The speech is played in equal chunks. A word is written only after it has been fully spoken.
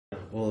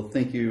Well,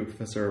 thank you,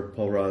 Professor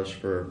Paulraj,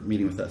 for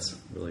meeting with us.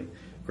 Really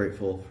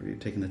grateful for you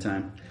taking the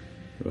time.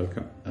 You're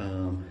welcome.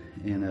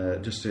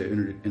 And just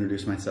to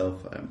introduce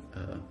myself,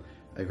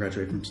 I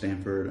graduated from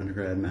Stanford,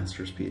 undergrad,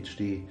 master's,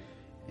 PhD,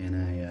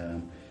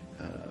 and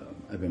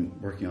I've been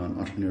working on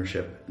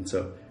entrepreneurship. And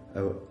so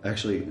I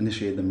actually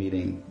initiated the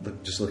meeting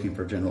just looking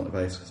for general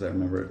advice because I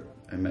remember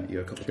I met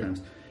you a couple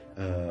times.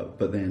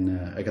 But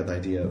then I got the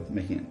idea of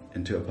making it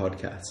into a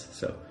podcast.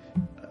 So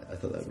I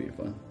thought that would be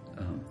fun.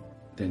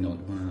 Daniel,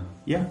 do you want to?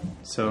 Yeah.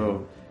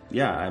 So,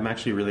 I'm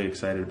actually really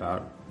excited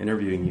about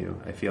interviewing you.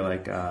 I feel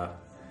like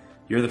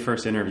you're the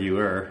first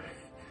interviewer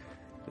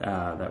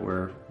that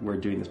we're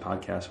doing this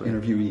podcast with.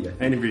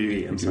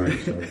 Interviewee. I'm sorry.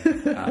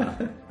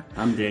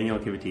 I'm Daniel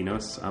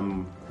Kivatinos.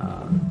 I'm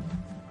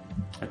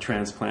a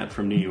transplant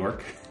from New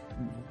York.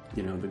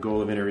 You know, the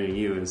goal of interviewing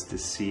you is to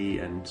see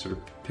and sort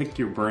of pick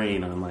your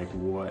brain on like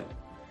what,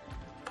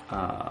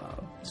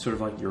 sort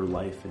of like your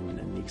life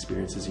and the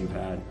experiences you've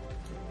had.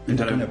 And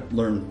to kind of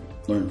learn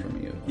from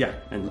you. Yeah,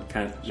 and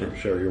kind of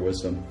share your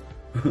wisdom.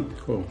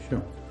 Cool,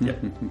 sure. Yeah.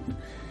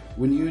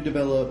 When you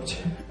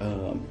developed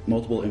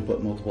multiple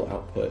input, multiple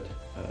output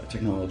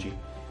technology,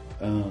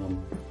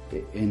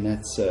 and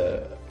that's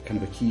kind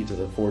of a key to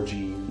the 4G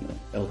and the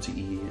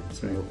LTE and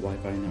some of the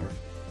Wi-Fi network,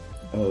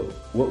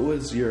 what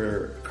was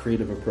your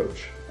creative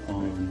approach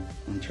on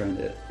trying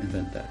to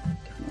invent that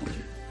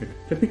technology?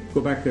 Let me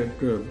go back a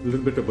little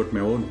bit about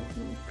my own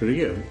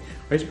career.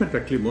 I spent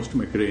actually most of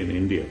my career in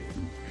India.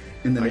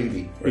 In the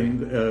Navy, right?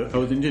 I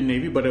was in the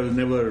Navy, but I was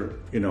never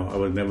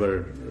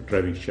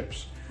driving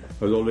ships.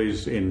 I was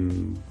always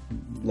in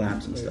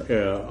labs and stuff.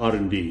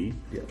 R&D,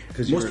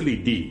 mostly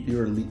D. You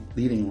were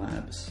leading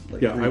labs.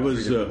 Like I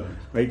was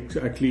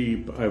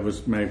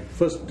my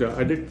first.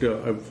 I did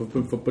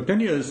for 10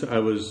 years. I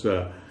was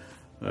the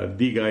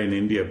guy in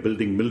India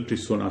building military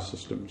sonar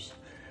systems.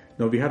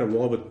 Now we had a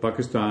war with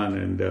Pakistan,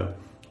 and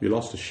we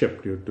lost a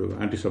ship due to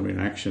anti-submarine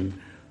action.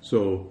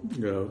 So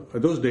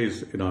those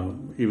days,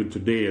 even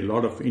today, a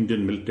lot of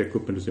Indian military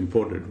equipment is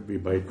imported. We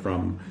buy it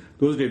from,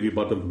 those days we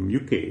bought them from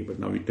UK, but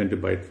now we tend to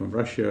buy it from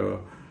Russia,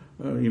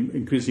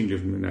 increasingly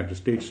from the United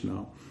States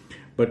now.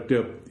 But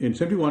in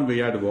 71, we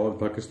had a war with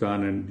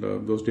Pakistan, and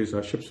those days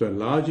our ships were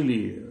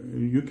largely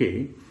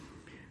UK.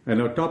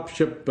 And our top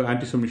ship,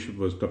 anti-submarine ship,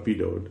 was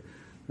torpedoed.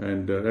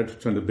 And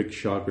that sent a big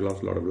shock. We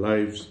lost a lot of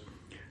lives.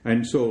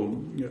 And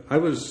so I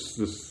was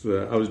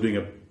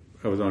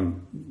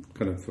on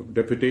kind of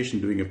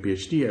deputation doing a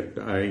PhD at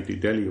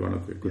IIT Delhi, one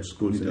of the good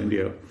schools in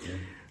India. Yeah.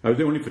 I was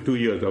there only for 2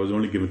 years. I was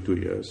only given 2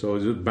 years. So I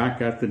was just back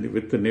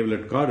with the naval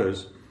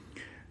headquarters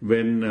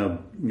when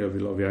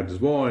we had this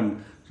war.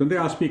 And so they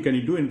asked me, can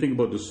you do anything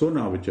about the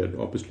sonar, which had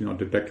obviously not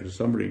detected a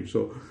submarine?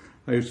 So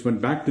I just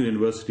went back to the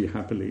university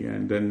happily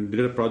and then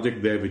did a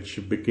project there which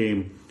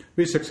became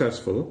very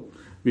successful.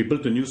 We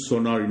built a new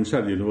sonar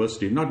inside the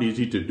university. Not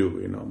easy to do,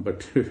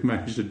 but we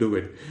managed to do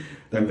it.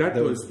 And that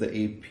was the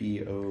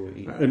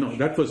APOH? No,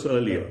 that was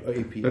earlier.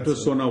 That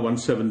was sonar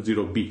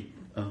 170B.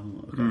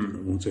 Oh, okay.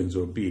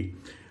 170B,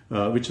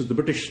 which is the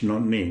British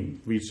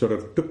name. We sort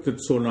of took the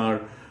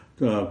sonar,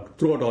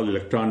 threw out all the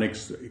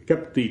electronics,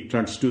 kept the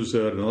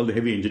transducer and all the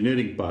heavy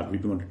engineering part. We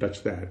didn't want to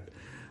touch that.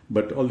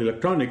 But all the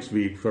electronics,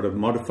 we sort of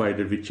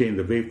modified it. We changed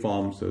the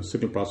waveforms, the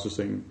signal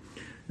processing.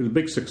 It was a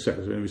big success,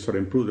 and we sort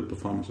of improved the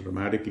performance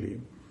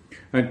dramatically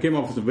and came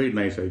up with some very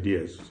nice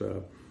ideas.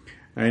 So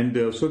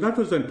that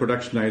was then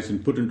productionized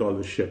and put into all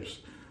the ships.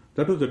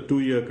 That was a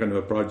 2-year kind of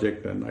a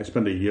project, and I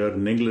spent a year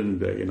in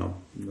England,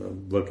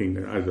 working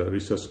as a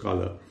research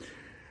scholar.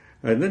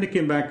 And then I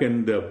came back,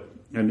 and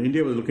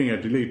India was looking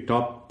at really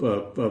top,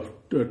 a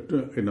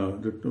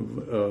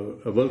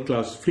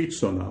world-class fleet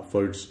sonar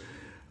for its,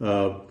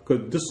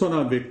 because this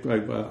sonar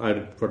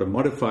I sort of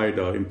modified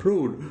or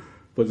improved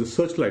was the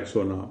searchlight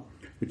sonar,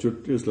 which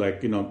is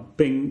like,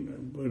 ping,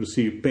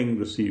 receive,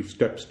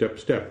 step, step,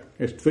 step.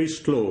 It's very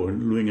slow in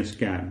doing a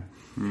scan.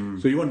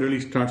 So you want to really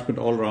transmit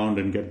all around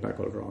and get back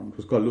all around.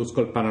 It was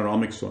called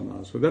panoramic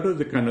sonar. So that was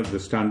the kind of the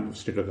standard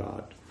state of the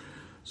art.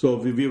 So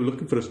we were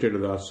looking for a state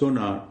of the art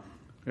sonar,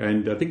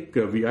 and I think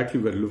we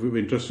actually were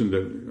interested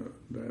in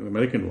the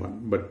American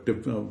one, but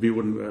we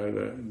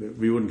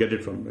wouldn't get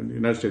it from the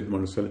United States. Didn't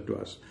want to sell it to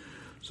us.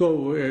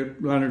 So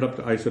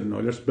I said,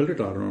 no, let's build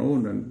it on our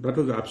own, and that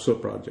was the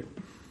APSOH project.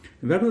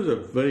 And that was a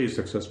very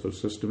successful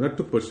system. That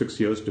took about 6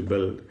 years to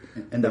build.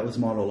 And that was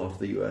modeled off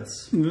the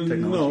U.S.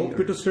 technology? No,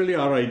 it was really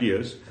our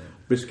ideas.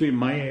 Basically,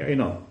 I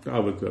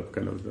was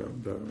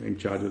in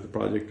charge of the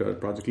project,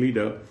 project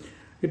leader.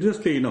 It's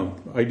just,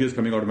 ideas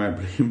coming out of my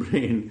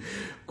brain.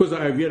 Because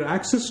we had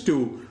access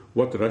to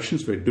what the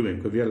Russians were doing,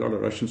 because we had a lot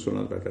of Russian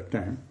sonars by that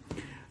time.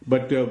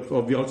 But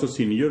we also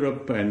see in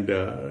Europe and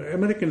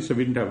Americans,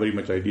 we didn't have very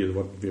much ideas of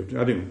what we have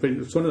to. I think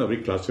sonars are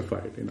very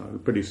classified,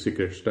 pretty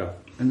secret stuff.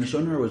 And the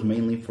sonar was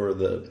mainly for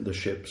the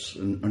ships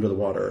under the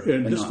water.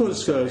 And this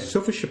was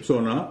surface ship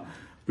sonar,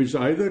 which is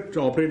either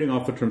operating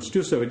off a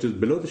transducer, which is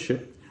below the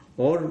ship,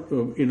 or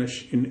in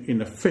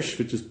a fish,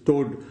 which is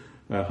towed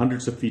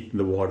hundreds of feet in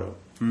the water.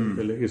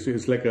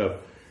 It's like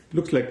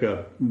looks like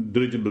a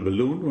dirigible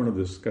balloon, one of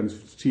those kinds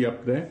you see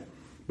up there.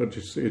 but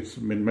it's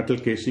metal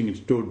casing. It's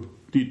stored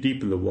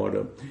deep in the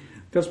water.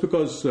 That's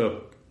because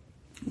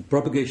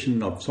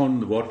propagation of sound in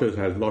the water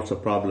has lots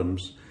of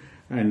problems,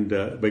 and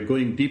by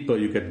going deeper,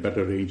 you get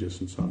better ranges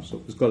and so on.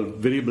 So it's called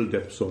variable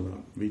depth sonar,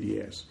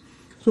 VDS.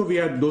 So we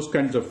had those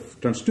kinds of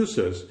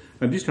transducers,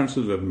 and these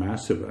transducers were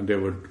massive, and they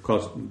would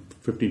cost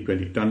 15,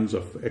 20 tons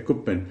of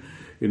equipment.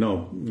 A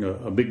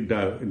big,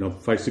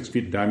 5-6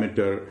 feet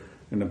diameter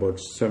and about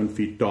 7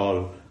 feet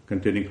tall,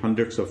 containing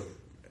hundreds of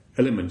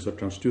elements or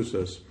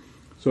transducers.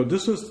 So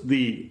this is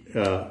the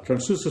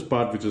transducers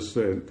part, which is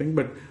a thing,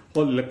 but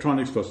all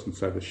electronics was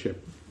inside the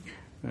ship.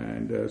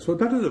 And so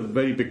that is a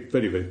very big,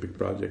 very, very big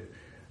project.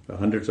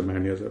 Hundreds of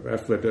man years of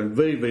effort, and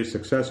very, very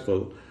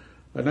successful.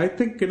 And I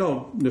think,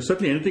 there's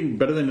certainly anything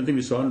better than anything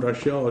we saw in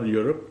Russia or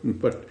Europe,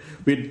 but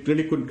we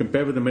really couldn't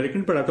compare with the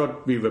American, but I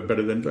thought we were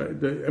better than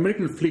the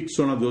American fleet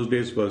sonar those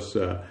days was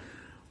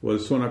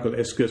sonar called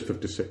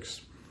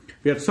SQS-56.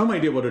 We had some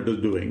idea what it was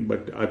doing,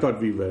 but I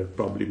thought we were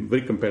probably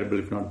very comparable,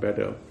 if not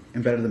better.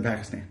 And better than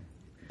Pakistan.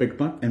 Big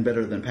pun? And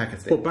better than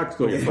Pakistan. Oh,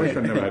 Pakistan. Yeah,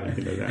 Pakistan never had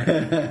anything like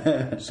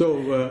that.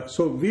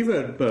 So we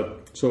were.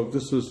 So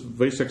this was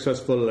very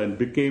successful and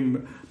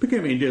became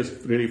India's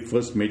really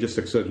first major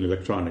success in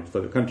electronics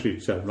for the country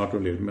itself. Not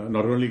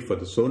only for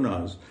the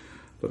sonars,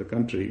 for the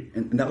country.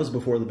 And that was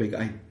before the big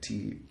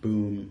IT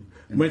boom.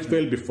 Well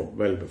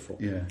before.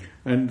 Yeah.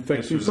 And in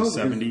fact, this was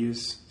the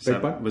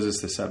 70s. Was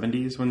this the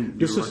 70s when?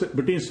 This was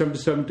between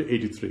 77 to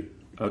 83.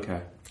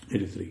 Okay.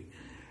 83,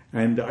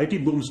 and the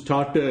IT boom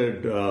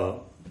started.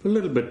 A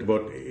little bit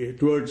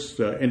towards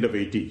the end of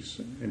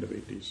 80s,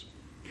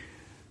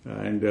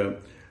 and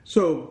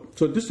so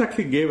this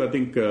actually gave, I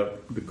think,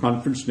 the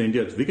confidence in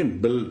India that we can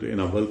build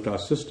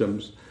world-class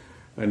systems.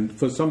 And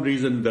for some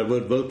reason, the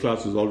word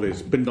world-class is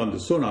always pinned on the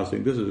sonar,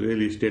 saying this is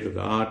really state of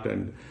the art,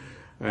 and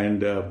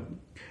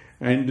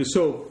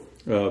so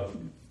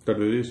that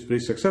was very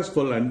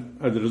successful. And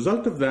as a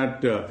result of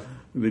that,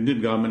 the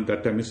Indian government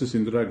at that time, Mrs.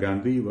 Indira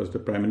Gandhi was the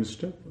Prime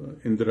Minister.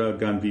 Indira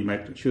Gandhi,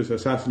 she was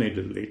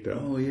assassinated later.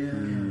 Oh, yeah.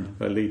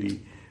 A lady,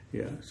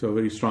 yeah. So a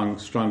very strong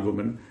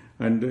woman.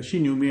 And she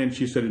knew me and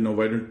she said,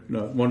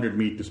 wanted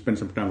me to spend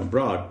some time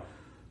abroad.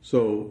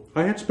 So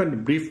I had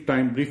spent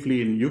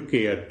briefly in UK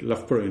at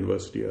Loughborough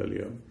University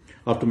earlier,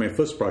 after my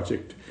first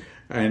project,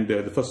 and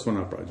the first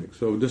sonar project.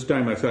 So this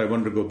time I said I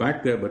wanted to go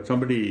back there, but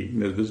somebody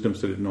in his wisdom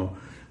said, no,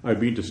 I've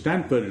been to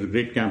Stanford, it's a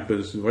great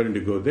campus, why don't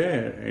you go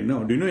there? Do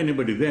you know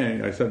anybody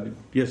there? I said,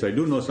 yes, I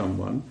do know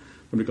someone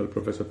called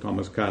Professor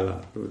Thomas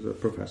Kala, who was a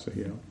professor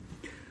here.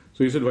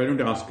 So he said, why don't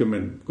you ask him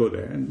and go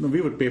there? And we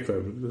would pay for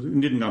it. The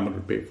Indian government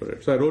would pay for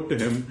it. So I wrote to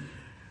him,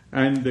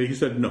 and he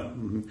said, no.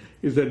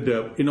 He said,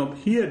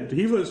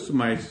 he was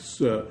my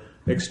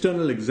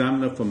external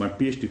examiner for my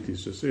PhD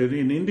thesis.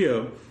 In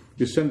India,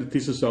 you send the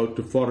thesis out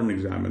to foreign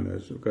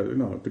examiners because,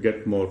 to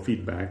get more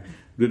feedback.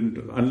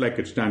 Unlike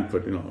at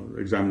Stanford,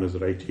 examiners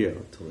right here.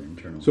 Totally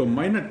internal. So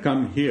mine had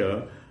come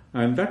here,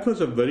 and that was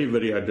a very,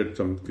 very. I did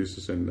some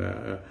thesis in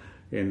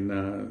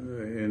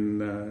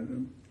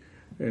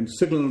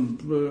signal,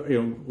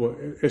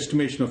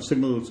 estimation of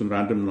signals and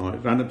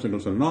random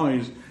signals and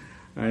noise,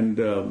 and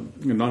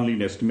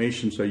nonlinear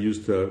estimations. I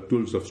used the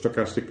tools of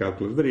stochastic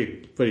calculus,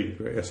 very, very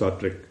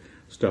esoteric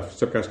stuff.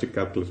 Stochastic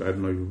calculus, I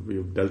don't know if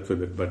you've dealt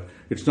with it, but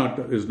it's not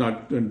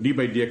d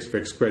by dx of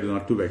x squared is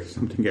not 2x, it's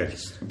something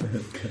else.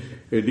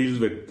 It deals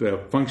with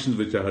functions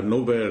which are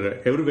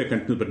everywhere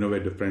continuous but nowhere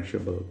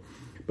differentiable.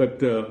 But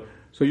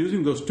so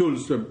using those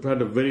tools, I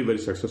had a very, very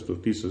successful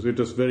thesis. It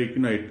was very,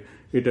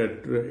 it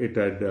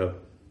had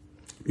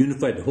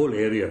unified the whole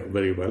area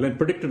very well and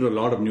predicted a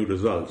lot of new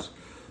results.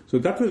 So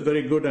that was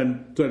very good.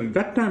 And so at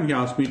that time, he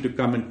asked me to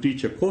come and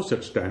teach a course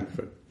at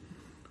Stanford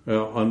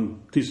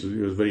on thesis. He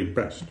was very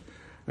impressed.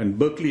 And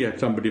Berkeley had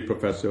somebody,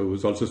 professor, who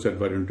was also said,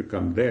 why don't you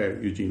come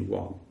there, Eugene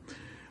Wong.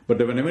 But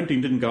when I went to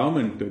Indian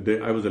government,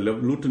 I was a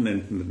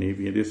lieutenant in the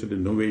Navy, and they said,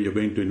 no way, you're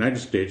going to the United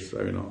States.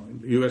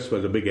 The US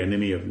was a big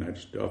enemy of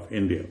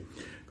India.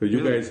 Because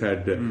you guys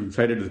had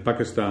sided with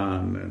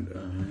Pakistan.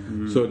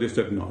 And so they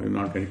said, no,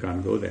 you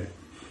can't go there.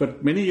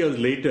 But many years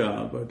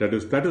later,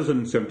 that was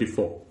in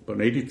 74. But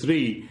in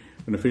 83,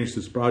 when I finished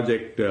this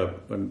project,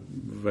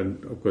 when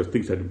of course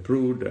things had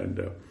improved,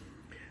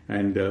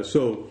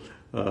 so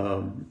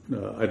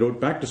I wrote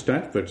back to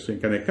Stanford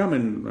saying, can I come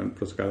in? And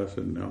Professor Kala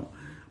said no.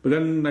 But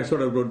then I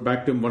sort of wrote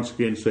back to him once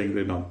again saying,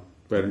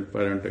 why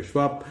don't I show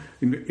up?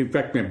 In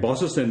fact, my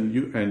bosses in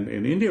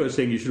India were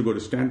saying you should go to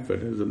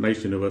Stanford. It's a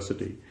nice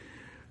university.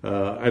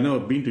 I know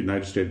I've been to the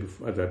United States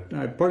before that.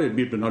 I probably had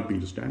been, but not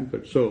been to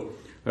Stanford. So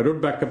I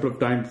wrote back a couple of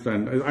times,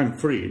 and I'm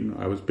free.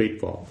 I was paid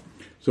for.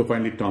 So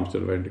finally, Tom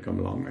said, why don't you come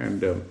along?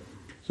 And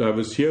so I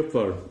was here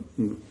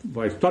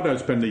I thought I'd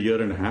spend a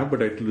year and a half,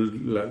 but I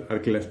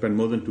spent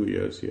more than 2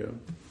 years here.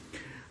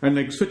 And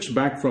I switched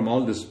back from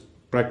all this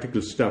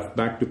practical stuff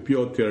back to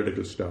pure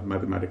theoretical stuff,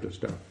 mathematical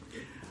stuff.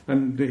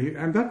 And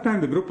at that time,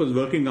 the group was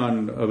working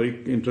on a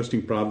very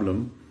interesting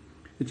problem.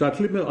 It's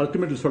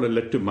ultimately sort of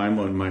led to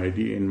MIMO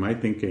in my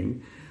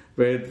thinking,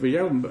 where we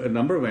have a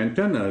number of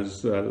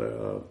antennas,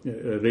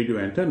 radio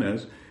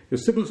antennas, the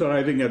signals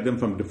arriving at them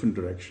from different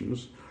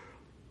directions.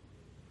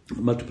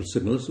 multiple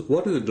signals.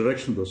 What is the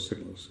direction of those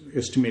signals?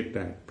 Estimate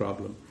that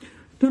problem.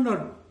 Turned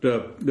out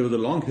there was a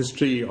long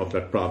history of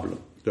that problem.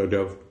 There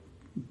were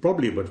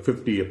probably about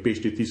 50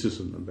 PhD theses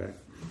on that.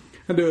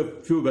 And there were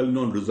a few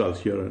well-known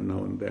results here and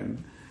now and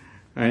then,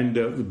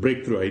 and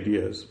breakthrough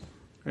ideas.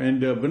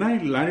 And when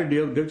I landed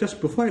here, just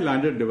before I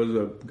landed, there was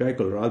a guy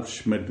called Ralph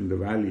Schmidt in the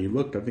Valley. He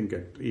worked, I think,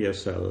 at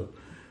ESL,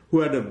 who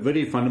had a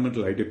very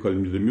fundamental idea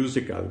called the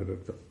music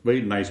algorithm. A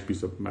very nice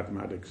piece of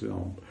mathematics,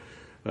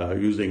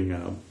 using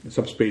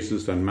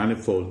subspaces and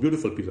manifolds,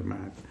 beautiful piece of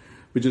math,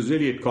 which is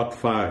really, it caught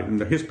fire. And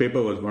his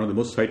paper was one of the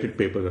most cited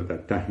papers at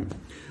that time.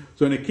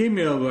 So when I came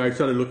here, I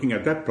started looking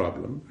at that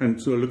problem,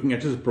 and so looking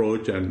at his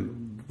approach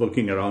and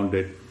working around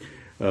it,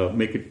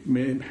 make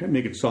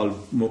it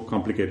solve more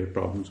complicated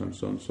problems and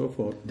so on and so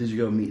forth. Did you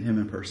go meet him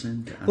in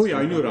person? Oh yeah,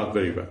 I knew Ralph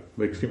very well,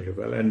 extremely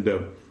well, and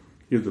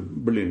he was a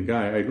brilliant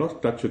guy. I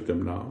lost touch with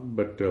him now,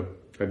 but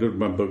I do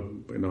remember,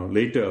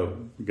 later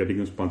getting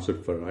him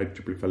sponsored for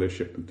IEEE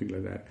fellowship and things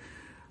like that.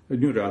 I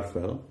knew Ralph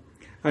well,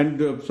 and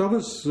so I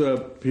was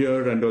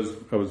here, and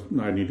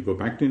I need to go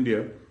back to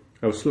India.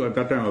 At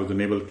that time I was a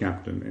naval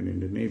captain in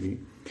Indian Navy,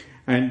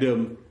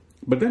 and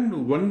but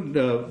then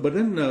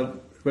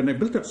when I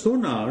built that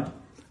sonar,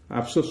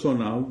 APSOH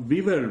sonar,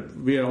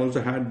 we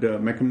also had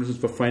mechanisms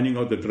for finding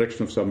out the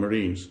direction of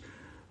submarines.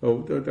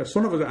 The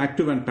sonar was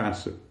active and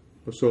passive.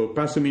 So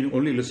passive means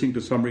only listening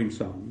to submarine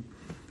sound.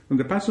 On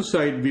the passive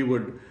side, we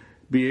would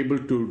be able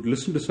to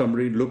listen to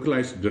submarine,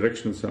 localize the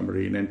direction of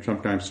submarine, and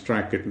sometimes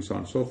track it and so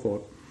on and so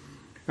forth.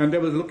 And I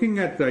was looking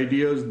at the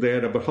ideas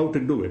there about how to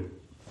do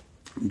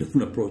it,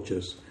 different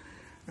approaches.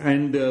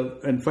 And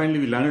finally,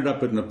 we landed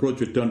up with an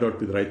approach which turned out to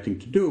be the right thing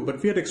to do,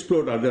 but we had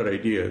explored other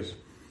ideas.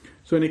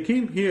 So when I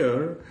came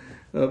here,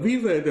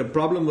 the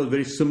problem was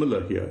very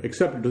similar here,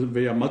 except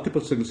we have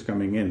multiple signals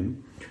coming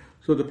in.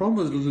 So the problem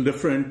was a little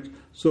different.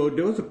 So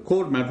there was a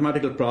core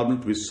mathematical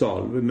problem to be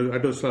solved. I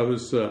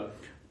was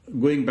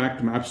going back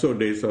to my APSOH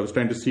days, so I was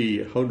trying to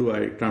see how do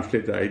I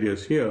translate the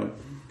ideas here.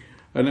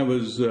 And I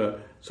was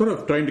sort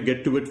of trying to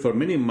get to it for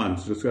many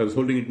months. I was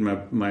holding it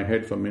in my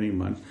head for many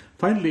months.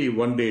 Finally,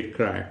 one day it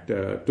cracked,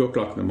 2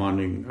 o'clock in the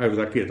morning. I was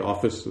actually at the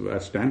office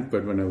at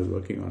Stanford when I was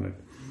working on it.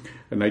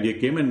 An idea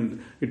came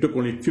in, it took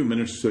only a few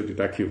minutes so it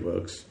actually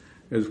works.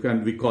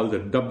 And we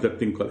dubbed that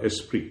thing called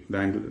Esprit, the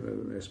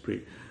angle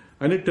Esprit.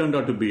 And it turned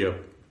out to be a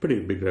pretty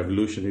big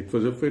revolution. For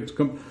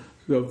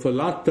the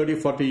last 30,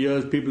 40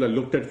 years, people have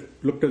looked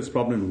at this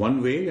problem in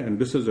one way, and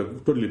this is a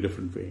totally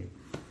different way.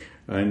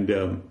 And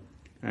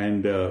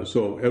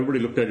so everybody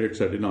looked at it and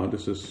said,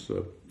 this is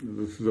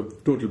a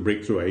total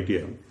breakthrough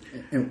idea.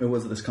 And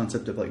was it this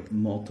concept of like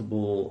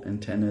multiple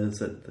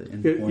antennas at the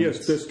endpoints?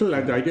 Yes, there's still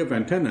the idea of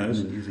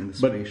antennas,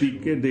 but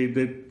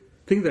the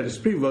thing that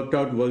Esprit worked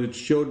out was it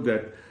showed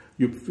that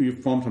you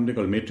form something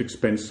called matrix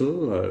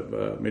pencil,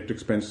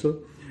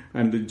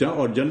 and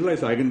or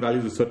generalized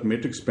eigenvalues of certain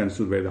matrix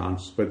pencil where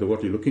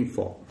what you're looking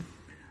for.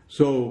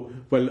 So,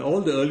 all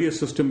the earlier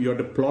system, you had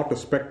to plot a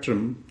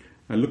spectrum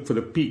and look for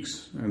the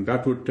peaks, and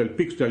that would tell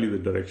you the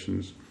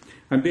directions.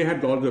 And they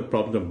had all the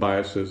problems of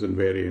biases and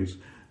variance.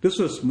 This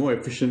was more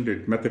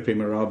efficient, method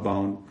Kramer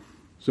bound.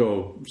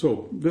 So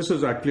this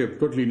is actually a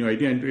totally new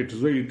idea, and it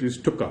really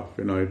just took off.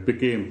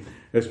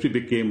 Esprit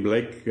became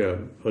like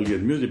earlier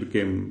music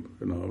became,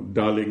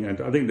 darling, and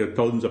I think there are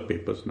thousands of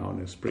papers now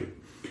on Esprit.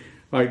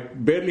 I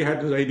barely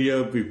had this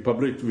idea.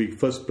 We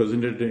first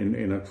presented it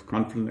in a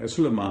conference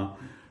in Essilima,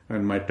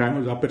 and my time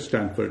was up at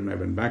Stanford, and I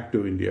went back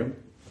to India.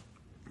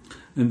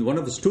 And one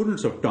of the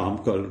students of Tom,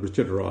 called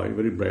Richard Roy, a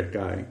very bright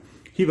guy,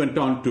 he went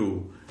on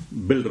to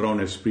build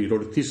around Esprit,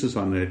 wrote a thesis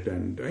on it,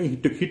 and he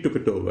took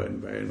it over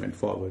and went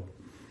forward.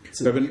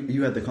 So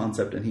you had the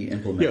concept and he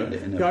implemented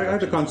it. Yeah, I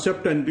had the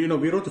concept, and we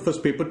wrote the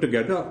first paper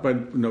together.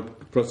 But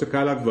Professor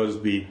Kailath was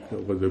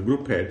the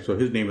group head, so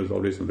his name was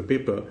always on the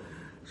paper.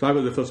 So I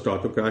was the first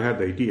author. I had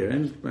the idea,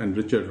 and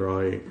Richard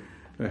Roy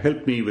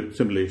helped me with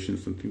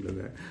simulations and things like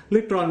that.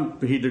 Later on,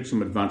 he did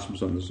some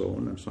advancements on his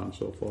own and so on and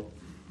so forth.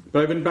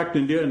 But I went back to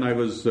India, and I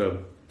was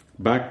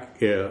back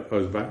here.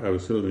 I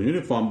was still in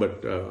uniform,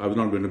 but I was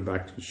not going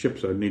back to the ship,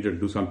 so I needed to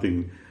do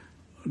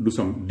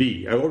some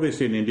D. I always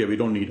say in India, we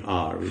don't need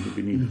R,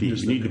 we need D.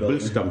 We need to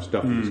build some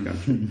stuff in this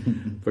country.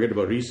 Forget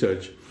about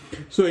research.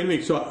 So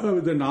anyway, I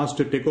was then asked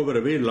to take over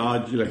a very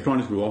large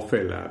electronics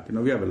warfare lab.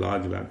 We have a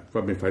large lab,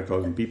 probably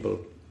 5,000 people,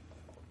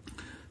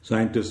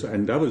 scientists,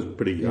 and I was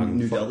pretty young. In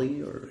New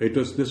Delhi? Or?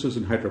 This was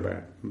in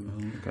Hyderabad. Oh,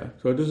 okay.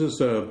 So this is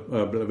a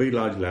very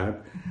large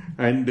lab,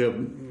 and the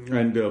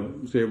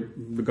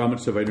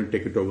government said I didn't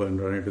take it over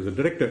and run it as a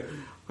director.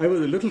 I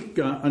was a little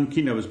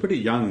unkeen. I was pretty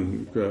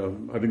young.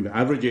 I think the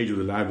average age of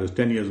the lab was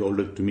 10 years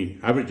older to me.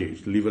 Average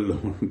age, leave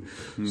alone.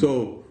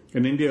 So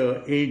in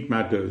India, age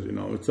matters.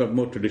 It's a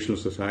more traditional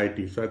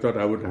society. So I thought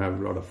I would have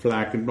a lot of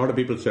flack, and a lot of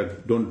people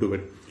said, "Don't do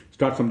it.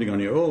 Start something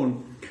on your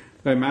own."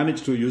 I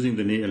managed to, using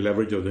the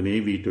leverage of the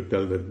Navy, to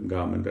tell the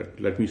government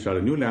that let me start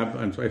a new lab,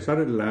 and so I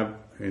started a lab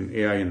in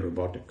AI and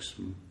robotics.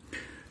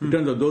 It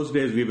turns out those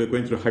days we were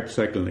going through a hype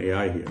cycle in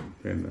AI here.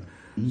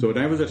 So when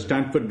I was at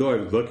Stanford, though I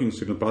was working in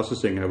signal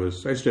processing, I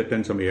used to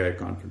attend some AI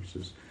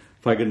conferences.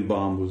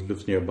 Feigenbaum, who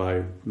lives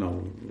nearby,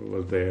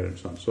 was there, and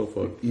so on and so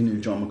forth. You knew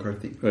John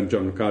McCarthy? And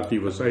John McCarthy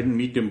I didn't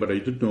meet him, but I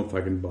did know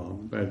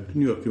Feigenbaum. I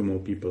knew a few more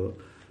people.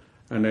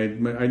 And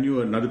I knew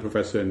another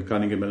professor in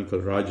Carnegie Mellon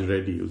called Raj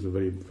Reddy, who's a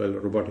very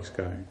robotics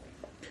guy.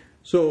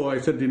 So I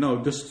said,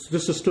 this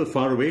is still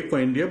far away for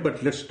India,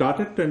 but let's start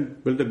it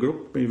and build a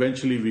group.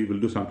 Eventually, we will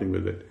do something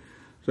with it.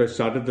 So I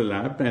started the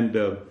lab,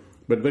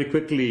 but very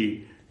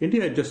quickly,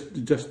 India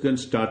just then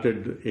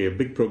started a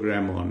big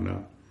program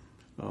on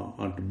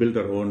to build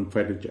our own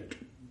fighter jet,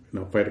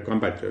 fighter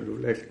combat jet,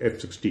 like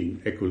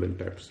F-16 equivalent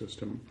type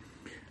system.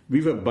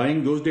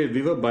 Those days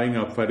we were buying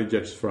our fighter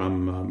jets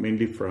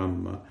mainly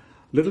from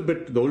little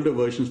bit the older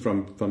versions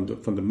from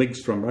the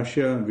MiGs from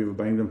Russia, and we were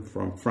buying them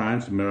from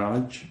France,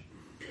 Mirage,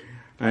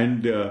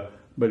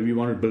 but we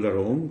wanted to build our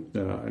own.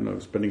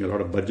 Spending a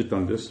lot of budget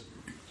on this,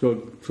 so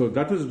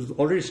that was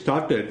already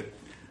started.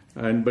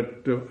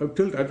 But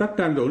till at that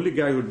time, the only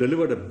guy who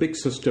delivered a big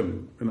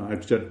system,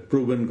 had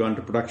proven, gone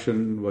to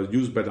production, was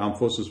used by the armed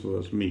forces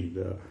was me,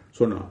 the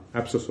sonar,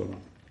 APSOH sonar.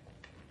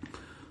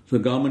 So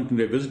the government, in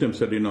their wisdom,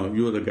 said,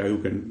 you are the guy who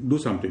can do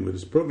something with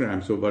this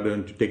program, so why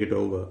don't you take it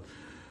over?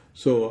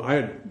 So I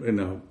had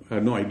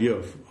no idea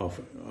of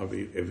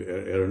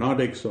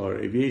aeronautics or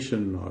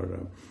aviation,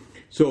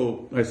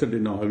 so I said,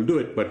 I'll do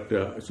it. But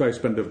so I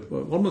spent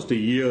almost a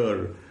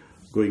year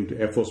going to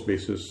Air Force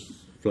bases,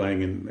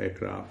 flying in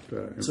aircraft.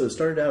 So it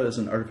started out as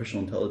an artificial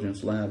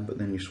intelligence lab, but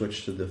then you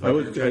switched to the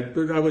fighter jet.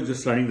 I was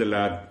just running the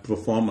lab pro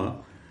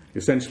forma.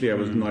 Essentially, I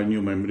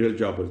knew my real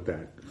job was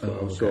that.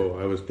 So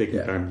I was taking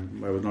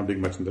time. I was not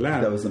doing much in the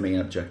lab. That was the main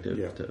objective.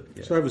 Yeah.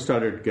 So I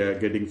started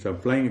getting some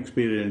flying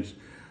experience,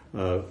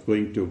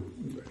 going to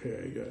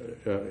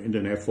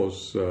Indian Air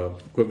Force.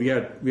 We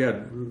had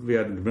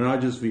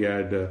Mirages. We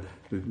had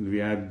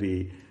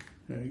the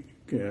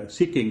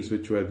Sea Kings,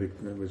 which was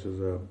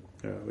the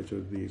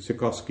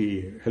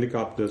Sikorsky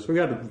helicopters. So we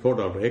had to put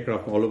out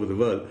aircraft all over the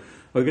world.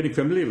 I was getting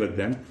familiar with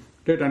them,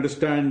 tried to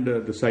understand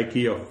the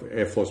psyche of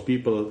Air Force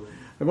people.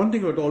 And one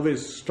thing that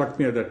always struck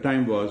me at that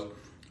time was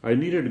I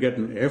needed to get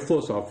an Air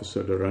Force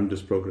officer to run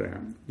this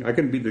program. I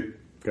can be the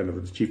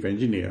chief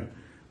engineer,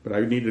 but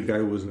I needed a guy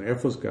who was an Air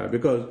Force guy,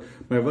 because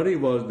my worry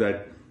was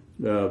that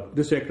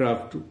this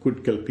aircraft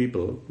could kill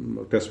people,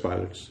 test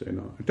pilots.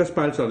 Test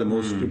pilots are the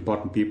most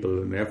important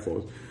people in the Air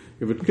Force.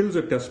 If it kills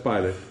a test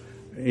pilot,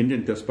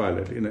 Indian test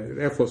pilot, the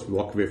Air Force will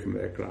walk away from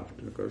the aircraft,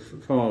 because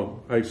somehow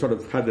I sort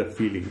of had that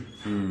feeling.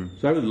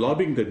 So I was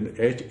lobbying the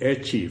air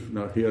chief.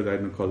 Now here I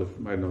don't call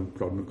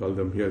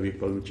them here. We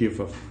call them chief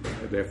of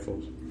the Air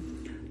Force,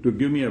 to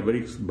give me a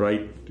very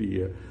bright, I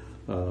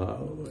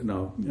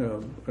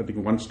think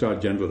 1-star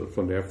general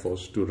from the Air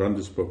Force to run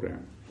this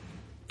program.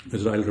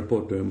 So I'll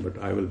report to him, but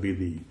I'll be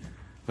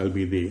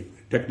the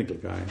technical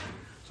guy.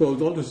 So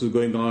all this is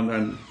going on,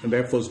 and the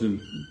Air Force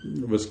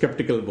was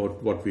skeptical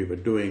about what we were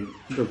doing.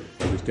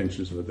 These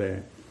tensions were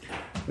there.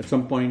 At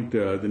some point,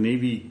 the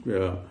Navy,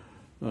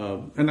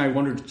 and I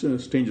wanted to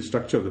change the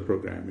structure of the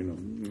program,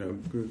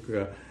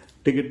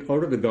 take it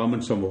out of the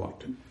government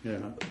somewhat. Yeah.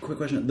 Quick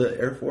question. The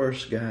Air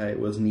Force guy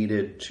was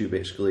needed to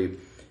basically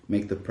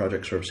make the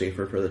project sort of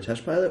safer for the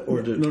test pilot,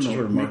 or to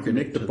sort of market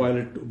make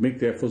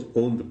the Air Force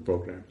own the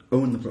program.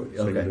 Own the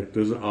program. Okay.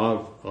 This is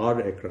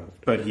our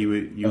aircraft. But you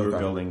were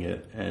building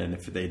it, and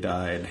if they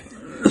died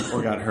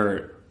or got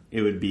hurt,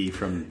 it would be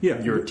from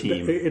your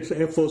team. It's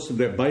Air Force.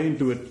 They buy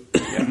into it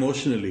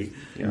emotionally.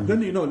 Yeah.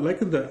 Then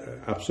like in the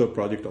APSOH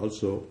project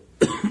also,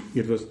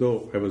 it was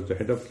though I was the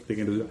head of the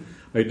thing.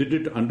 I did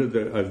it under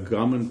the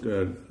government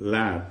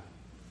lab.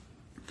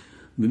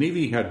 The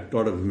Navy had a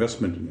lot of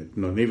investment in it.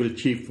 Naval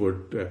chief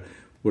would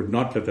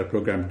not let that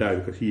program die,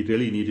 because he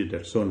really needed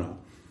that sonar.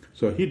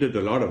 So he did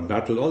a lot of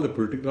battle, a lot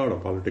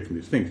of politics in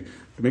these things,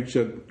 to make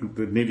sure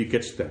the Navy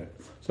gets that.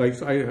 So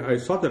I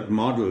saw that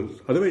model.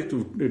 Otherwise,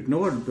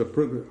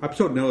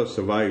 APSOH never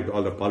survived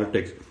all the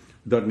politics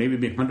without Navy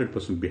being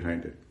 100%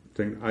 behind it,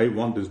 saying, I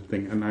want this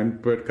thing, and I'm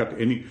prepared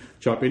to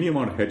chop any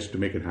amount of heads to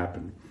make it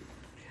happen.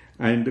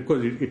 And of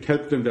course, it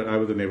helped them that I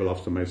was a naval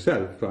officer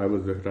myself, so I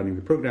was running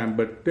the program,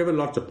 but there were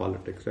lots of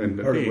politics. And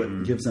part of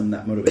what gives them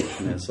that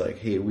motivation is like,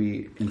 hey,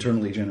 we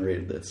internally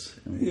generated this.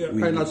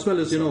 And as well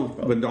as,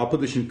 when the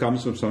opposition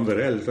comes from somewhere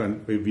else,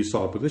 and we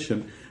saw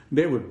opposition,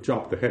 they would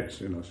chop the heads,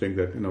 saying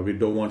that, we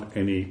don't want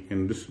any,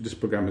 and this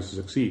program has to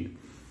succeed.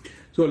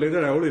 So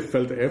later, I always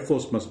felt the Air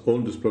Force must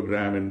own this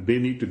program, and they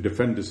need to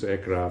defend this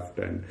aircraft,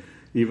 and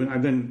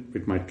then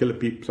it might kill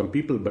some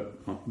people, but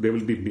they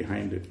will be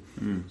behind it.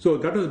 So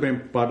that was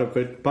part of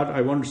it. But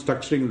I wanted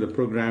structuring the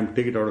program,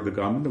 take it out of the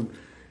government.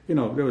 There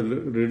was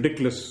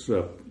ridiculous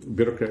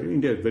bureaucracy.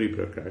 India is very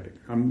bureaucratic.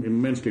 I'm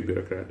immensely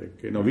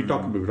bureaucratic. We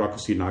talk about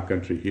bureaucracy in our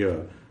country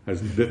here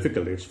as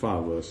difficult. It's far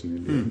worse in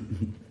India.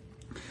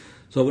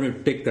 So I wanted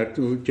to take that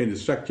to change the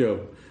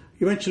structure.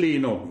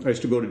 Eventually, I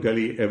used to go to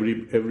Delhi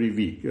every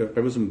week. I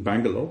was in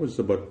Bangalore. It was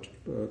about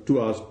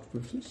 2 hours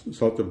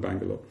south of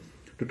Bangalore,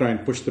 to try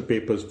and push the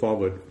papers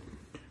forward.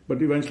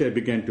 But eventually I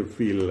began to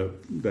feel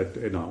that,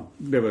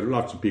 there were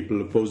lots of people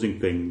opposing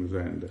things.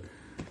 And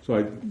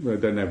so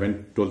then I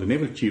told the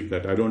naval chief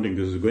that I don't think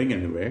this is going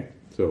anywhere.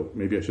 So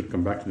maybe I should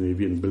come back to the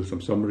Navy and build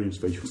some submarines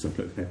for you,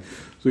 something like that.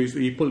 So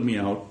he pulled me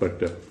out, but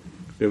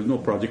there was no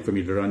project for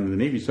me to run in the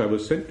Navy. So I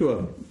was sent to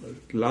a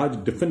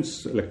large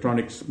defense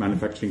electronics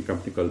manufacturing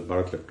company called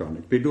Bharat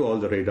Electronics. They do all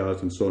the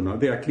radars and sonar.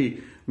 They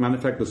actually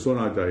manufacture the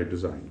sonar that I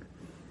designed.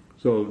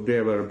 So they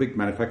were a big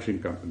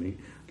manufacturing company.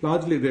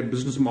 Largely, their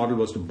business model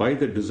was to buy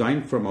the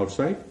design from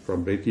outside,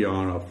 from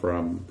Raytheon or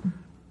from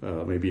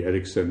maybe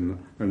Ericsson,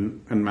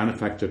 and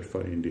manufacture it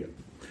for India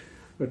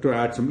to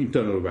add some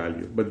internal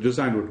value. But the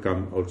design would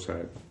come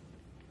outside.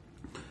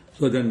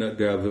 So then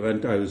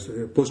I was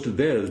posted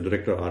there as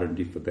director of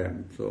R&D for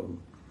them.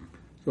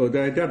 So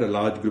they had a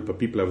large group of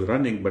people I was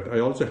running, but I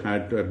also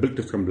had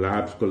built some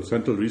labs called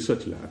Central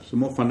Research Labs, so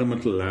more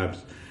fundamental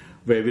labs,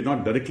 where we're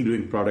not directly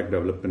doing product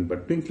development,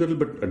 but doing a little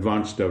bit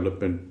advanced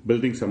development,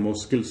 building some more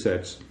skill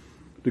sets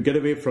to get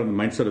away from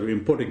the mindset of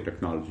importing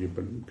technology,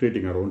 but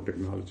creating our own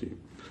technology.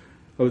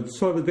 I was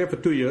there for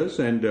 2 years,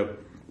 and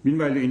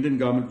meanwhile, the Indian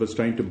government was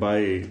trying to buy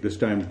a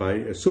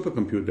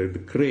supercomputer, the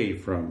CRE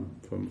from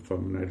the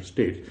United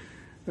States.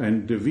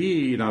 And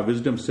we, in our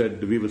wisdom,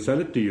 said, we will sell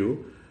it to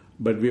you,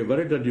 but we are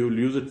worried that you will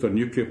use it for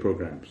nuclear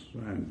programs,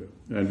 and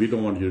we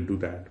don't want you to do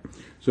that.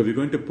 So we're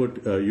going to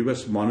put a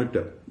U.S.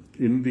 monitor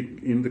in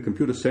the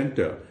computer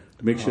center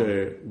to make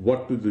sure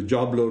what the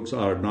job loads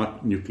are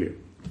not nuclear.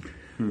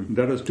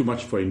 That was too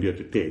much for India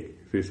to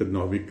take. They said,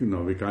 no, we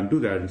can't do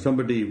that. And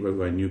somebody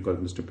who I knew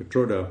called Mr.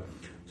 Petroda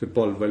said,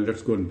 Paul, well,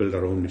 let's go and build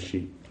our own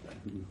machine.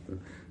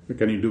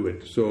 Can you do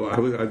it? So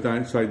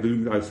I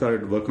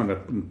started work on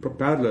that in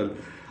parallel.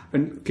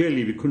 And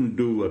clearly, we couldn't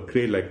do a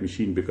Cray-like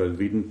machine because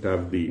we didn't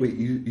have the... Wait,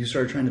 you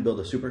started trying to build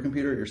a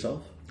supercomputer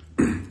yourself?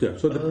 Yeah,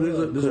 so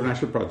this is a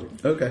national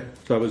project. Okay.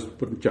 So I was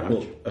put in charge.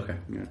 Cool. Okay.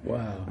 Yeah.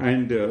 Wow.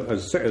 And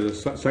as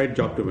a side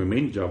job to my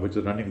main job, which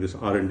is running this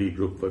R&D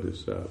group for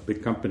this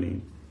big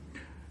company.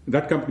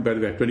 That company, by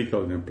the way, had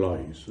 20,000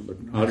 employees, but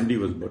R&D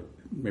was about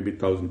maybe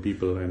 1,000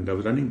 people, and I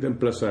was running them.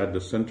 Plus, I had the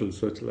central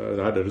research lab.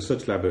 I had a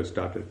research lab I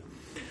started.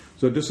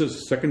 So this is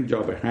the second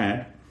job I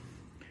had.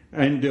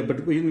 And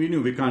but we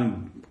knew we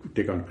can't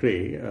take on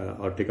Cray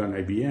or take on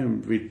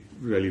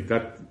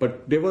IBM.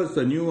 But there was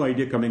a new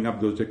idea coming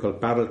up. Those they call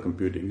parallel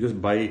computing. Just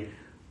buy,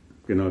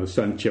 the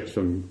Sun chips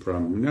from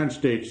the United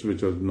States,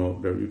 which was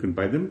you can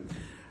buy them,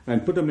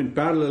 and put them in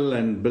parallel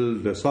and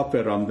build the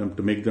software around them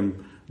to make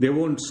them. They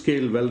won't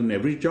scale well in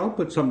every job,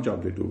 but some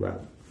job they do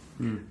well.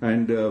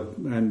 And there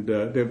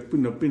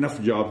are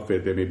enough jobs where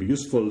they may be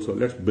useful. So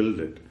let's build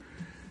it.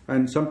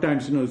 And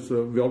sometimes,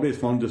 so we always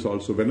found this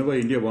also. Whenever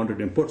India wanted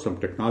to import some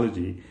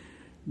technology,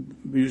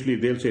 usually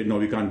they'll say, no,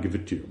 we can't give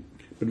it to you.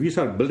 But we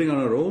start building on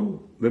our own.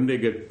 Then they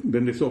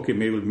say, okay,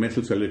 maybe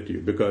we'll sell it to you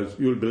because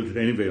you'll build it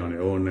anyway on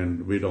your own,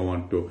 and we don't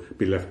want to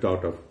be left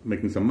out of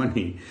making some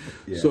money.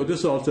 Yeah. So this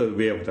is also a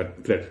way of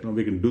that threat.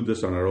 We can do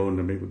this on our own,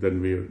 and maybe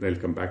then they'll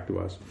come back to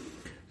us.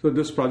 So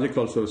this project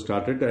also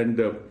started, and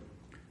then,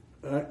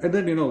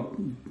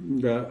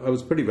 I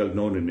was pretty well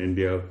known in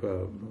India,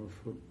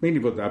 mainly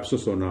for the APSOH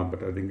sonar,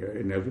 but I think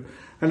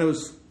and I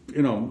was,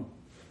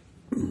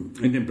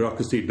 Indian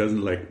bureaucracy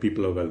doesn't like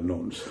people who are well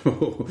known,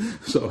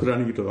 so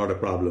running into a lot of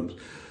problems.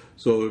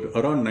 So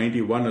around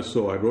 91 or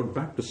so, I wrote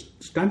back to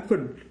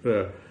Stanford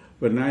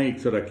when I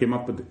came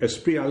up with the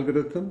Esprit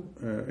algorithm,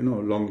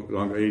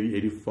 long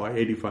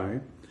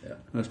 85.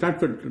 Yeah.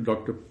 Stanford,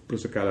 Dr.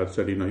 Professor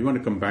said, you want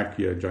to come back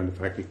here, join the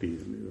faculty,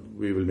 and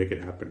we will make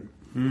it happen.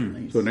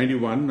 Nice. So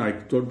 91, I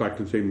thought back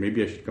to saying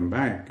maybe I should come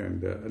back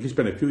and at least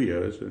spend a few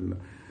years and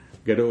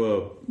get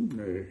over,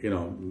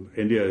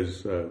 India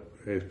is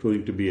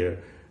proving to be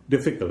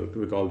difficult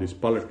with all these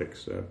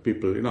politics.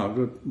 People, a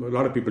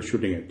lot of people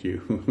shooting at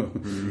you.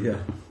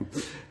 Yeah.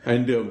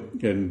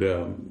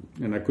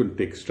 And I couldn't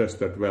take stress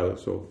that well.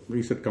 So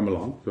we said, come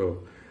along.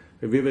 So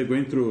we were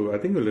going through, I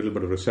think, a little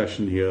bit of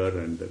recession here,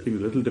 and I think it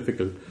was a little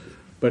difficult.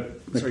 But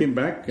I came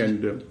back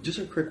and... just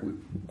a quick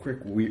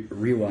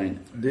rewind.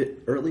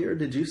 Earlier,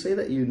 did you say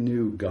that you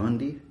knew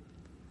Gandhi?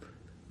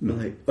 No,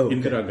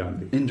 Indira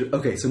Gandhi.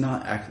 Okay, so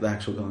not the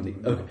actual Gandhi.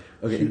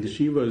 Okay.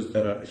 She was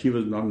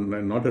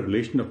not a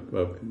relation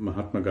of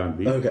Mahatma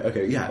Gandhi.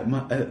 Okay, yeah.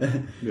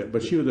 Yeah,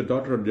 but she was the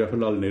daughter of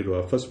Jawaharlal Nehru,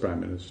 our first prime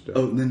minister.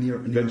 Oh,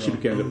 then she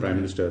became the prime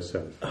minister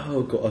herself.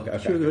 Oh, cool. Okay.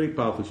 She was very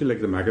powerful. She was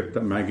like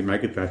the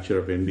Maggie Thatcher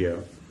of India.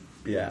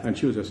 Yeah. And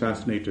she was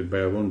assassinated by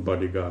her own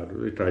bodyguard.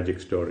 A tragic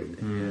story.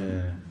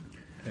 Yeah.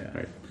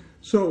 Right.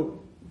 So...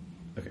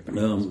 Okay.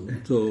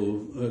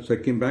 So I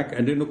came back,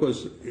 and then of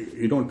course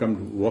you don't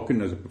walk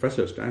in as a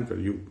professor at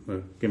Stanford. You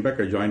came back.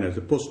 I joined as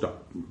a postdoc.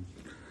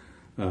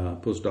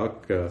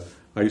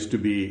 I used to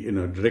be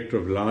director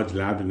of a large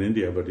lab in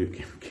India, but you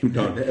came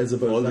down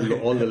all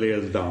the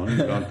layers down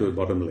to the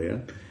bottom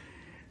layer,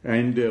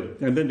 and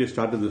then they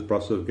started this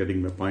process of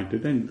getting me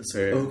appointed. And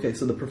so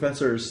the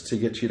professors, to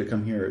get you to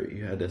come here,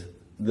 you had to.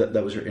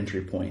 That was your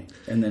entry point,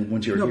 and then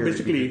once you were here...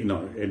 Basically,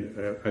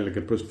 like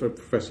a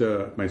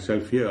professor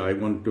myself here, I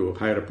want to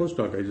hire a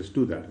postdoc, I just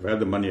do that. If I have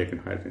the money, I can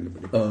hire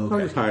anybody. Oh, okay.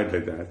 I was hired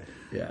like that.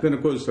 Yeah. Then,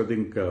 of course, I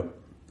think...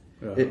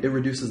 it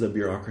reduces the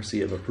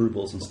bureaucracy of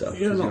approvals and stuff.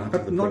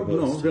 Not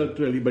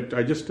really, but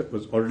I just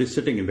was already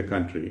sitting in the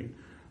country.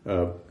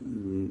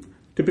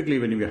 typically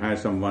when we hire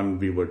someone,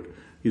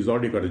 he's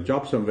already got a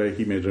job somewhere,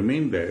 he may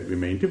remain there, we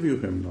may interview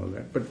him and all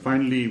that. But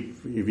finally,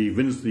 if he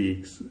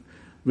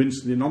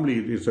normally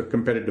it's a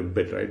competitive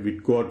bid, right? We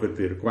go out with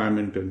the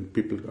requirement and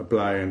people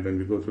apply, and then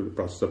we go through the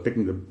process of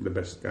picking the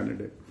best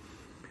candidate.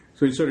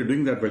 So instead of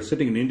doing that while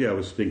sitting in India, I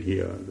was sitting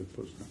here as a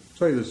postdoc.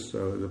 So I was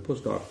a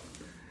postdoc.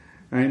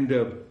 And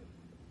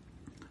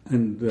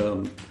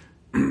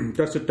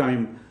that's the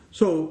time.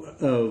 So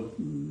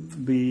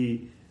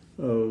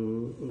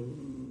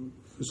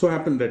so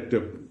happened that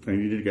I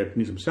needed to get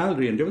some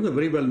salary, and there was a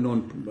very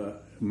well-known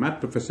math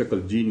professor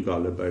called Gene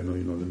Golub. I know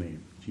you know the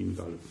name, Gene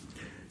Golub.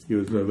 He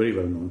was a very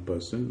well-known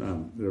person,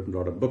 written a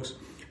lot of books.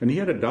 And he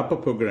had a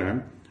DARPA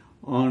program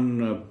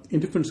on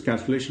interference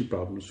cancellation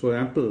problems. For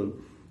example,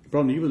 the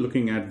problem he was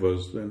looking at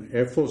was an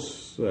Air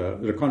Force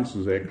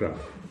reconnaissance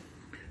aircraft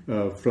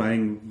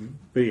flying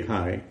very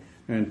high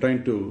and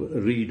trying to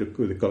read,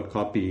 what they call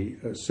copy,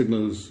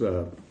 signals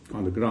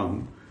on the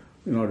ground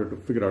in order to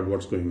figure out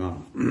what's going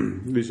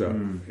on. These are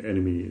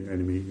enemy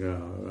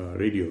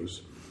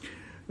radios.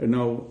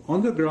 Now,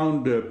 on the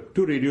ground,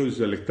 two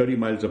radios are like 30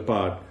 miles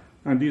apart,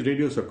 and these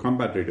radios are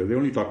combat radios. They're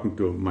only talking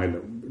to a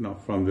mile,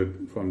 from the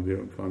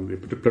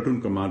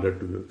platoon commander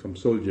to some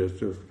soldiers,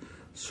 just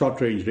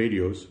short-range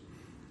radios.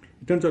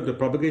 It turns out the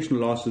propagation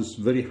loss is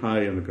very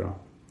high on the ground.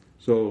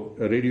 So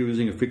a radio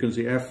using a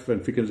frequency F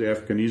and frequency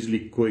F can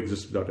easily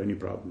coexist without any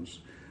problems.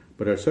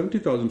 But at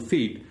 70,000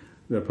 feet,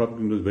 the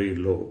propagation is very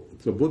low.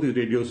 So both these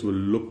radios will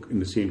look in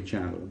the same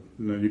channel.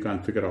 You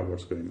can't figure out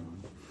what's going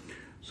on.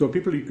 So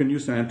you can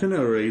use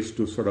antenna arrays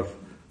to sort of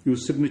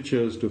use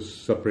signatures to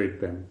separate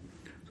them.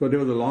 So there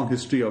was a long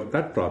history of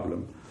that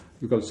problem.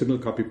 We call it signal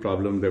copy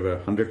problem. There were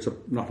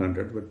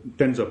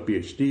tens of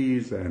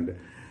PhDs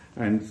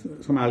and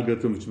some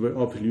algorithms which were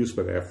often used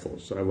by the Air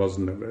Force. So it was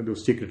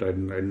secret, I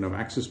didn't have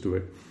access to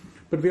it.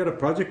 But we had a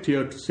project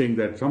here saying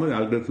that some of the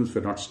algorithms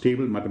were not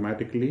stable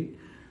mathematically.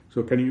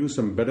 So can you use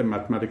some better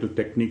mathematical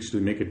techniques to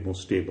make it more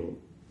stable?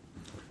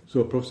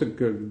 So Professor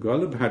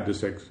Golub had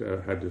this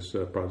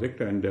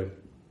project, and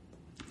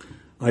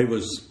I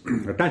was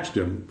attached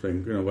to him,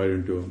 saying, why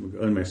don't you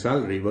earn my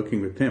salary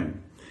working with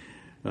him?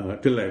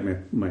 Till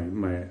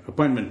my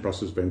appointment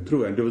process went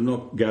through, and there was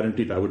no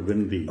guarantee that I would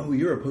win the... Oh,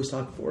 you're a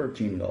postdoc for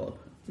Gene Golub.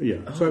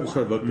 Yeah, so I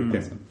sort of worked with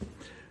him.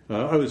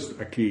 I was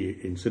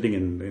actually sitting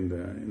in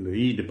the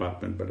E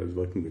department, but I was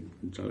working with...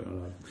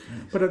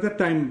 But at that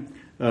time,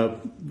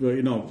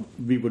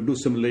 we would do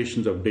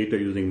simulations of data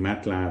using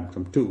MATLAB,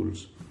 some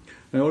tools.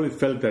 I always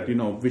felt that,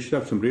 we should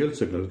have some real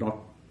signals,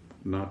 don't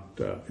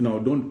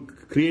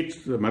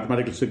create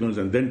mathematical signals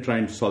and then try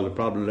and solve the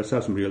problem. Let's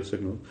have some real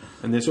signals.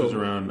 And this was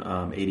around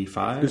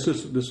 85? This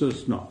is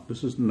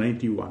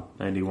 91.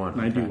 91.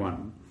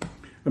 91. Okay.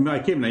 I mean, I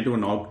came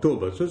 91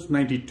 October, so it's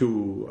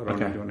 92, around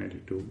 91,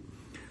 92.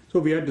 So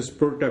we had this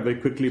prototype very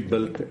quickly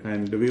built,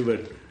 and we were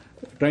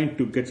trying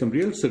to get some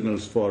real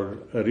signals for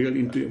a real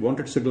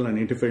wanted signal and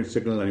interference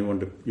signal,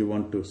 and you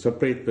want to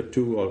separate the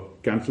two or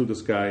cancel the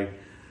sky.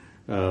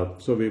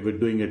 So we were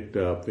doing it,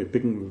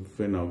 doing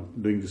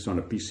this on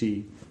a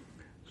PC.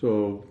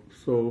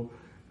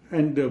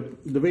 And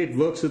the way it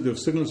works is the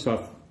signals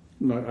are,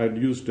 I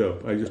just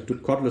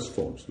took cordless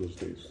phones those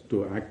days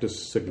to act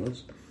as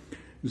signals.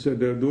 So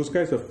those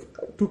guys are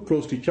too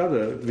close to each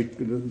other,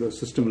 the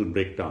system will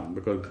break down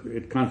because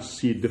it can't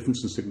see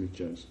difference in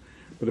signatures.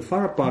 But the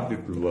far apart,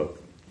 it will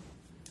work.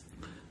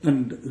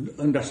 And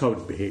that's how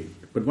it behaved.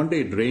 But one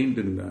day it rained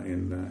in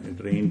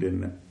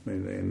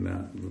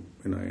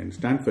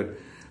Stanford,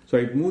 so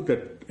I moved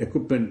that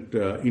equipment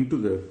into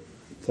the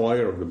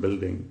foyer of the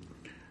building,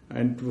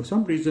 and for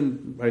some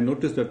reason I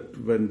noticed that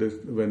when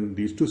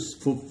these two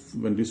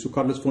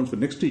cordless phones were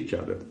next to each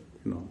other,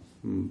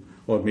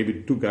 or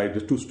maybe two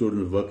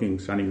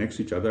students standing next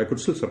to each other, I could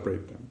still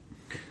separate them.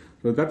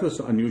 So that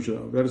was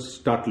unusual. That was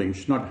startling. It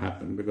should not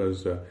happen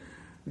because.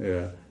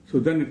 So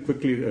then it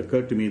quickly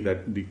occurred to me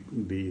that the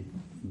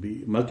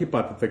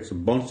multipath effects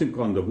of bouncing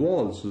on the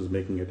walls was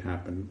making it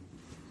happen.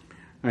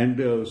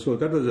 And so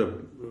that was a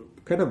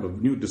kind of a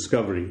new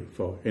discovery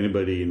for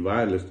anybody in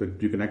wireless,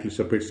 that you can actually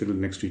separate signals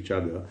next to each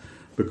other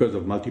because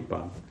of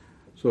multipath.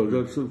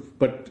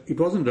 But it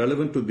wasn't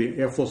relevant to the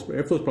Air Force.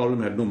 Air Force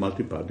problem had no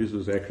multipath. This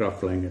was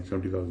aircraft flying at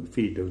 70,000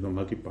 feet. There was no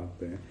multipath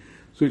there.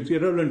 So it's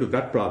irrelevant to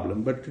that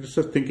problem, but it's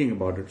just thinking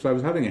about it. So I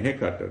was having a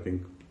haircut, I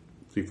think,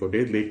 3-4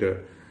 days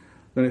later.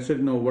 Then I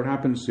said, what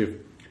happens if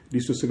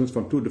these two signals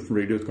from two different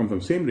radios come from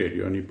the same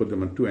radio, and you put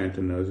them on two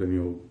antennas,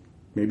 and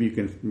maybe you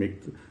can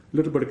make a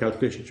little bit of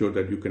calculation show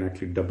that you can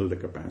actually double the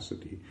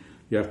capacity.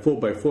 You have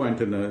 4x4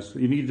 antennas.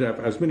 You need to have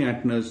as many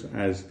antennas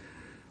as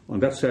on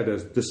that side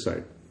as this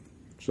side.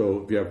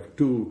 So if you have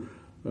two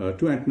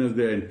antennas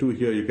there and two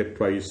here, you get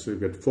twice. You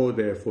get 4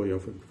 there, 4 here,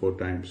 4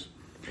 times.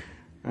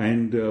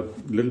 And a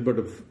little bit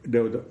of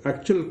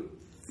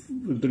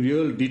the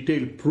real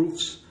detailed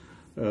proofs.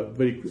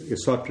 Very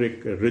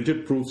esoteric,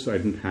 rigid proofs I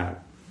didn't have.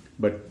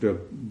 But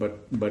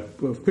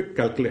quick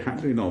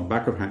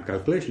back of hand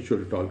calculation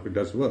showed it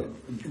does work.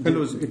 And it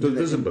was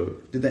visible.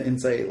 Did that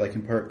insight, like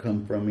in part,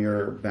 come from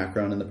your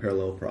background in the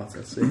parallel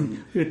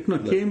processing? It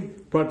came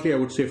partly, I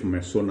would say, from my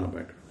sonar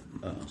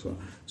background. So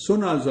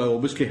sonars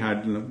obviously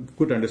had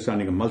good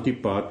understanding of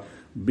multi-part.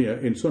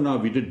 In sonar,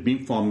 we did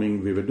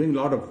beamforming. We were doing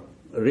a lot of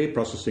array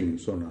processing in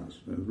sonars,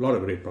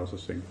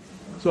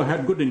 So I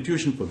had good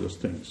intuition for those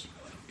things.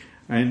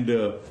 And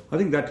I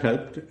think that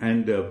helped.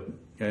 And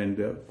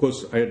of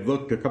course, I had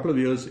worked a couple of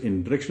years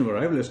in directional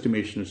arrival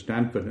estimation at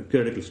Stanford, and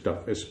theoretical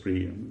stuff,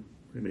 ESPRI,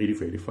 in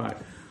 84, 85. I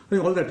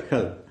think all that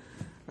helped.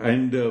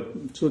 And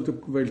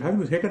while having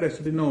this haircut, I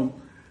said,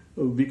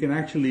 we can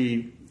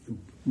actually,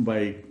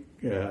 by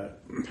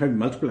having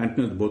multiple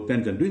antennas at both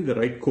ends and doing the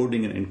right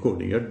coding and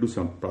encoding, you have to do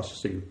some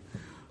processing.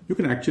 You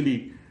can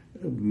actually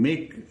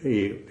make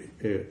a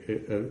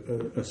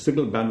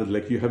signal bandwidth,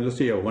 like you have, let's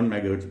say, a 1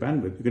 megahertz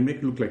bandwidth. You can make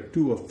it look like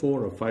 2 or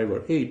 4 or 5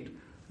 or 8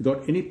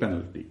 without any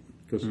penalty,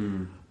 because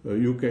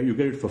you get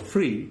it for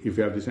free if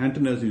you have these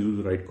antennas, you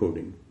do the right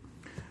coding.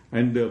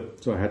 And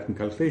so I had some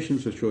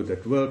calculations to show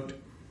that worked.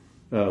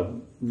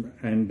 So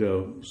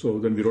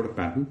then we wrote a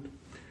patent.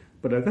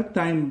 But at that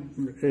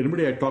time,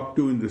 everybody I talked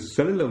to in the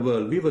cellular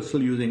world, we were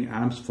still using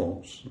AMS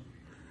phones.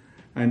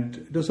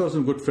 And this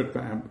wasn't good fit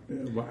for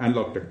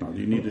analog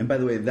technology. And by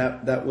the way,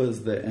 that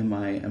was the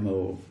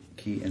MIMO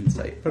key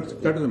insight. That is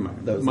the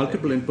MIMO.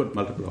 Multiple input,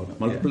 multiple output.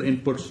 Multiple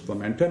inputs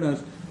from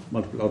antennas,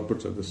 multiple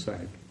outputs at the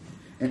side.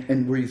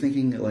 And were you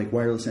thinking like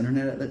wireless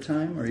internet at that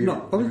time?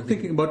 No, I was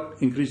thinking about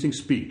increasing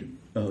speed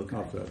of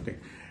that thing.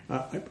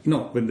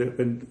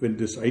 When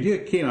this idea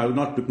came, I was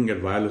not looking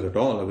at wireless at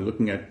all. I was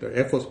looking at the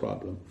Air Force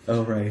problem.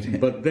 Oh, right.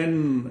 But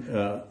then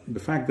the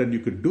fact that you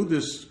could do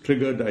this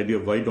triggered the idea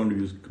of why don't you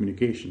use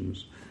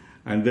communications.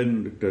 And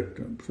then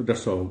so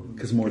that's how...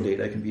 Because more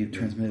data can be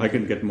transmitted. I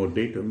can get more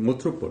data, more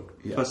throughput.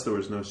 Yeah. Plus there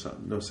was no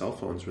cell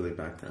phones really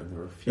back then. There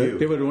were a few.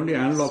 They were only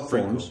analog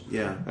phones.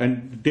 Yeah.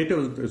 And data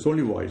it's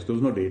only voice. There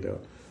was no data.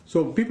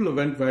 So people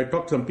when I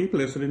talked to some people,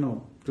 they said,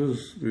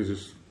 this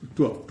is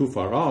too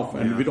far off,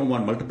 and we don't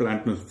want multiple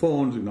antennas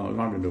phones, not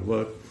going to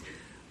work.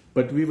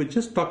 But we were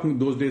just talking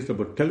those days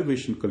about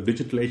television, called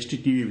digital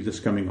HDTV was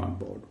just coming on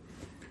board.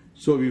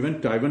 So I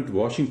went to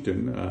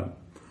Washington.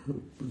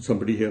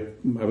 Somebody here,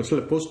 I was still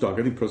a postdoc.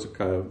 I think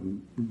Professor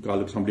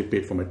Gallup, somebody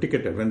paid for my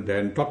ticket. I went there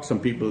and talked to some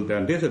people there,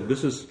 and they said,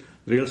 this is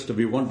real stuff.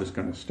 We want this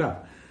kind of stuff.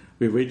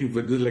 We're waiting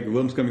for this, is like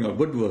worms coming out of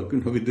woodwork.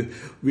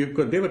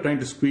 They were trying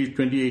to squeeze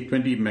 20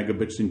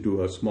 megabits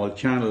into a small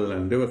channel,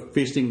 and they were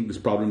facing this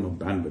problem of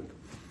bandwidth.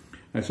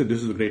 I said,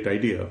 this is a great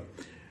idea,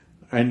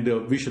 and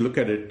we should look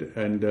at it.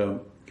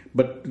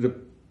 But the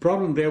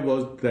problem there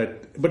was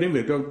that, but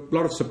anyway, there was a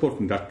lot of support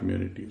from that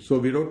community. So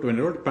when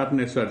I wrote a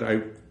patent, I said,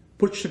 I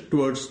pushed it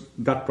towards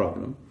that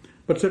problem,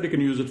 but said you can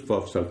use it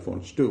for cell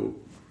phones too.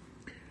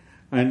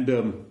 And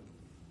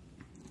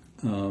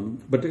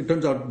but it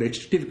turns out the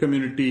HTTP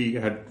community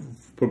had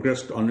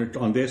progressed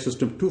on their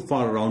system too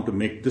far around to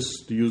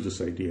use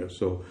this idea.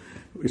 So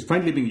it's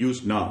finally being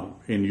used now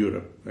in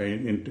Europe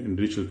in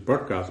digital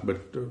broadcast,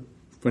 but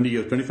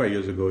 25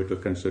 years ago it was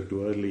considered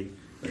too early.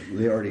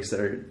 They already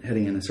started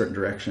heading in a certain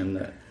direction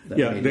that they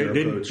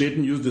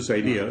didn't use this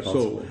idea,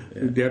 so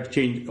they had to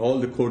change all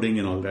the coding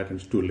and all that, and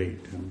it's too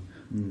late.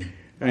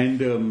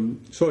 And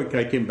so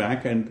I came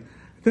back, and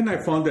then I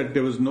found that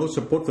there was no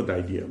support for the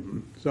idea.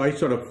 So I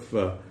sort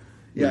of...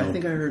 I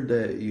think I heard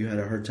that you had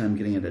a hard time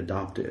getting it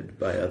adopted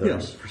by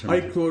others. Yeah.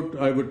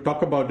 I would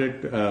talk about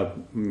it.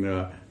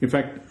 In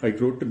fact, I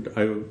wrote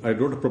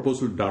a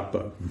proposal to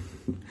DARPA.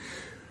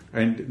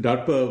 And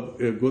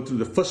DARPA, go through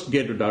the first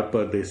gate of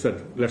DARPA, they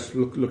said, let's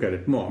look at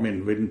it more. I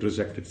mean, we didn't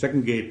reject it.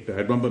 Second gate, I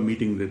remember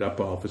meeting the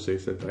DARPA officer. He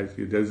said, I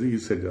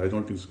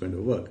don't think it's going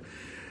to work.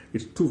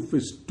 It's too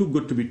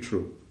good to be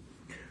true.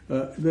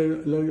 I'll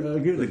give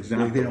an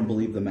example. Like they don't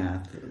believe the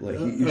math. Like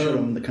you showed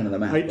them the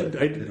math.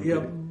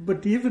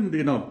 But even,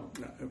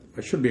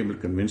 I should be able to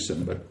convince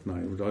them, but no,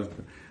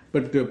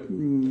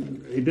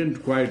 it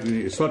didn't quite,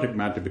 exotic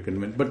math to be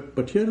convinced.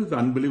 But here is the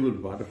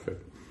unbelievable part of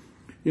it.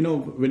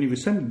 When you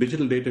send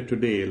digital data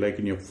today, like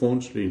in your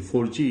phones today, in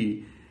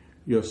 4G,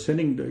 you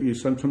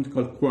send something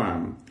called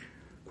QAM.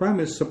 QAM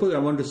is, suppose I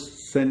want to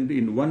send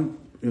in one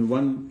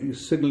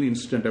signal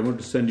instant, I want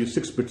to send you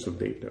 6 bits of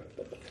data.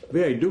 The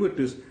way I do it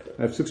is,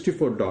 I have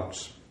 64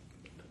 dots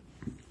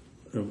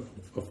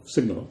of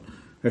signal.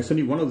 I send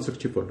you one of the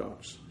 64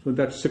 dots. So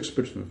that's 6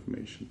 bits of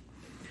information.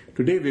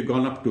 Today we've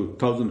gone up to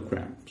 1,000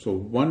 QAM. So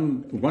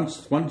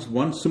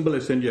one symbol I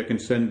send you, I can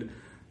send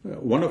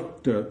one of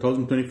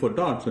 1,024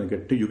 dots, and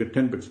you get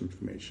 10 bits of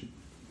information.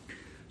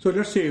 So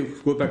let's say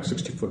you go back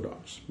 64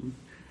 dots,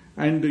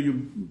 and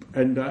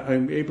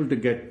I'm able to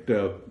get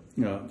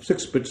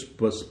 6 bits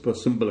per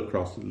symbol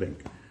across the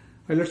link.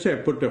 And let's say I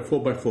put a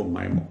 4x4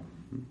 MIMO.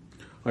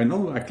 I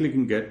now actually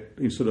can get,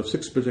 instead of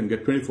 6 bits, I can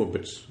get 24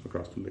 bits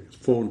across the link. It's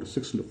 4 into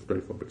 6 into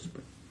 24 bits.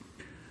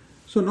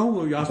 So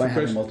now you ask the question... By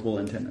having multiple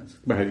antennas.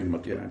 By having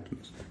multiple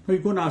antennas. Now you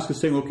go and ask the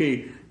saying,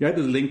 okay, you have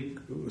this link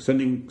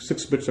sending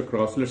 6 bits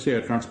across. Let's say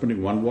you're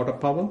transmitting 1 watt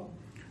of power.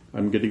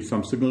 I'm getting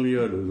some signal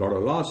here, there's a lot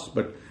of loss,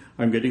 but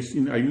I'm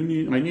getting, I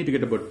need to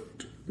get about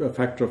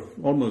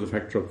almost a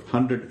factor of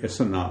 100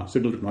 SNR,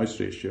 signal to noise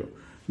ratio,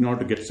 in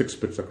order to get 6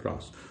 bits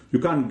across. You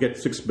can't get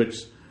 6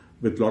 bits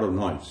with a lot of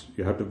noise.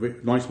 You have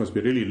to, noise must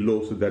be really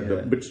low so that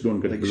the bits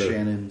don't get blurred.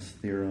 Shannon's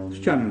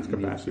theorem. Shannon's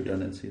capacity.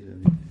 Redundancy.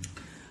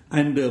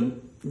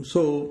 And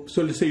so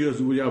let's say you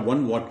have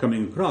 1 watt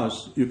coming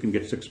across, you can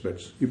get 6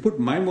 bits. You put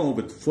MIMO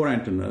with 4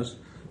 antennas,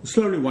 it's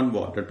still only 1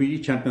 watt. That means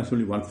each antenna is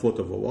only 1/4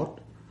 of a watt.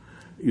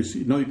 You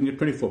see, now you can get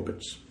 24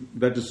 bits.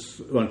 That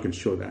is, one can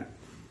show that.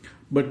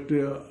 But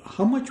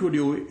how much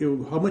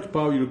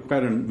power you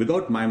require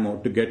without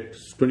MIMO to get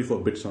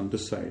 24 bits on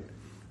this side?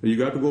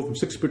 You have to go from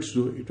 6 bits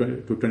to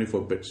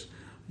 24 bits.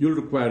 You'll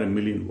require 1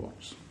 million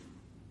watts.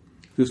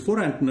 This 4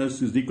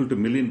 antennas is equal to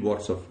 1 million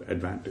watts of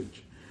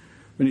advantage.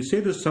 When you say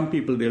this to some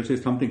people, they'll say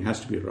something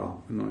has to be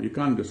wrong. You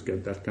can't just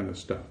get that kind of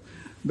stuff.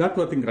 That's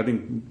what I think.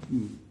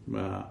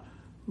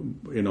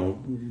 They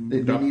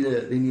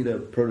need a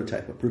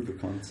prototype, a proof of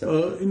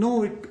concept.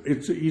 No,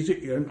 it's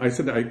easy. I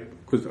said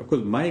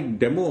because my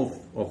demo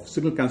of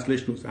signal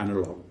cancellation was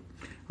analog.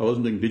 I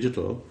wasn't doing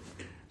digital.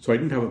 So I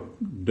didn't have a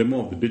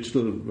demo of the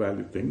digital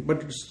value thing,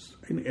 but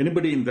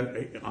anybody in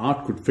that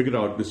art could figure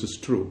out this is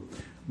true.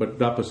 But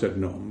DARPA said,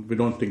 no, we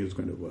don't think it's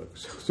going to work.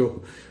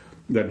 So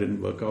that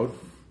didn't work out.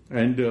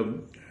 And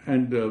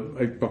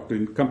I talked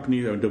to the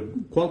company, the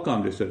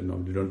Qualcomm, they said, no,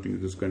 we don't think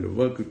this is going to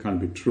work. It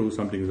can't be true.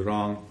 Something is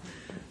wrong.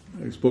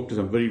 I spoke to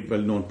some very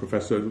well-known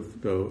professors.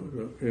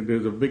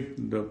 There's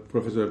the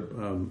Professor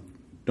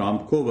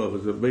Tom Cover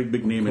was a very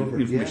big name in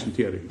information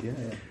theory. Yeah.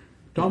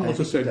 Tom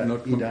also said,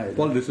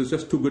 Paul, this is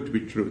just too good to be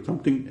true.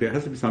 There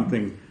has to be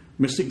something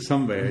missing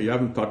somewhere. You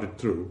haven't thought it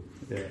through.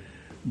 Yeah.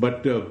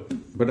 But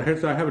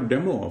I have a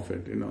demo of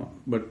it,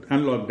 but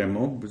analog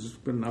demo, which is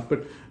good enough.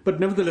 But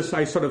nevertheless,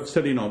 I sort of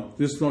said,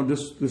 this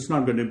is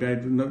not going to be.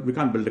 We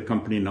can't build a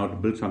company now to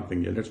build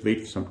something yet. Let's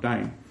wait for some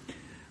time.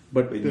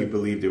 But you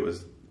believed it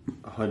was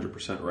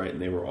 100% right,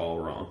 and they were all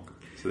wrong.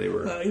 So they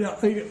were.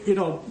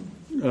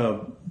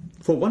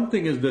 For one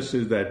thing, is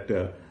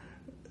that.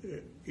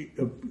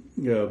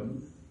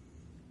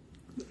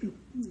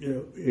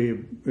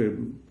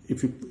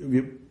 If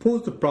you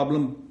pose the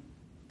problem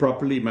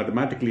properly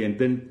mathematically and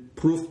then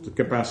proof the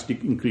capacity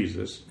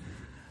increases,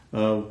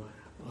 I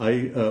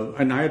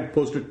had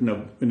posed it in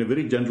a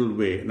very general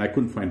way, and I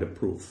couldn't find a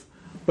proof.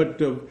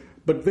 But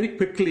very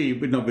quickly,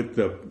 with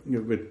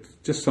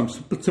just some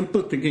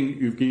simple thinking,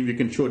 you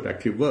can show it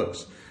actually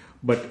works.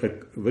 But a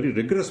very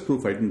rigorous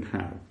proof I didn't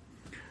have.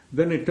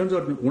 Then it turns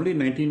out only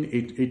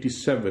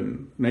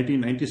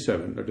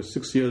 1997, that was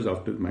 6 years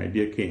after my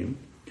idea came,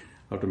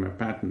 after my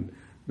patent,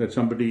 that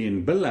somebody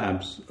in Bell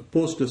Labs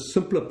posed a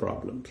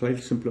slightly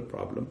simpler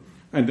problem,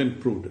 and then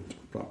proved it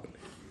properly.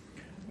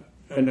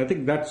 And I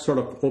think that sort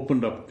of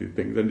opened up the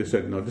thing. Then they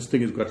said, no, this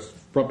thing has got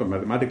proper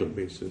mathematical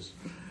basis.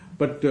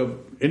 But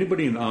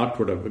anybody in art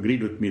would have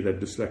agreed with me that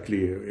this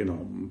actually,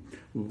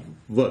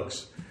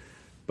 works.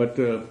 But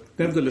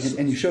nevertheless...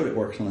 And you showed it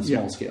works on a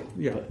small scale.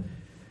 Yeah.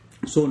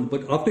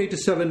 But after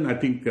 87, I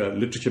think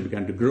literature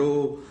began to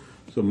grow.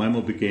 So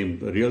MIMO became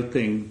a real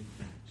thing.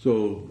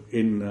 So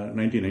in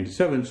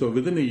 1997, so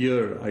within a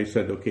year, I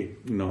said, okay,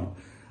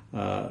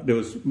 there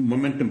was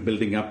momentum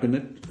building up in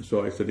it.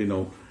 So I said, I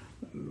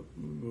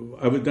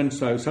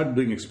started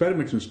doing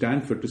experiments in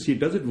Stanford to see,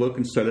 does it work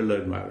in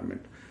cellular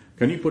environment?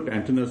 Can you put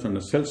antennas on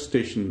a cell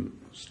station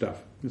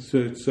stuff?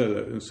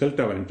 Cell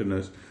tower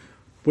antennas.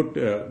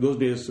 Those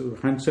days,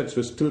 handsets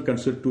were still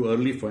considered too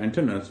early for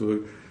antennas.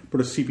 So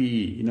put a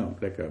CPE,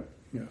 like a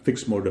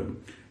fixed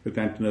modem with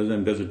antennas,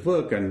 and does it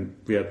work? And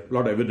we had a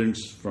lot of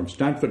evidence from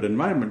Stanford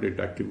environment it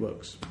actually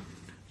works.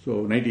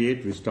 So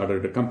 98, we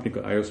started a company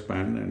called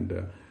IOSpan,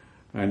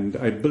 and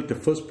I built the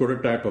first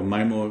prototype of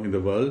MIMO in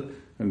the world.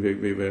 And I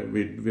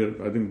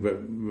think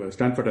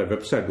Stanford had a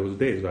website those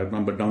days. I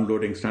remember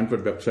downloading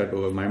Stanford website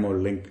over MIMO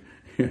link.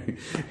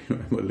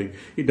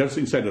 It does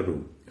inside a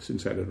room. It's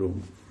inside a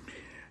room.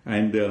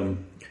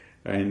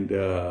 And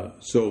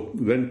so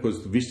then, because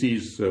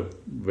VCs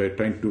were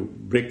trying to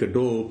break the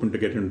door open to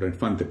get in and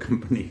fund the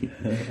company,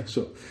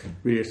 so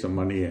we had some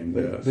money. And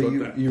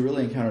you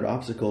really encountered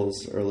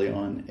obstacles early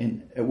on.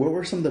 And what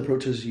were some of the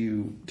approaches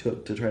you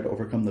took to try to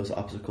overcome those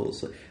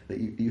obstacles? That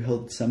you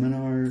held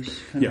seminars.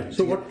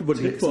 So what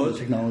it was,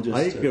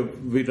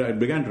 I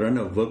began to run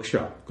a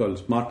workshop called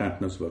Smart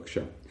Antennas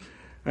Workshop,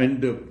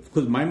 and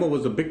because MIMO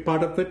was a big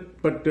part of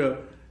it, but.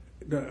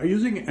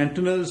 Using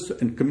antennas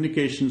and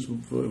communications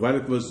while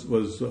it was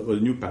a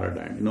new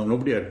paradigm.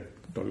 Nobody had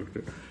thought of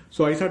it.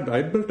 So I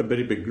built a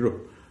very big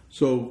group.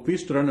 So we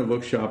used to run a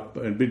workshop,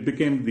 and it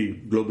became the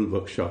global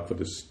workshop for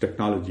this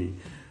technology.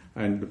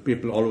 And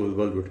people all over the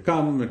world would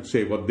come and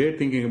say what they're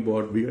thinking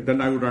about. Then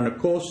I would run a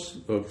course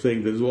of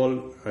saying this is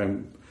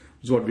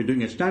what we're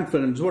doing at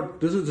Stanford, and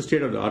this is the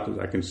state of the art as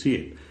I can see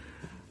it.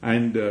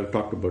 And I would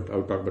talk about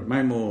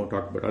MIMO,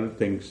 talk about other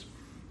things.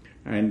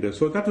 And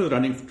so that was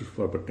running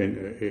for about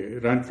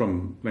it ran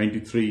from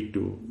 93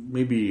 to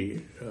maybe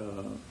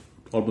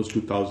almost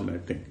 2000, I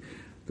think.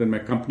 Then my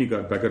company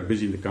I got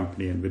busy in the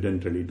company, and we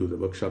didn't really do the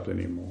workshops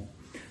anymore.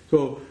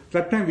 So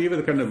that time we were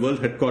the kind of world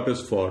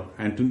headquarters for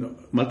antenna,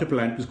 multiple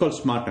antennas. It's called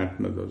smart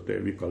antenna those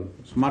days. We call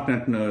it. Smart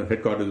antenna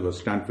headquarters was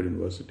Stanford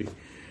University.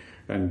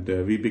 And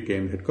we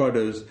became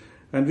headquarters,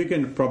 and we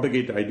can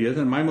propagate ideas,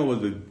 and MIMO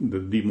was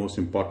the most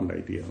important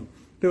idea.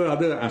 There were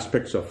other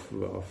aspects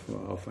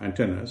of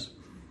antennas.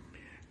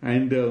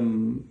 And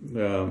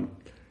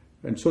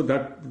so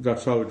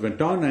that's how it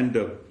went on. And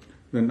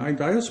then the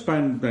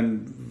IOSpan,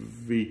 then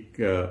we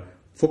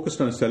focused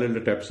on a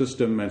cellular type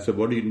system and said,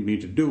 what do you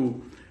need to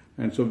do?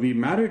 And so we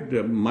married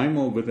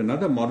MIMO with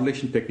another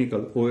modulation technique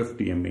called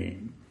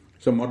OFDMA.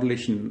 It's a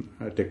modulation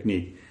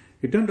technique.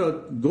 It turned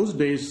out those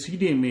days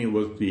CDMA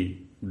was the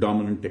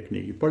dominant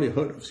technique. You probably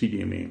heard of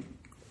CDMA.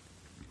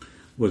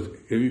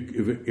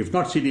 If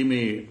not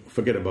CDMA,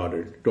 forget about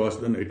it. It was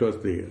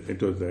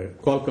the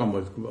Qualcomm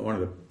was one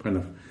of the kind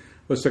of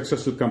was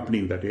successful company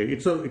in that area.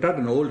 It had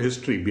an old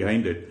history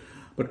behind it,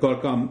 but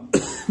Qualcomm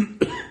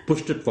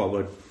pushed it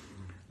forward.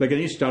 Like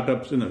any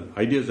startups,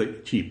 ideas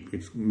are cheap.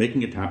 It's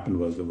making it happen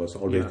was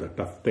always the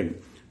tough thing.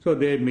 So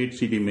they made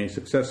CDMA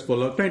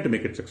successful, or trying to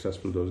make it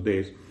successful those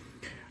days.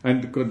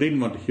 And because they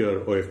didn't want to hear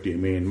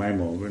OFDMA and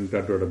MIMO, and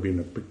that would have been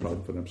a big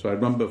problem for them. So I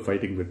remember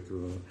fighting with,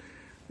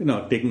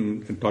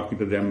 taking and talking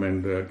to them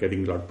and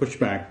getting a lot of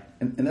pushback.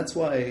 And that's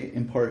why,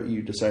 in part,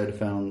 you decided to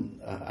found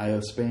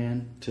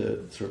IOSpan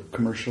to sort of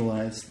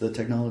commercialize the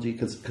technology,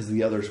 because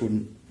the others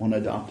wouldn't want to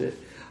adopt it.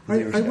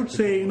 I would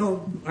say, I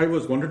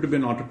wanted to be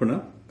an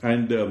entrepreneur,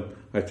 and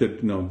I said,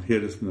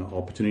 here is an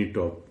opportunity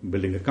to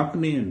building a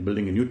company and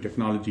building a new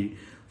technology.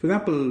 For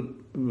example,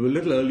 a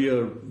little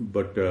earlier,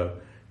 but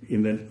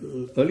in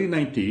the early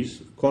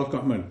 90s,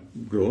 Qualcomm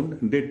had grown,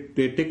 and they'd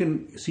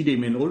taken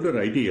CDMA, an older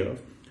idea,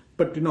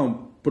 but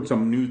put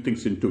some new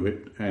things into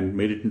it and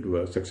made it into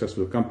a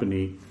successful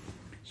company.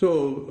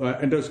 So,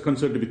 and it was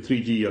considered to be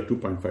 3G or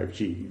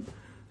 2.5G.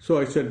 So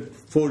I said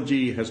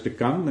 4G has to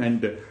come,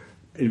 and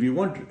if you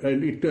want,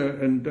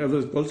 and I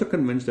was also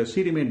convinced that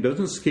CDMA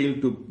doesn't scale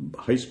to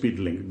high-speed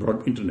link,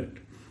 broad internet.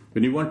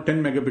 When you want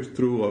 10 megabits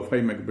through or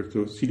 5 megabits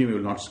through, CDMA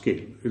will not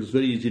scale. It's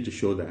very easy to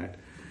show that.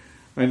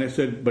 And I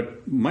said,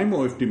 but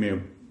MIMO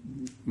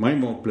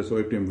plus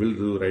OFDMA will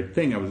do the right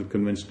thing. I was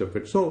convinced of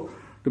it. So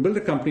to build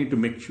a company to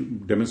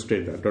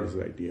demonstrate that was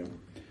the idea.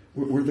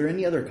 Were there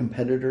any other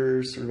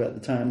competitors sort of at the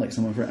time, like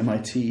someone from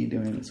MIT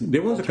doing some?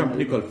 There was a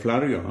company called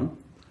Flareon,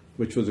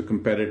 which was a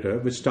competitor,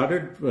 which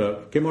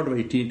came out of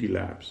AT&T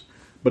Labs,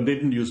 but they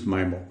didn't use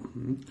MIMO.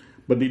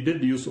 But they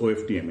did use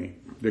OFDMA.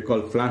 They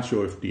called Flash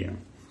OFDM.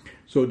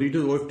 So they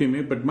did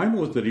OFDMA, but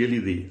MIMO was the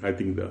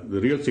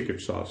real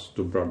secret sauce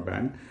to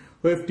broadband.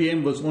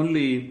 OFDM was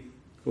only,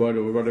 what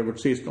I would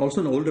say, is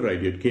also an older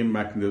idea. It came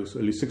back in the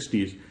early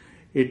 60s.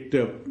 It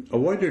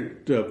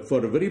avoided,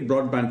 for a very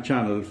broadband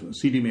channel,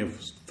 CDMA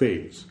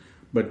fails,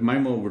 but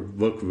MIMO would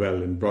work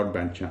well in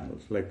broadband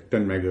channels, like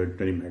 10 megahertz,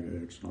 20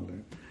 megahertz, and all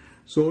that.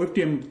 So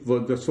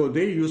OFDM, so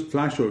they used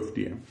Flash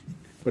OFDM,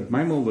 but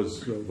MIMO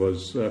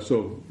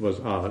was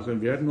ours,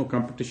 and we had no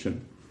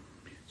competition.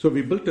 So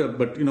we built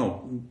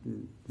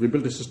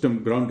a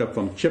system ground up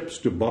from chips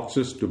to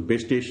boxes to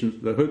base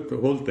stations, the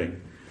whole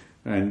thing.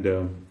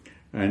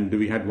 And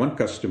we had one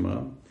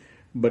customer,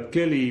 but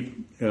clearly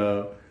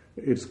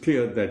it's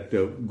clear that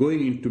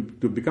going into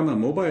to become a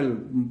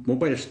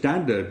mobile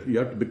standard, you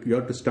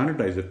have to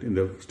standardize it in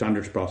the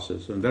standards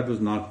process, and that was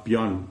not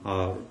beyond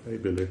our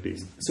ability.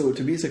 So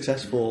to be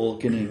successful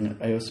getting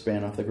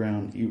IOSpan off the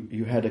ground,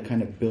 you had to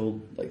kind of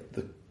build like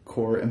the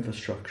core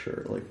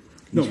infrastructure, like.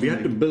 No, we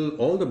had to build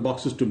all the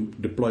boxes to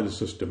deploy the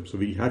system. So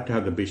we had to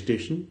have the base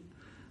station,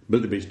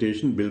 build the base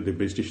station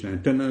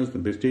antennas, the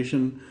base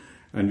station.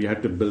 And we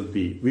had to build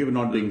we were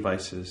not doing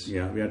devices.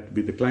 Yeah, we had to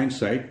be the client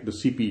side, the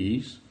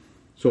CPEs.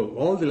 So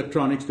all the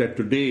electronics that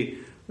today,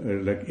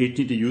 like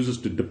AT&T uses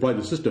to deploy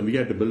the system, we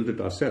had to build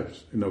it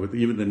ourselves. With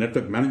even the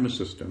network management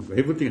system,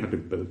 everything had to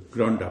be built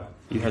ground up.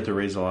 You had to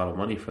raise a lot of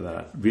money for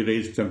that. We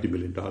raised $70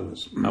 billion.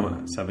 How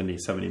much?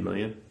 70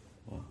 million?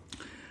 Wow.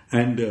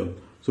 And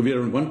so we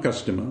had one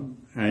customer,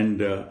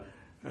 and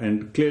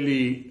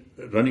clearly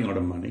running out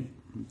of money.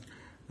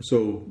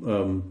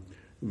 So.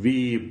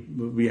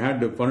 We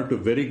had one or two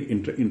very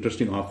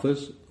interesting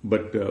offers,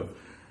 but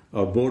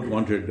our board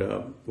wanted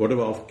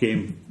whatever offer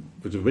came,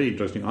 which was a very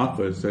interesting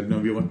offer. Said no,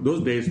 we want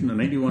those days.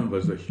 91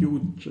 was a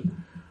huge,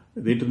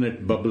 the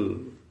internet bubble,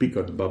 peak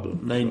of the bubble.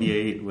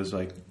 98 was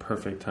like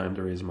perfect time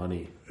to raise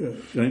money.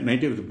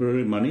 98 was the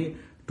perfect money.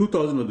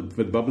 2000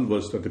 with bubble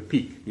was at the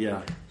peak.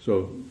 Yeah.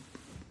 So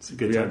it's a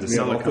good time to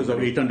sell a offers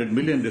company. of 800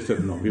 million. They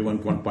said no, we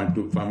want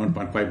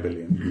 1.5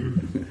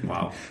 billion.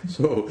 Wow.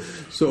 So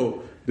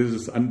this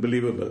is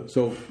unbelievable.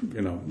 So,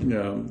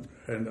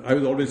 and I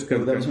was always...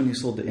 Well, that was when you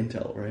sold to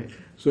Intel, right?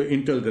 So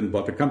Intel then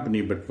bought the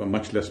company, but for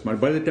much less money.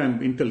 By the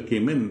time Intel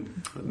came in,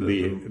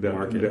 the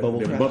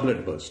bubble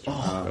had burst.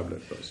 Bubble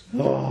had burst.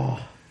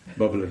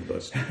 Bubble had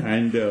burst.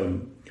 And it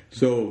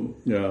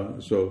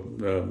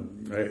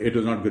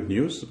was not good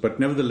news. But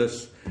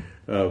nevertheless,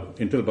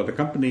 Intel bought the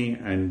company.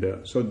 And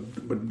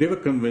but they were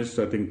convinced,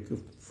 I think,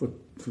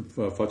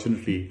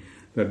 fortunately,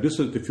 that this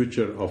was the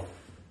future of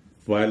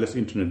wireless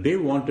internet. They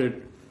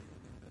wanted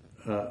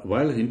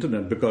wireless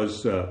internet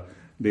because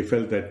they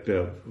felt that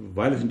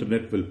wireless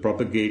internet will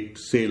propagate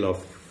sale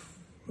of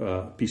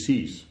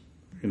PCs,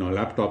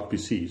 laptop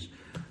PCs.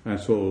 And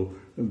so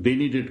they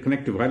needed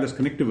wireless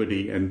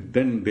connectivity, and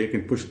then they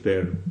can push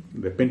their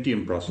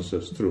Pentium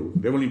processors through.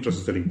 They're only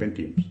interested in selling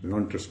Pentiums. They're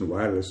not interested in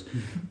wireless.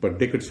 But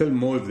they could sell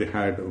more if they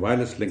had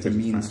wireless links. It's a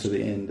means to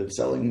the end of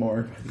selling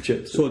more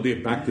chips. So they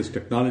backed this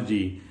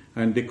technology,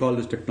 and they call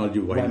this technology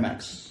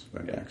WiMAX.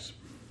 Yeah.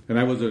 And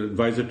I was an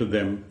advisor to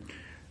them.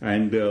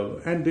 And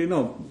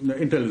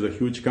Intel is a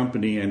huge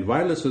company, and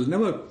wireless was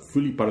never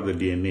fully part of the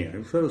DNA. I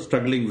was sort of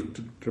struggling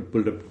to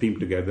build a team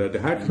together. They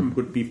had some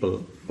good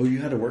people. Oh, you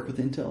had to work with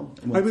Intel?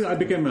 I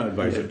became an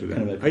advisor to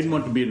them. I didn't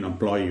want to be an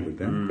employee with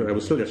them because I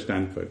was still at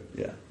Stanford.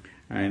 Yeah.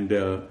 And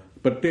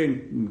but they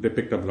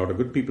picked up a lot of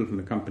good people from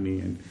the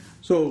company, and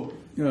so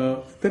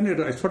then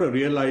I sort of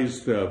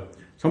realized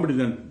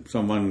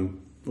someone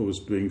who was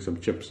doing some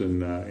chips for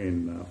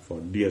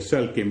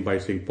DSL came by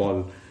saying,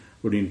 Paul,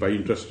 would you be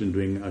interested in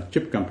doing a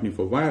chip company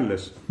for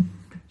wireless?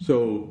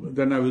 So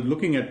then I was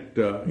looking at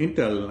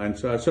Intel, and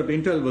so I said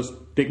Intel was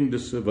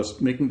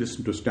making this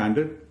into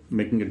standard,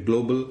 making it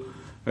global.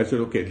 I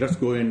said, okay, let's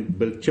go and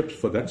build chips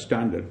for that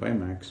standard,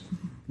 WiMAX,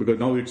 because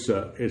now it's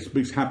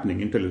happening.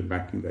 Intel is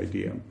backing the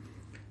idea.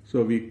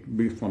 So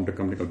we formed a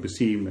company called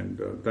Beseem, and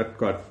that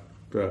got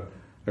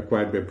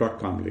acquired by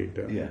Broadcom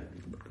later. Yeah.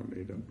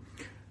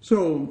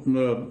 So,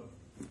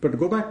 but to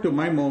go back to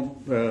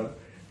MIMO.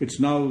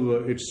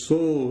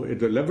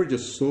 The leverage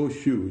is so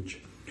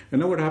huge. And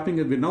now what happening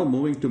is we're now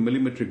moving to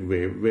millimetric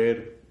wave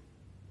where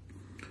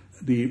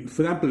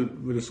for example,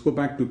 let's go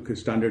back to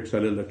standard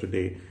cellular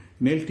today.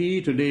 In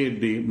LTE today,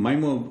 the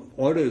MIMO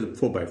order is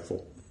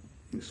 4x4.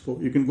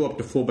 You can go up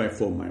to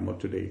 4x4 MIMO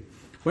today.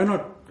 Why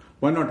not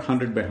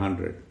 100 by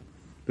 100?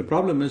 The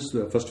problem is,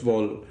 first of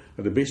all,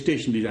 at the base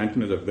station, these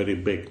antennas are very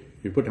big.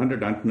 You put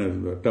 100 antennas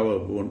in the tower,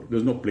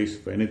 there's no place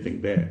for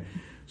anything there.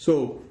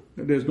 So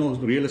there's no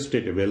real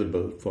estate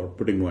available for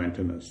putting more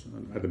antennas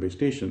at the base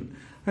station.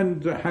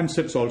 And the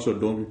handsets also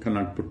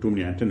cannot put too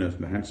many antennas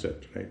in the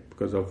handset, right,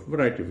 because of a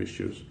variety of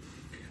issues.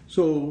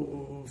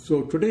 So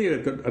today,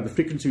 at the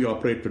frequency we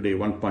operate today,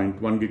 1.1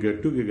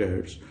 gigahertz, 2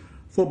 gigahertz,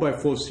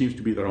 4x4 seems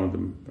to be around the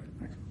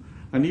maximum.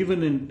 And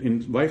even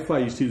in Wi-Fi,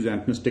 you see these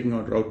antennas taking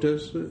out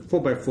routers,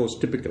 4x4 is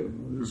typical.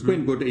 It's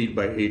going to go to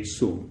 8x8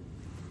 soon.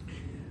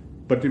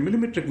 But in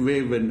millimetric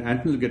wave, when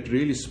antennas get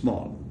really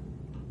small,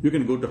 you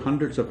can go to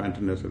hundreds of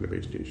antennas at the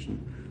base station.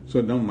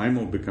 So now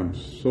MIMO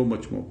becomes so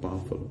much more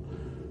powerful.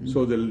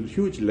 So the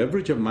huge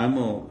leverage of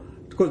MIMO,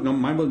 because now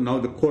MIMO is now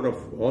the core of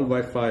all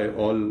Wi-Fi,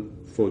 all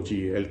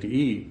 4G,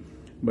 LTE.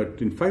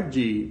 But in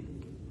 5G,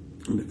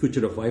 in the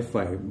future of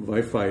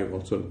Wi-Fi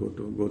also goes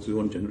to its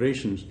own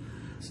generations.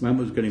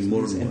 MIMO is getting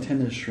more and more.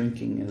 Antennas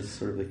shrinking is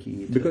sort of the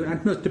key. Because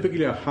antennas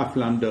typically are half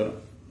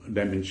lambda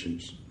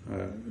dimensions.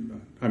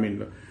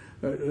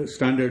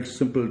 Standard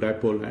simple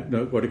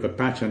dipole, what you call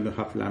patch and the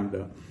half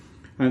lambda.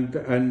 And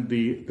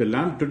the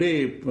lambda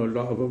today,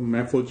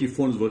 my 4G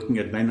phone is working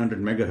at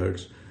 900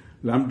 megahertz.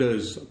 Lambda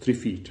is 3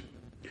 feet.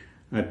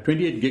 At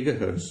 28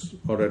 gigahertz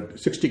or at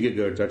 60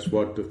 gigahertz, that's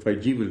what the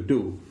 5G will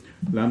do.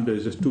 Lambda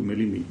is just 2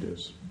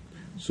 millimeters.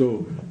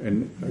 So,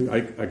 and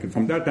I can,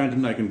 from that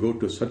antenna, I can go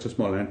to such a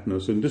small antenna.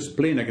 So in this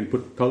plane, I can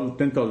put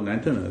 10,000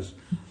 antennas.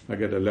 I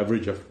get a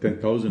leverage of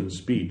 10,000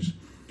 speeds.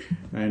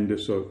 And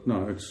so,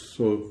 no, it's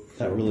so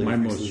that really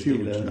MIMO is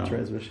huge now.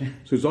 Transmission.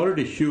 So it's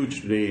already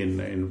huge today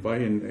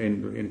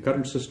in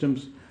current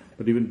systems,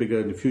 but even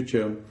bigger in the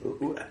future.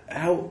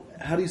 How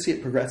do you see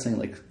it progressing?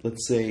 Like,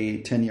 let's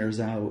say 10 years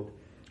out,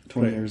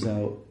 20 years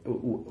out,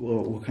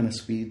 what kind of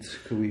speeds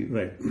could we?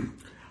 Right.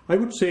 I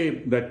would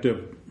say that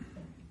the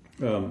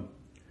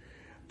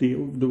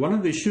one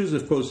of the issues,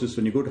 of course, is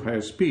when you go to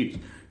higher speeds,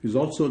 is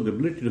also the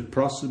ability to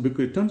process,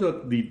 because it turns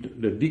out the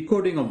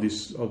decoding you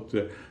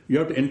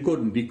have to encode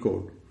and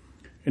decode.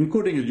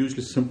 Encoding is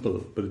usually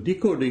simple, but the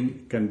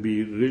decoding can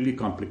be really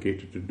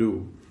complicated to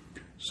do.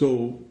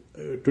 So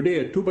today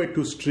a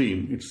 2x2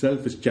 stream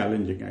itself is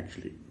challenging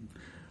actually.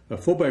 A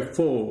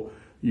 4x4,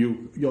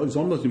 it's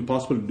almost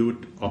impossible to do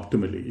it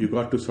optimally. You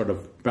got to sort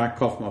of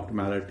back off from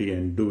optimality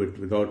and do it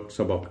without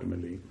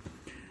suboptimally.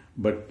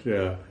 But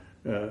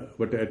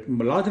at a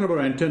large number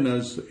of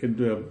antennas,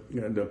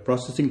 the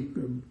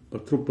processing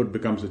throughput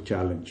becomes a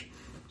challenge.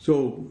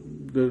 So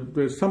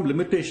there's some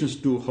limitations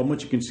to how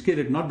much you can scale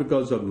it, not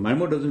because of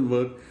MIMO doesn't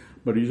work,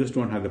 but you just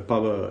don't have the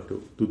power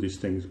to do these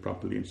things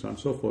properly and so on and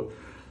so forth.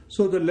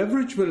 So the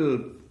leverage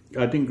will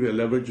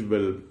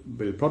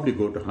probably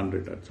go to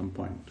 100 at some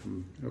point.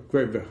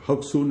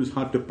 How soon is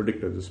hard to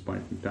predict at this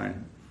point in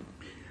time.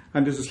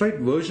 And there's a slight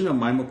version of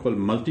MIMO called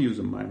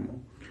multi-user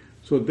MIMO.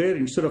 So there,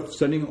 instead of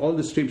sending all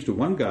the streams to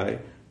one guy,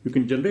 you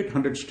can generate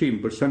 100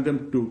 streams, but send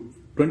them to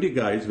 20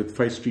 guys with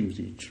 5 streams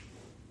each.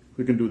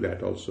 We can do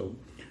that also.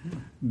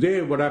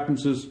 There, what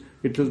happens is,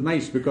 it is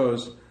nice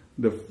because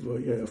the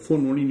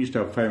phone only needs to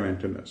have 5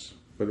 antennas,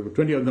 but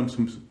 20 of them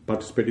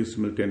participating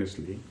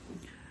simultaneously.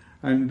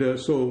 And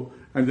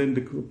then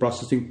the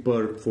processing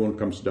per phone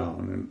comes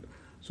down.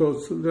 So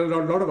there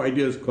are a lot of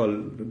ideas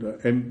called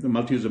the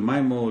multi-user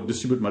MIMO,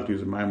 distributed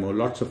multi-user MIMO.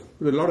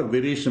 There's a lot of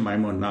variation of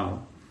MIMO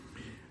now.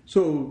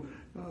 So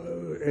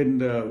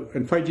and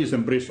 5G has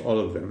embraced all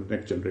of them.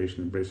 Next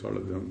generation embraced all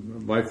of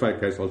them. Wi-Fi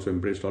has also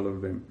embraced all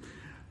of them.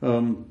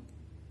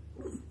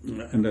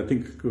 And I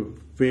think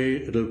where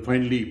it'll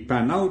finally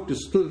pan out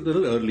is still a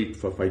little early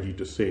for 5G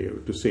to say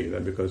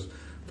that, because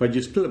 5G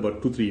is still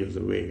about 2-3 years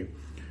away.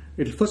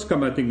 It'll first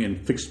come, I think, in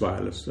fixed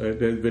wireless.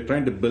 We're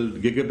trying to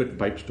build gigabit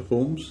pipes to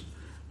homes.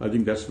 I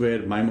think that's where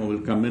MIMO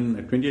will come in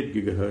at 28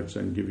 gigahertz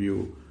and give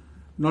you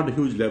not a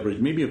huge leverage,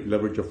 maybe a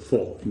leverage of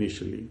 4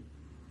 initially,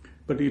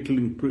 but it'll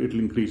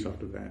increase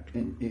after that.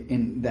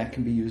 And that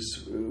can be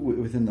used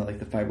within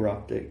the fiber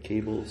optic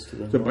cables to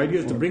the home? The idea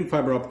is to bring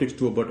fiber optics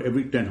to about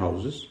every 10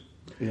 houses.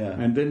 Yeah.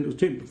 And then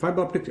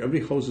fiber optics,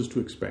 every house is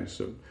too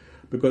expensive,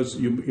 because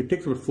it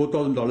takes about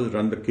 $4,000 to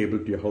run the cable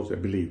to your house, I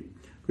believe.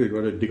 You've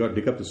got to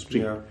dig up the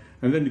street. Yeah.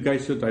 And then the guy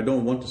says, I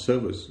don't want the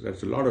service.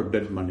 That's a lot of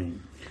dead money.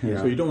 Yeah.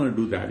 So you don't want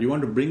to do that. You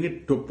want to bring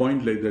it to a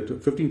point like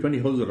that, 15, 20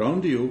 houses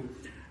around you.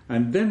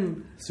 And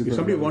then if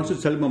somebody wants to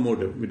sell him a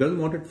modem, he doesn't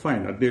want it,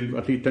 fine. At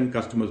least 10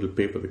 customers will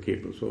pay for the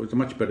cable. So it's a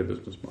much better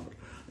business model.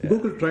 Yeah.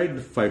 Google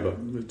tried fiber.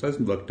 It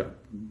hasn't worked out.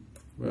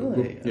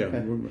 Really? Yeah.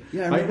 Okay.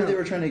 Yeah, I remember they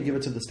were trying to give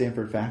it to the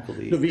Stanford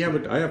faculty. No, we have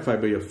it. I have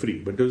fiber here free,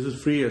 but this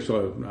is free,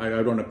 so I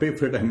don't want to pay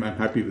for it. I'm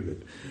happy with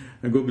it.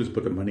 And Google's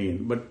put the money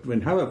in. But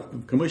when have a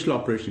commercial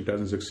operation, it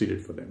hasn't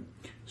succeeded for them.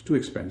 It's too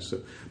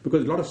expensive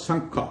because a lot of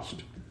sunk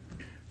cost.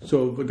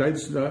 So for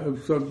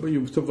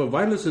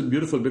wireless is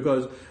beautiful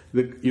because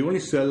you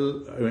only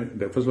sell.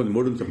 First of all, the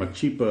modems are much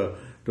cheaper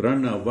to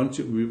run. Once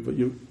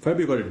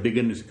fiber you got to dig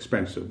in is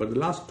expensive, but the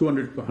last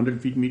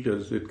 100 feet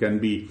meters it can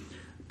be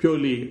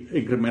purely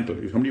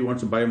incremental. If somebody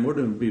wants to buy a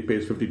modem, he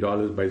pays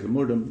 $50, buys a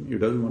modem. He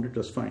doesn't want it,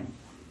 that's fine.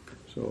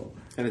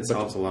 And it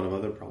solves a lot of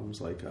other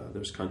problems. Like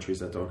there's countries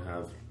that don't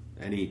have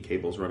any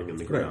cables running in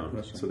the ground,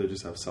 right. So they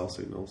just have cell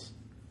signals.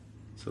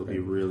 So it'll be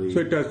really. So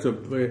it does.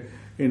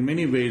 In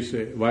many ways,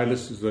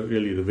 wireless is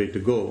really the way to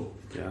go.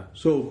 Yeah.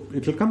 So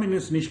it will come in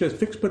initially as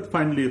fixed, but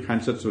finally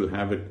handsets will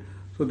have it.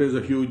 So there's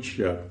a huge,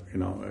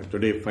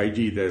 today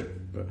 5G.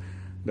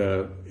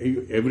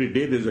 Every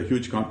day there's a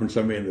huge conference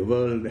somewhere in the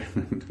world,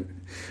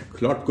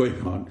 a lot going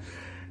on,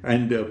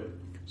 and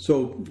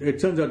so it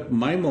turns out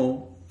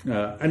MIMO,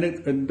 and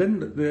then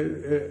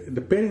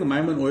the pairing of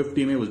MIMO and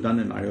OFDMA was done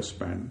in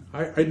IOSpan.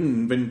 I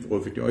didn't invent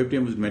OFDMA.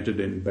 OFDMA was invented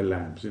in Bell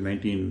Labs in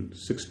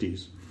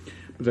 1960s,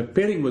 but that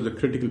pairing was a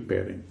critical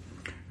pairing,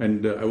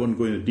 and I won't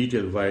go into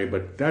detail why,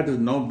 but that has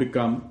now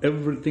become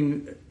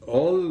everything.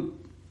 All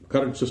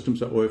current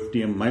systems are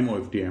OFDM,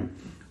 MIMO OFDM.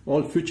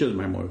 All futures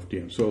MIMO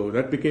FTM. So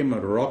that became a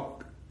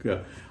rock.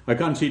 I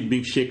can't see it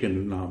being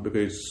shaken now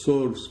because it's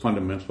so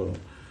fundamental.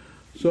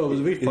 So I was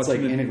very fortunate. It's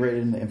like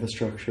integrated in the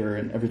infrastructure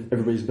and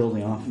everybody's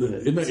building off of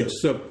it.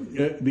 It's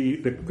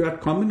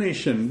that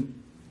combination.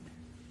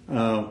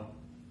 So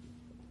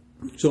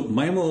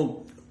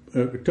MIMO,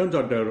 it turns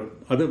out there are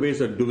other ways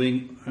of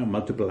doing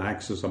multiple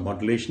access or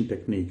modulation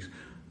techniques.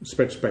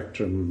 Spread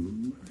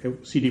spectrum,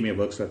 CDMA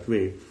works that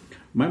way.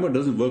 MIMO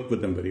doesn't work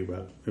with them very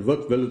well. It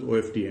works well with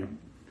OFDM.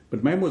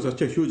 But MIMO is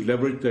such a huge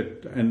leverage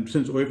and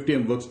since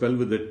OFDM works well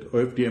with it,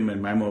 OFDM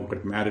and MIMO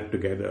got married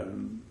together,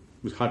 and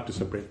it was hard to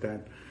separate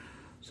that.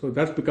 So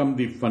that's become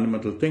the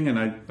fundamental thing, and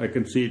I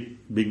can see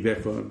it being there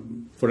for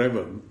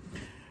forever.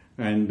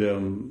 And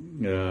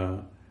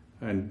there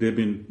have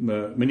been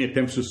many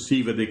attempts to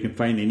see whether they can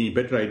find any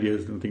better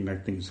ideas. I think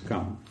that things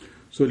come.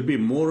 So it'll be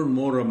more and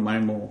more of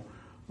MIMO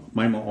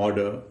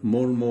order,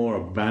 more and more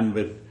of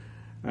bandwidth,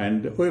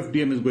 and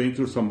OFDM is going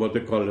through some what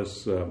they call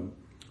as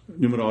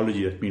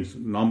numerology. That means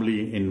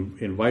normally in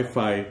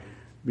Wi-Fi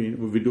we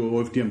do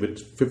OFDM with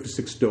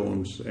 56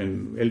 tones,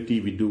 and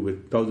LTE we do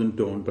with 1,000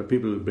 tones, but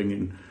people will bring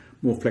in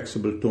more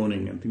flexible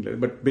toning and things like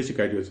that. But basic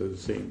ideas are the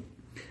same.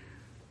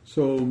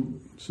 So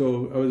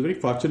I was very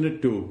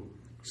fortunate to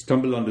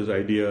stumble on this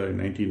idea in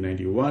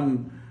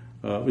 1991,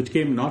 which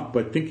came not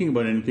by thinking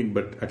about anything,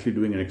 but actually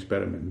doing an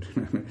experiment.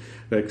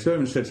 The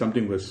experiment said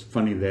something was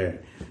funny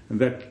there,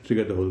 and that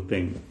triggered the whole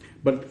thing.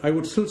 But I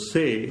would still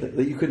say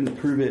that you couldn't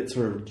prove it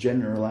sort of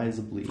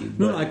generalizably.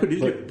 No, I could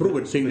easily prove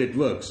it, saying that it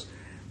works.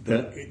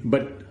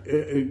 But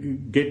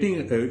getting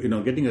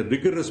a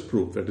rigorous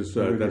proof I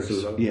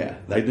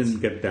didn't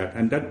get that,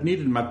 and that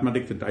needed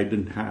mathematics that I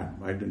didn't have.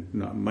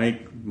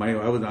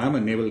 I'm a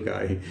naval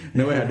guy.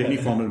 Never had any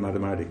formal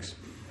mathematics.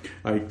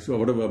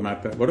 Whatever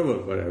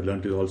I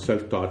learned is all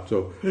self-taught.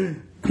 So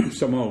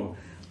somehow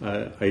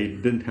I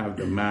didn't have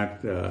the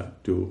math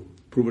to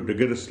prove it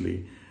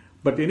rigorously.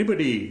 But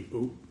anybody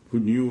who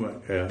knew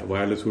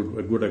wireless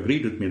would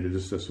agree with me that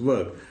this does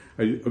work.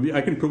 I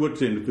can prove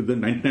it with the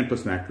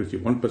 99% accuracy.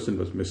 1%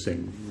 was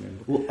missing.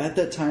 Well, at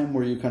that time,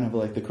 were you kind of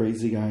like the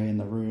crazy guy in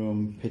the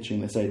room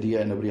pitching this idea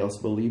and nobody else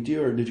believed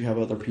you? Or did you have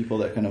other people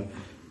that kind of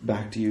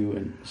backed you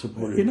and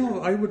supported you?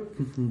 I would...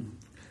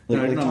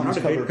 I'm not a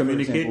great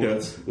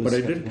communicator, but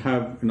I didn't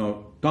have...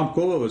 Tom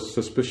Cover was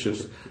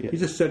suspicious. Yeah. He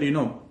just said,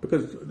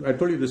 because I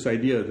told you this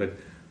idea that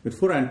with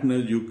 4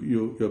 antennas,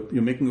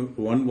 you're making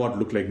 1 watt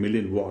look like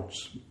million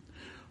watts.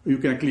 you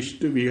can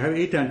actually, we have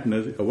 8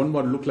 antennas, one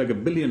watt look like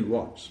 1 billion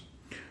watts.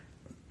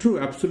 True,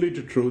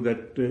 absolutely true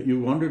that you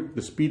wanted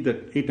the speed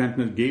that 8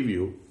 antennas gave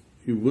you,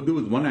 you would do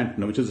with one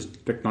antenna, which is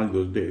technology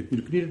those days.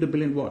 You needed 1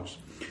 billion watts.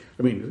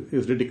 I mean,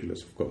 it's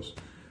ridiculous, of course.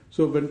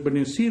 So when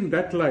you see in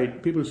that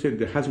light, people say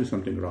there has to be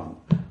something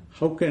wrong.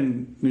 How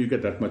can you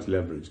get that much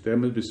leverage? There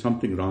must be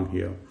something wrong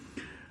here.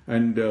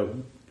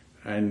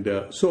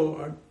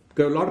 So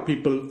there are a lot of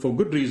people, for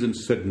good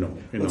reasons, said no.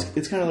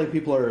 It's kind of like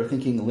people are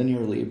thinking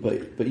linearly,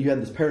 but you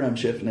had this paradigm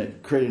shift and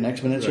it created an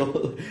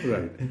exponential.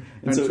 Right.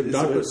 and so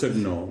Dartmouth said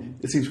no.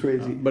 It seems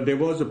crazy. But there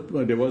was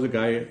a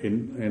guy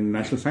in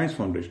National Science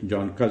Foundation,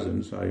 John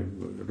Cousins.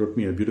 Wrote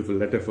me a beautiful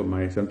letter for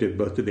my 70th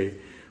birthday,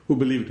 who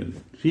believed in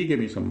it. He gave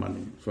me some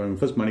money. So my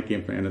first money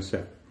came from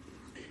NSF.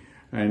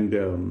 And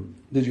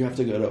did you have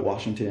to go to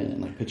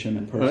Washington and pitch him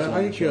in person?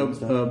 I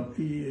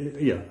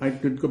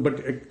did go, but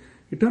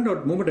it turned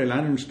out the moment I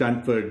landed in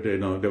Stanford,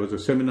 there was a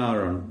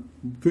seminar on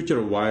future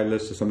of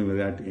wireless or something like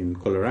that in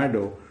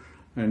Colorado,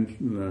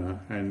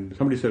 and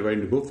somebody said, "Why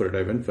didn't you go for it?"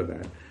 I went for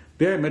that.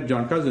 There I met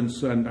John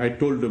Cousins, and I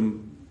told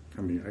him,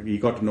 he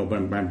got to know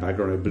my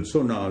background. I built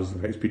sonars,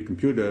 high-speed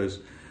computers.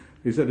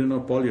 He said,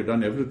 Paul, you've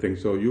done everything,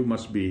 so you're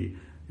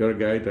a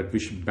guy that we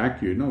should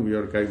back you.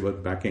 You're a guy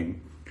worth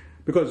backing.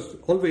 Because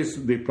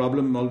the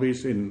problem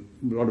in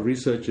a lot of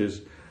research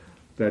is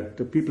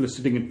that people are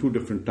sitting in 2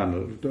 different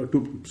tunnels,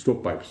 2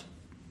 stovepipes.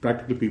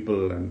 Practical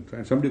people and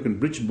somebody who can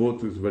bridge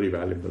both is very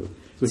valuable.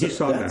 So he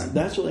saw that.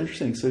 That's really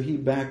interesting. So he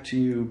backed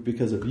you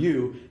because of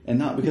you and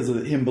not because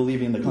of him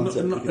believing in the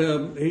concept.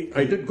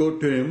 I did go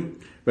to him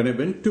when I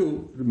went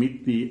to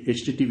meet the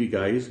HDTV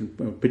guys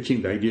and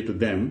pitching the idea to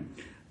them.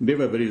 They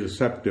were very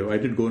receptive. I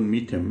did go and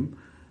meet him.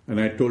 And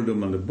I told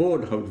him on the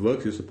board how it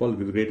works. He said, Paul,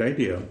 it's a great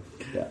idea.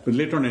 Yeah. But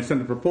later on, I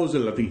sent a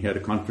proposal. I think he had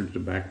a confidence to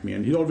back me.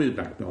 And he always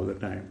backed me all the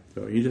time.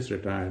 So he just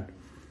retired.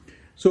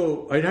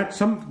 So I had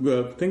some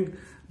thing.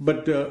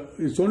 But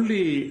it's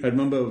only, I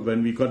remember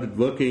when we got it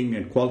working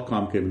and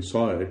Qualcomm came and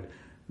saw it.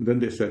 And then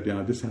they said,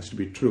 this has to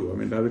be true.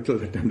 Until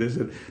that time, they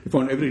said, they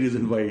found every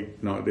reason why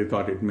they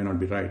thought it may not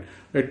be right.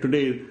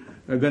 Today,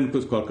 then of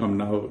course Qualcomm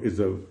now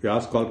you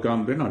ask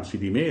Qualcomm, they're not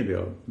CDMA.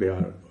 They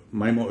are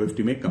MIMO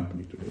FTMA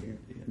company today.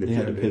 They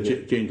had to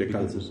pivot change the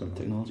culture.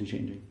 Technology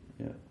changing,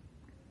 yeah.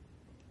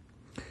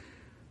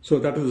 So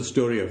that was the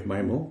story of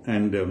MIMO,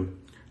 and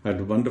I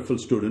had wonderful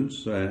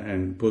students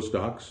and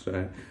postdocs.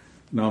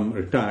 Now I'm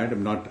retired.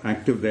 I'm not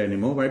active there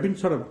anymore. But I've been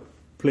sort of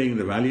playing in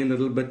the valley a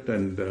little bit,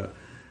 and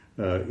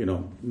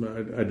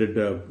I did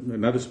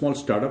another small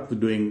startup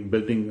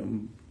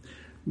building,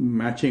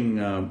 matching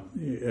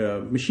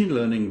machine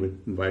learning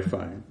with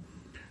Wi-Fi.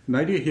 The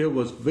idea here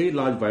was very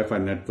large Wi-Fi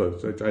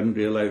networks. I didn't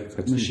realize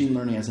machine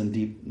learning as in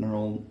deep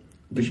neural.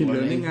 Machine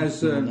learning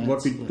as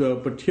what we.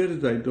 But here is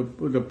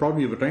the problem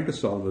we were trying to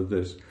solve was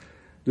this.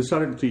 This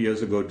started 3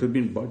 years ago. It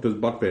was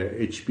bought by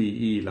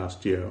HPE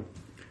last year,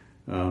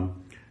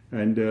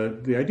 and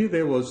the idea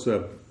there was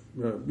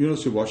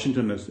University of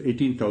Washington has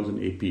 18,000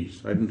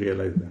 APs. I didn't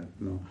realize that.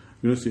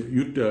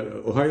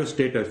 Ohio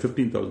State has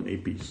 15,000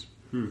 APs,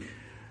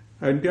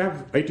 and they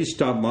have IT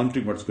staff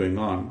monitoring what's going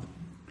on.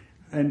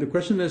 And the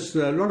question is,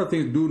 a lot of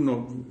things there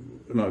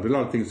are a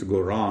lot of things that go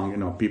wrong.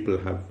 People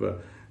have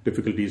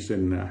difficulties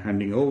in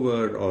handing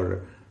over,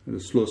 or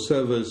slow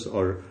service,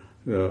 or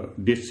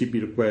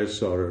DHCP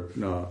requests, or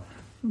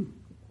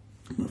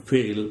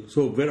fail.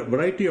 So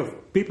variety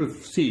of people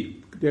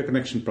see their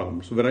connection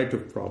problems, variety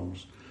of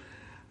problems.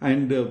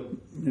 And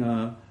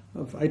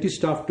IT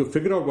staff to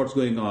figure out what's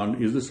going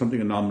on, is this something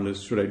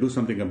anomalous? Should I do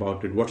something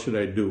about it? What should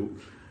I do?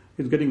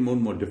 It's getting more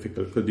and more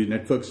difficult because the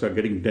networks are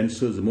getting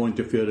denser, there's more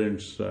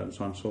interference, and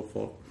so on and so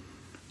forth.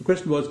 The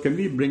question was, can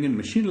we bring in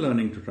machine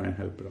learning to try and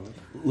help it out?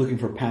 Looking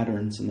for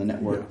patterns in the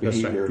network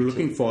behavior. That's right.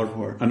 Looking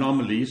for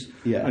anomalies.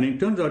 Yeah. And it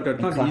turns out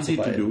that's not easy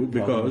to do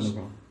because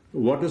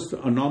what is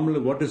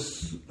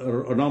anomalous,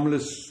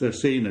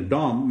 say, in a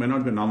dorm may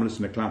not be anomalous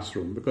in a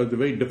classroom because they're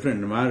very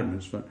different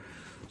environments.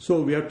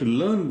 So we have to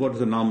learn what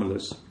is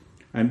anomalous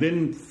and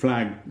then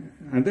flag,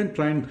 and then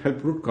try and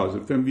help root cause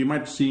it. And we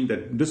might see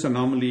that this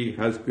anomaly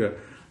has,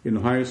 in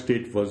Ohio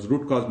State, was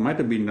root cause might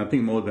have been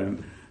nothing more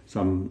than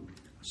some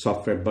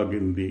software bug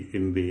in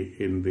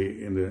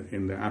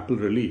the Apple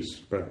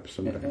release, perhaps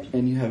sometimes.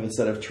 And you have a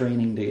set of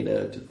training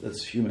data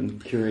that's human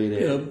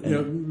curated.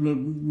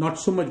 Not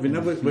so much.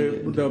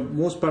 The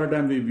most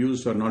paradigm we've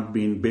used are not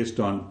being based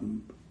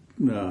on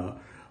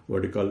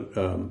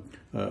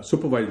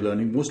supervised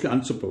learning, mostly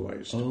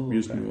unsupervised.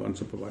 Usually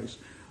unsupervised.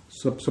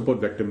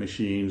 Support vector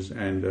machines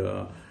and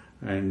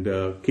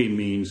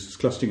k-means,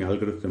 clustering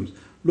algorithms,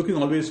 looking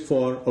always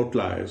for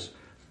outliers.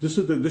 This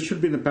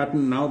should be the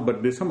pattern now,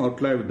 but there's some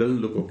outlier that doesn't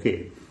look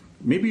okay.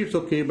 Maybe it's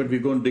okay, but we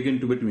go and dig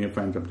into it and we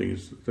find something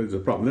is a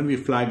problem. Then we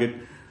flag it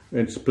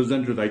and it's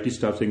presented with IT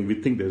staff saying we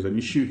think there's an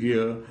issue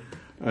here,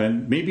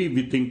 and maybe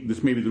we think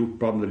this may be the root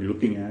problem that you're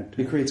looking at.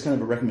 It creates kind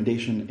of a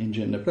recommendation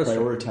engine to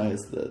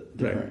prioritize the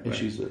different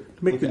issues. To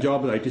make the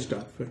job of IT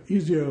staff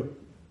easier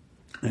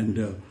and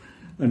to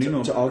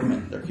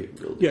augment their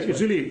capabilities. Yeah,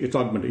 it's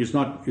augmenting. It's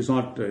not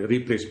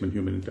replacement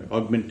human intelligence.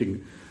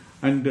 Augmenting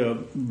And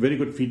very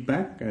good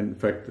feedback. And in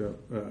fact,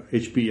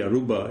 HP,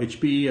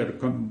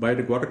 Aruba, by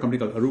the water company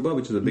called Aruba,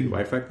 which is a big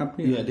Wi-Fi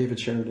company. Yeah, David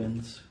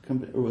Sheridan's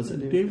company, or was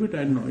it David?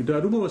 I don't know.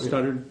 The Aruba was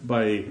started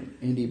by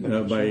Andy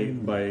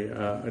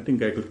I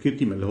think a guy called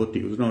Kirti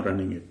Malhoti, who's now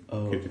running it.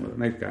 Oh, okay.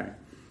 Nice guy.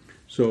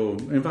 So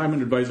I'm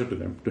an advisor to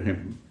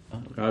him.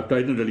 I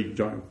didn't really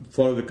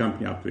follow the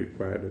company after we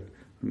acquired it.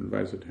 I'm an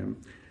advisor to him.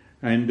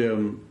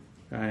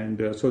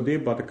 And so they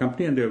bought the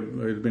company, and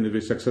they've been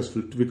very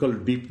successful. We call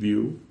it Deep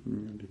View.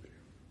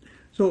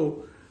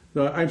 So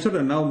I'm sort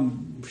of now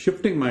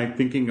shifting my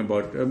thinking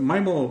about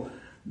MIMO.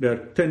 There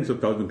are tens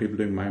of thousands of people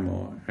doing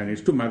MIMO, and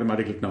it's too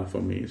mathematical now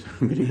for me. So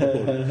I'm getting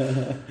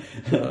bored.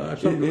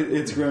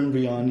 It's grown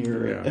beyond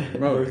your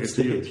it's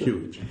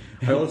huge.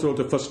 I also wrote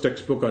the first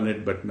textbook on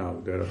it, but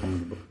now there are how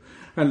many books?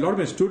 And a lot of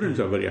my students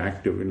are very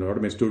active. A lot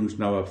of my students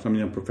now are some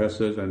young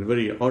professors and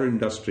our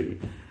industry,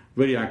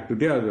 very active.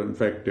 They are, in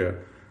fact,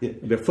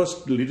 the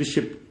first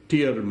leadership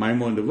tier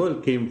MIMO in the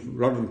world a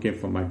lot of them came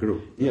from my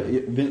group. Yeah,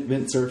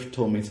 Vint Cerf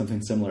told me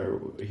something similar.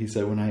 He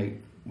said when I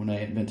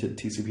invented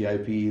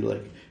TCP/IP,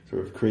 like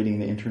sort of creating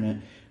the internet,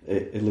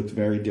 it looked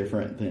very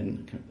different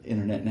than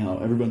internet now.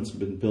 Everyone's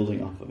been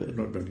building off of it.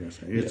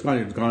 It's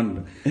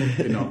gone.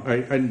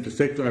 I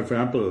said, for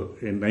example,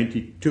 in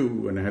 '92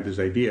 when I had this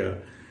idea,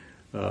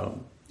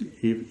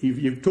 if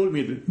you've told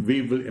me that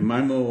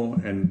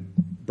MIMO and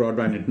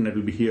broadband internet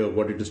will be here,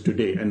 what it is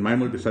today, and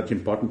MIMO will be such an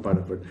important part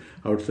of it,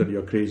 I would say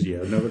you're crazy.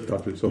 I've never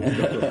thought it so.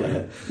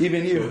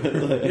 Even you.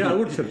 Yeah, I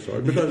would say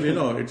so, because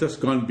it's just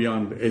gone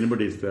beyond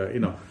anybody's.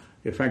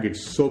 In fact,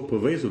 it's so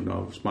pervasive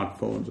now,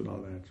 smartphones and all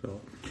that. So,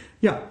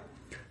 yeah.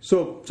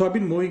 So I've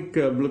been moving.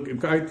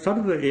 Look, I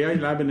started the AI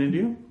lab in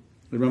India.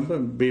 Remember,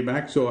 way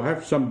back. So I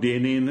have some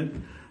DNA in it.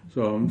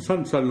 So I'm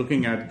started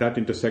looking at that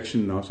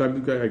intersection now. So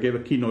I gave a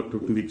keynote 2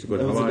 weeks ago.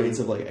 That was the days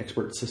of like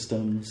expert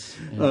systems.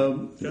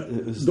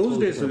 Those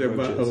days,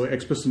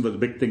 expert systems was a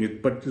big thing,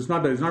 but it's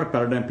not a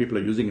paradigm people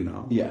are using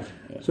now. Yeah.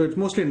 So it's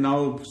mostly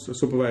now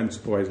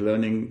supervised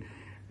learning.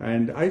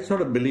 And I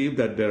sort of believe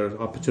that there are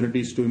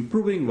opportunities to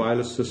improving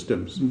wireless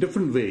systems in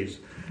different ways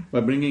by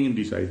bringing in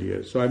these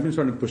ideas. So I've been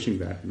sort of pushing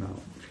that now.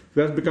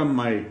 That's become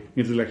my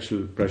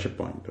intellectual pressure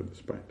point at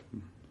this point.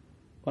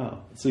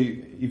 Wow. So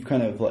you've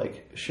kind of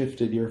like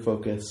shifted your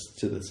focus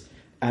to this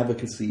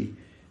advocacy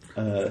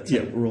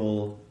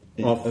role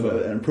of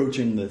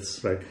approaching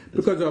this. Right.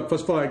 Because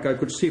first of all, I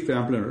could see, for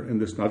example, in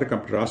this other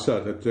company,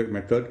 Rasa, that's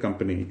my third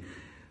company,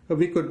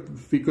 we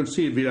could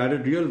see we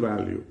added real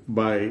value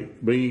by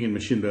bringing in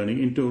machine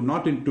learning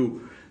not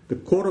into the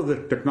core of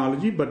the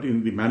technology, but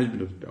in the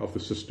management of the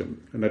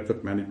system, the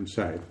network management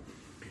side.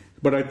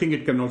 But I think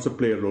it can also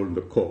play a role in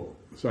the core.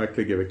 So I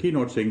actually gave a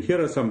keynote saying,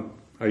 here are some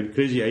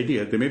crazy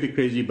ideas. They may be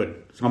crazy,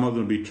 but some of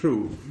them will be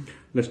true.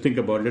 Let's think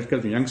about it. Let's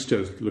get the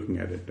youngsters looking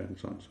at it and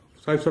so on.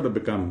 So I've sort of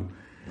become,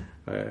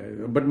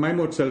 but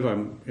MIMO itself,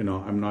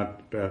 I'm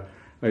not.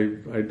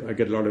 I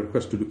get a lot of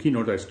requests to do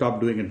keynotes. I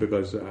stopped doing it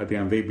because I think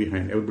I'm way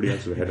behind. Everybody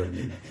else is ahead of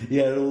me.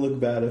 Yeah, it'll look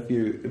bad if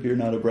you're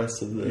not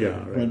abreast of the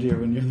frontier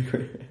when you're the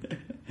creator.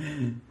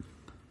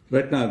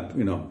 Right now,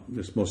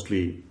 it's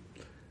mostly.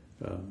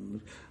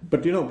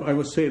 But I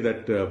would say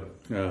that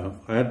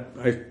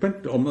I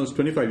spent almost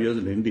 25 years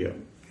in India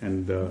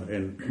and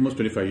almost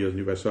 25 years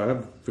in the US. So I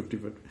have 50.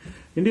 But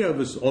India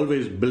was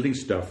always building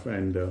stuff,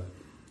 and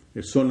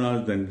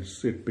sonars. Then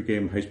it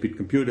became high-speed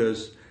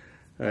computers.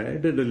 I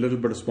did a little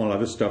bit of small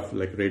other stuff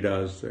like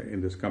radars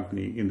in this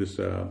company,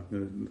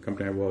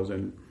 company I was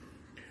in.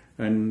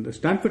 And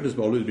Stanford has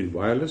always been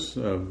wireless,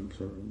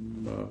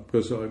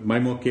 because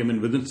MIMO came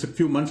in within a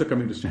few months of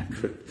coming to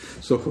Stanford.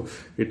 So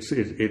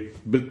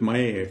it built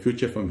my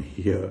future for me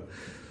here.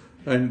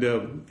 And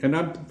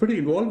I'm pretty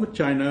involved with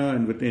China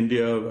and with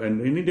India.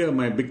 And in India,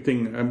 my big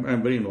thing,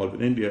 I'm very involved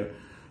in India.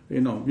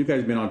 You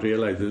guys may not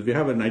realize this. We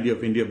have an idea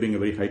of India being a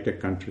very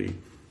high-tech country.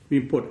 We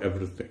import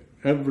everything.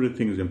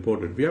 Everything is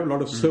imported. We have a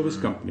lot of service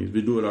companies.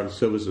 We do a lot of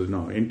services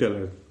now.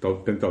 Intel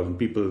has 10,000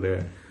 people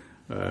there.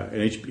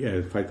 And HP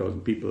has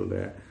 5,000 people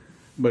there.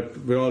 But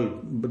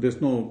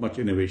there's no much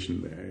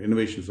innovation there.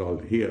 Innovation is all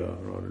here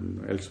or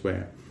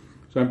elsewhere.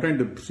 So I'm trying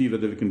to see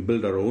whether we can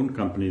build our own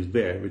companies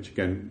there, which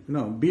can,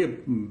 be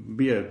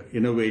a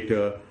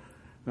innovator.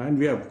 And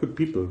we have good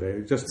people there.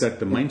 It's just that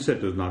the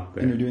mindset is not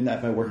there. And you're doing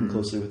that by working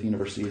closely with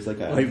universities like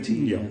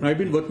IIT. I've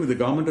been working with the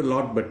government a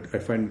lot, but I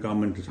find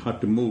government is hard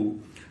to move.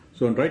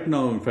 So right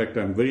now, in fact,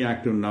 I'm very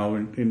active now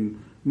in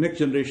next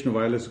generation of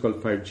wireless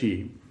called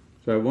 5G.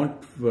 So I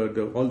want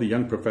all the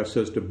young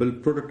professors to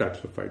build prototypes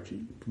for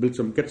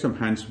 5G, get some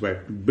hands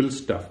wet, build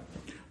stuff,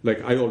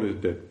 like I always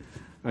did.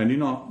 And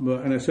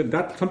and I said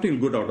that something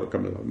good out of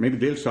come along. Maybe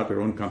they'll start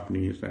their own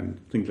companies and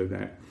things like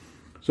that.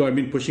 So I've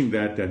been pushing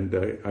that, and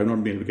I've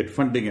not been able to get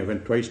funding. I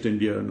went twice to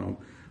India.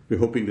 We're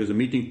hoping there's a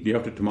meeting the day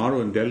after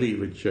tomorrow in Delhi,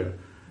 which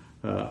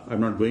I'm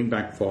not going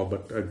back for,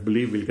 but I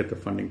believe we'll get the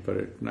funding for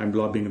it. And I'm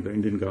lobbying the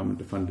Indian government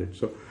to fund it.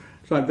 So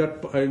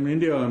in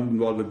India, I'm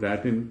involved with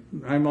that. And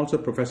I'm also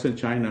a professor in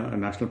China, a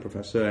national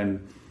professor,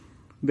 and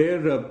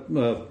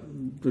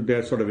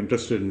they're sort of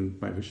interested in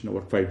my vision of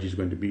what 5G is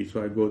going to be.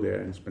 So I go there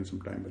and spend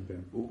some time with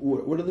them.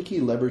 What are the key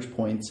leverage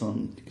points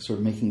on sort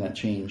of making that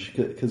change?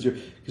 Because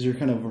you're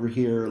kind of over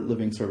here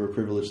living sort of a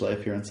privileged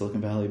life here in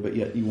Silicon Valley, but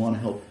yet you want to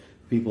help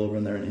people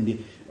over there in India.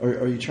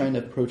 Are you trying to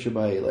approach it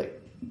by like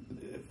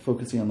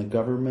focusing on the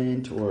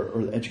government or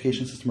the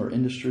education system or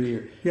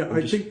industry?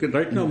 I think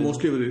right now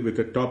mostly with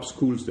the top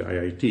schools, the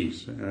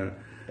IITs.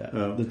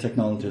 The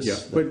technologists. Yeah,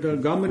 but the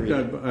government,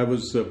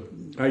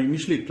 I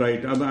initially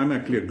tried, I'm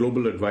actually a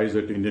global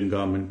advisor to Indian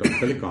government on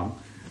telecom.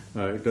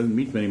 It doesn't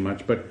meet very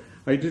much, but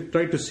I did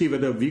try to see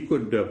whether we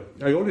could,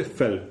 I always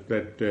felt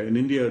that in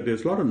India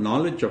there's a lot of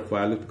knowledge of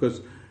wireless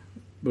because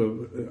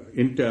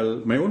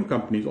Intel, my own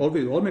companies, all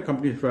my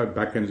companies have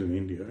backends in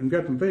India, and we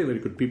have some very, very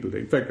good people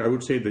there. In fact, I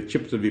would say the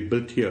chips that we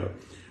built here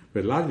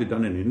were largely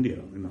done in India.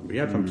 We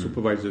had some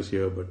supervisors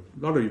here, but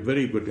a lot of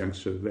very good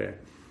youngsters there.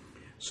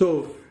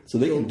 So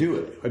they can do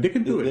it. They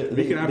can do it.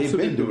 They can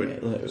absolutely do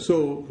it.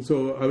 So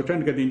I was trying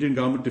to get the Indian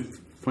government to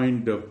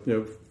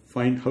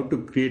find how to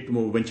create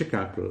more venture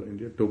capital in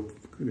India to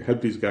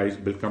help these guys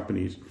build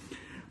companies.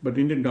 But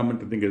the Indian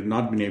government, I think, has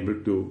not been able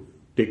to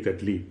take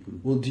that leap.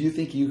 Well, do you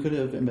think you could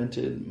have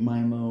invented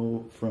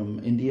MIMO from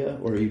India,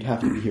 or you'd have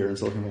to be here in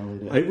Silicon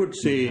Valley? I would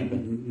say, I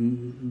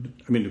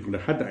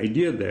had the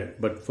idea there,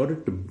 but for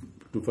it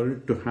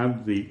to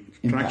have the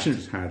traction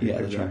it's had,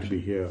 it would have to be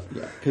here.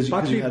 Yeah.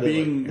 Partly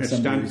being at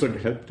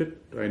Stanford helped it.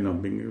 I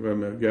know you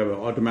have an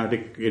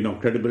automatic,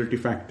 credibility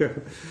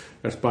factor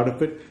as part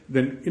of it.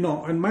 Then,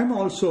 and MIMO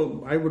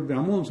also,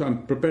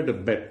 I'm prepared to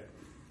bet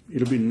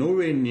it'll be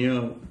nowhere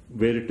near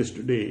where it is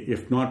today,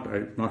 if not,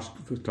 I not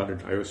started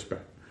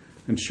IOSPAC.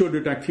 And showed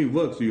it actually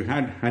works. You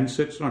had not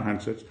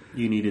handsets.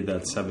 You needed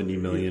that 70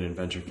 million in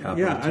venture capital.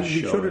 Yeah, and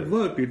we showed it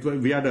worked.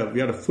 We had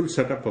a full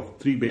setup of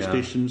 3 base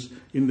stations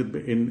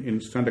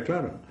in Santa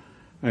Clara,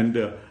 and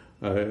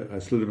I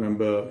still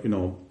remember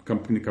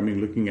company coming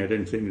looking at it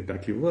and saying it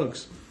actually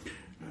works.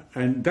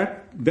 And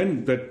that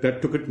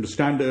took it into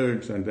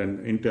standards and then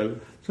Intel.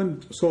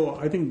 So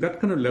I think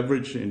that kind of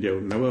leverage India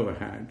would never have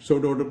had. So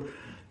it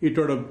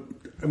would have,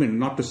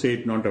 not to say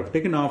it not have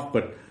taken off,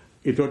 but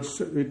here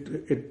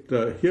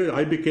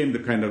I became the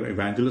kind of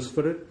evangelist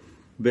for it.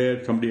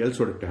 There, somebody else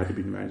would have had to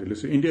be an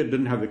evangelist. India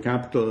didn't have the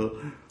capital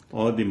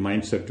or the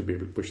mindset to be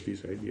able to push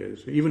these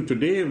ideas. Even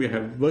today, we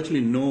have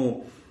virtually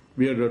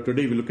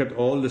today we look at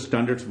all the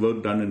standards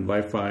work done in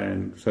Wi-Fi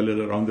and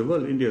cellular around the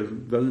world. India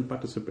doesn't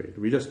participate.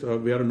 We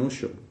are a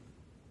no-show.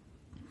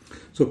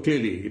 So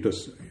clearly,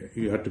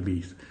 you had to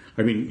be.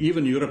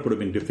 Even Europe would have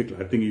been difficult.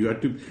 I think you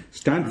had to.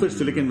 Stanford,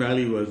 Silicon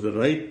Valley was the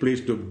right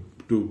place to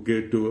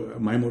get to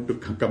MIMO to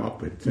come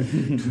up with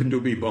to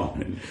be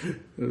born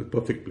in.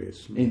 Perfect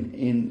place.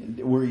 And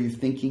were you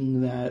thinking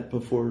that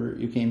before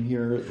you came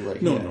here?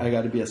 No. I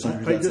got to be a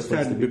scientist. I just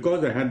had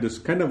because I had this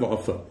kind of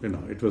offer.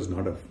 It was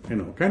not a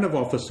kind of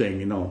offer saying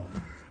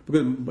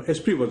because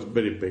Esprit was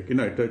very big.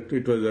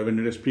 It was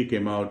when Esprit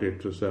came out.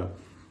 It was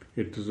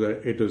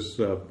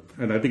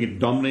and I think it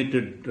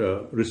dominated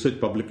research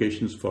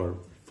publications for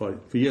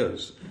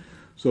years.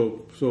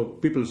 So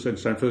people said,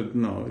 Stanford,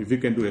 no, if you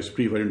can do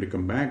Esprit, why don't you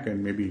come back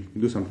and maybe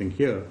do something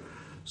here?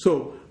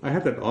 So I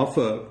had that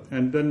offer,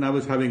 and then I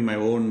was having my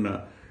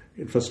own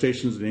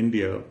frustrations in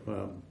India.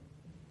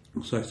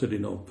 So I said,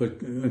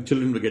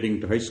 children were getting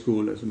to high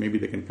school, I said maybe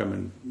they can come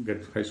and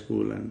get to high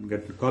school and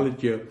get to college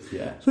here.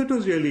 Yeah. So it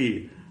was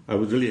I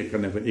was really a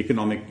kind of an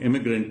economic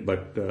immigrant,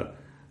 but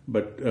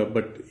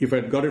if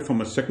I'd got it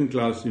from a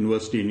second-class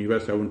university in the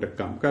US, I wouldn't have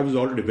come. I was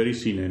already very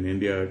senior in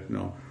India.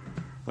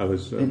 I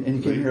was. And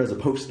you came here as a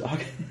postdoc.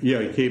 Yeah,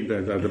 I came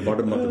at the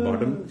bottom of the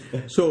bottom.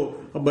 So,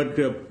 but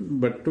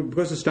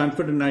because of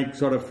Stanford and I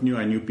sort of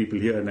I knew people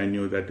here, and I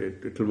knew that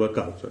it will work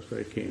out. So that's why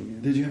I came.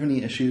 Yeah. Did you have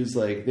any issues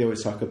like they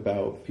always talk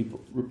about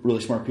really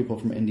smart people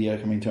from India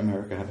coming to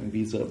America having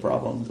visa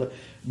problems?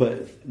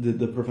 But did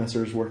the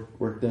professors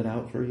work that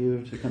out for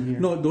you to come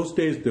here? No, those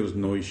days there was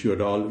no issue at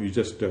all. You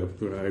just getting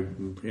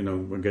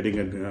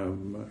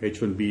an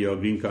H-1B or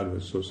green card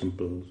was so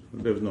simple.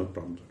 There was no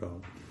problems at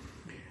all.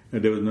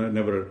 There was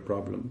never a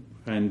problem,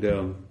 and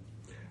of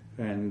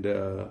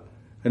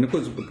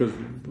course, because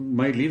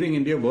my leaving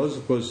India was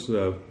of course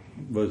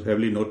was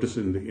heavily noticed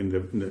in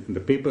the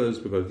papers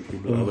because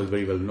I was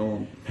very well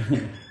known,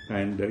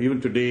 and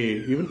even today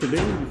you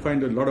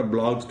find a lot of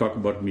blogs talk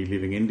about me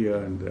leaving India.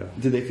 And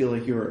did they feel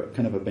like you were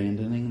kind of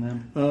abandoning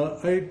them?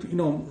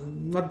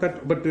 Not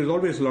that, but there's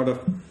always a lot of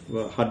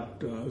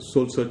hard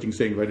soul searching,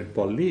 saying why did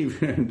Paul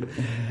leave, and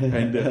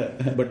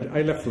but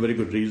I left for very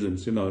good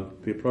reasons.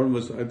 The problem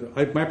was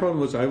my problem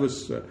was I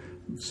was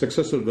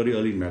successful very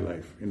early in my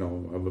life.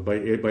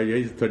 By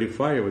age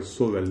 35, I was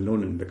so well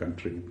known in the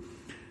country.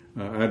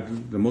 I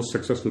had the most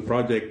successful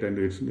project, and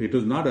it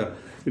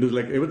was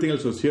like everything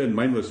else was here, and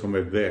mine was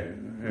somewhere there,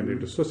 and it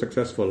was so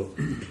successful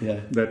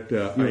that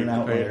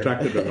I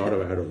attracted a lot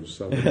of arrows,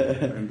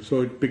 and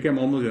so it became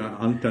almost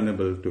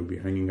untenable to be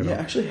hanging around. Yeah,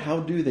 actually, how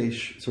do they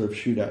sort of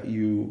shoot at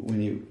you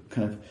when you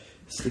kind of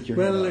stick your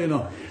Well, head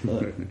out?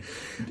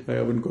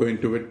 I wouldn't go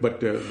into it,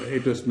 but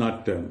it was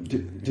not. Do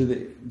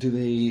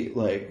they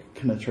like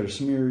kind of try to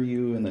smear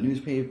you in the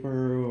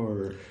newspaper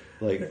or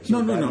like?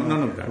 No, none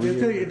of that.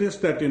 It is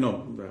that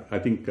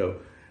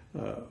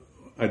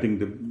I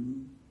think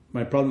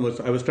my problem was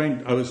I was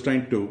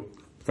trying to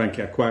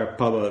frankly acquire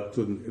power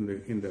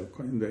in the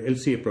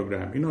LCA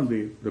program,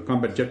 the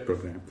combat jet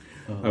program.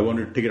 I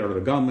wanted to take it out of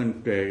the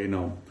government,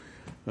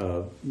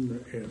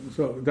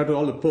 so that was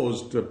all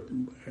opposed.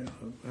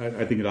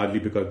 I think largely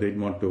because they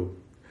didn't want to,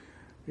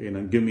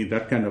 give me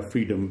that kind of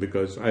freedom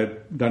because I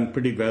had done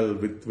pretty well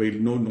with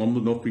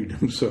no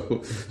freedom.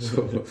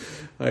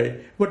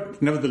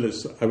 But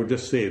nevertheless, I would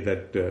just say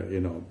that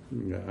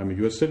I'm a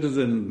U.S.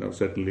 citizen, I'm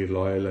certainly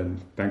loyal and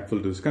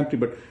thankful to this country,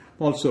 but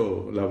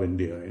also love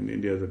India. And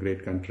India is a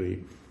great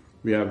country.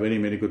 We have very,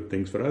 many good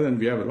things for us, and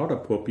we have a lot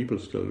of poor people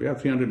still. We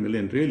have 300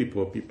 million really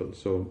poor people.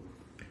 So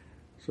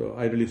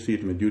I really see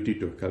it my duty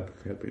to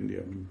help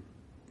India.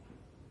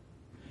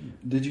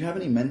 Did you have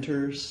any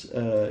mentors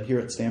here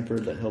at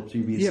Stanford that helped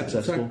you be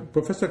successful? So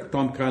Professor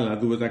Tom Kyle,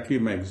 who was actually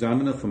my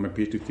examiner for my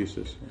PhD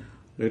thesis.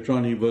 Later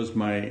on, he was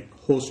my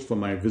host for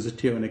my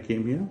visit here when I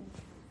came here.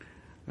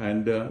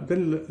 And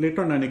then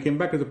later on, when I came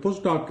back as a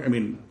postdoc,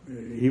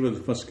 he was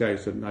the first guy who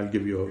said, I'll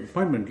give you an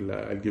appointment,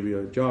 I'll give you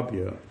a job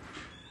here.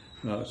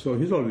 So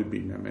he's always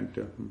been my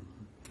mentor.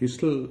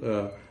 He's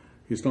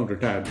not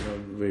retired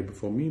way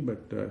before me,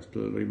 but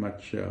still very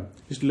much, he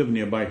used to live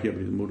nearby here,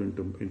 but he's moved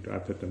into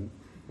Atherton.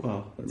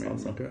 Wow, that's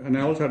awesome. And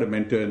I also had a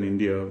mentor in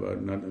India,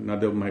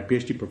 another my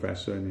PhD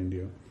professor in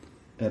India.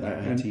 At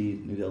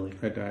IIT New Delhi.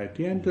 At IIT.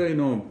 And,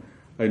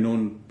 I've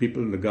known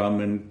people in the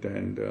government,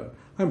 and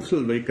I'm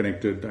still very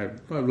connected. I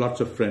have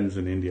lots of friends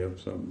in India.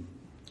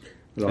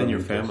 And your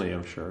family,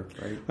 I'm sure,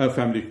 right? I have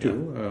family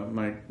too.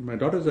 Yeah. My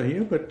daughters are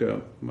here, but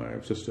my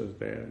sister's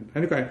there.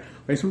 And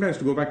I sometimes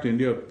go back to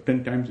India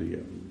 10 times a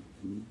year.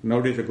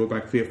 Nowadays I go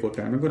back 3 or 4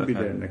 times. I'm going to be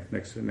there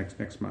next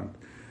month.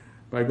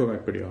 But I go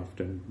back pretty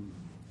often.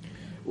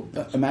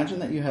 Imagine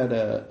that you had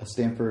a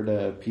Stanford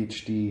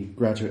PhD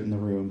graduate in the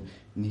room,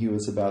 and he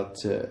was about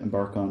to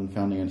embark on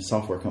founding a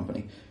software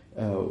company.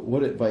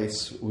 What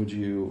advice would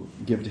you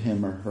give to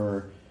him or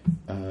her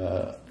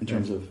in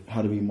terms of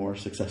how to be more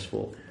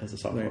successful as a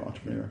software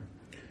entrepreneur?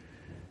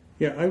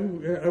 Yeah, I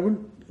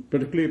wouldn't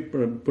particularly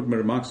put my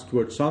remarks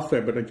towards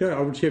software, but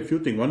I would say a few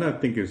things. One, I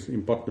think, is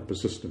important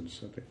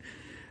persistence. I think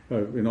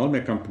in all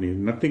my companies,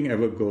 nothing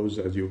ever goes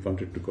as you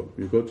want it to go.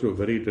 You go through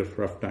very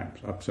rough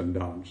times, ups and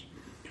downs,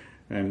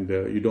 and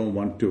you don't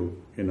want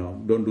to,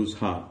 don't lose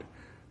heart.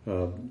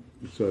 So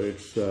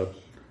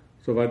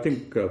I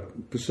think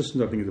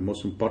persistence, is the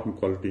most important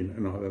quality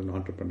in an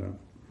entrepreneur.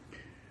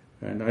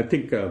 And I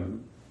think I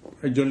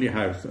generally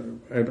have.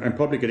 I'm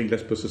probably getting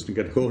less persistent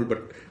at old,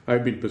 but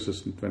I've been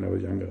persistent when I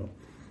was younger.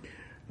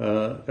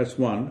 That's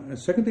one. The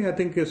second thing I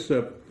think is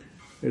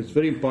it's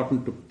very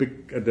important to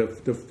pick the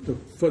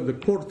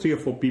core 3 or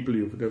 4 people.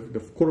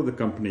 The core of the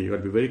company. You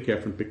have to be very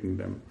careful in picking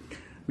them.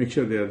 Make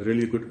sure they are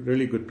really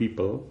good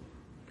people,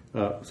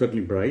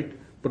 certainly bright,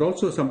 but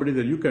also somebody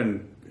that you'll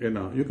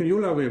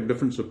have a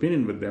different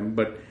opinion with them,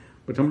 but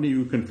somebody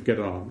you can get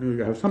on.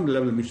 You have some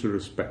level of mutual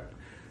respect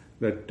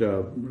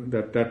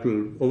that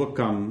will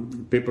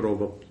overcome paper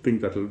over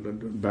things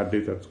bad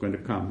days that's going to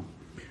come.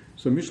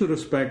 So mutual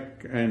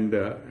respect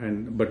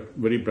but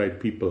very bright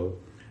people.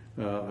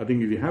 I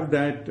think if you have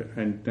that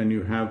and then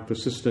you have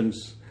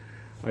persistence,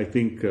 I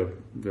think that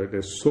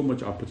there's so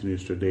much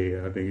opportunities today.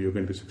 I think you're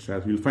going to be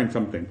successful. You'll find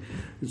something.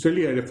 It's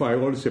really, if I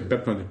always say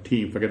bet on the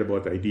team, forget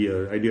about the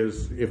idea.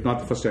 Ideas, if not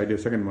the first idea,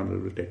 second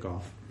one will take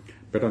off.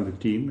 Bet on the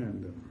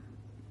team.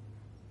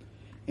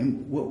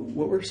 And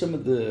what were some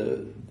of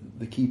the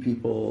key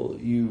people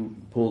you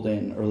pulled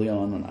in early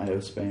on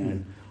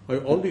IOSpan?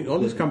 All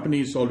these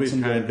companies always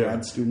had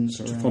grad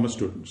students, former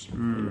students.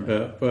 In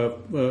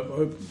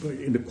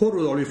the core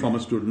was always former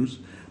students.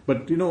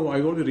 But I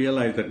already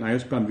realized that in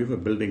IOSpan we were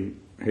building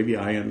heavy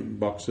iron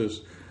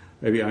boxes,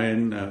 heavy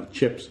iron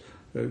chips.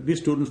 These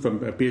students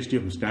from a PhD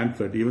from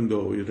Stanford, even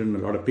though he's written a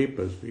lot of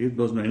papers, he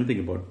doesn't know anything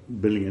about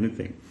building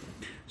anything.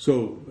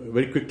 So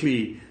very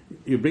quickly,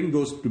 you bring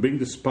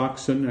the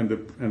sparks in and the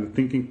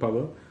thinking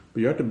power,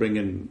 but you have to bring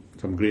in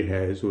some gray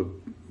hairs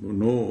who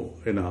know,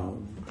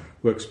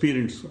 who are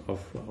experienced of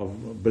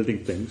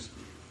building things.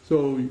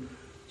 So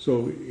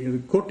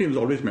the core team is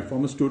always my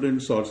former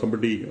students or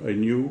somebody I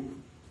knew.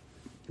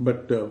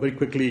 But very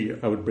quickly,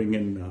 I would bring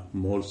in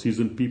more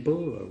seasoned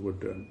people.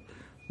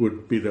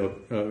 Would be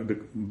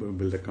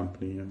build a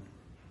company.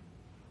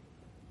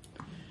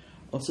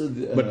 Also,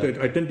 but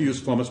I tend to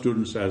use former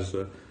students as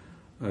the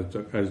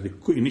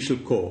initial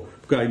core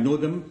because I know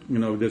them.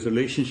 There's a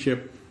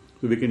relationship,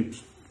 so we can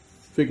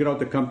figure out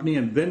the company,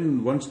 and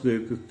then once the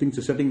things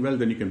are setting well,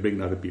 then you can bring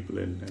other people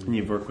in. And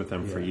you've worked with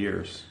them for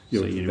years,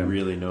 so you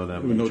really know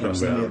them. You know them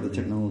well. You have the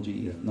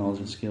technology, knowledge,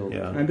 and skill.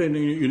 Yeah. And then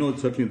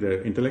certainly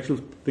the intellectual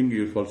thing.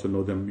 You also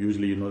know them.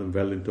 Usually, you know them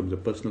well in terms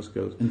of personal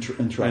skills and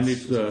trust. And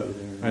it's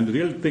and the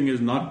real thing is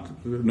not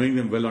knowing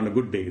them well on a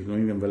good day; it's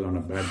knowing them well on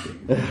a bad day.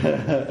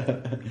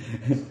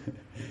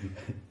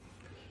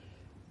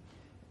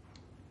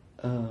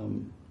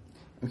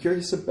 I'm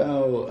curious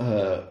about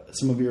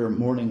some of your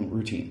morning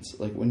routines.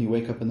 Like when you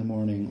wake up in the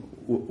morning,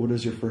 what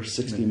does your first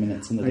 60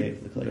 minutes in the day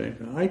look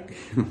like?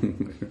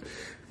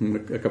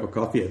 A cup of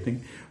coffee, I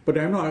think. But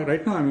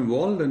right now I'm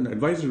involved in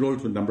advisory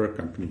roles with a number of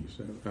companies,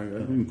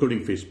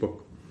 including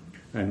Facebook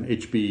and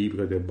HPE,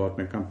 because they bought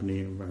my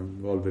company. I'm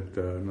involved with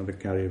another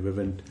carrier,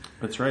 Vivint.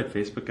 That's right.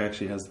 Facebook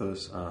actually has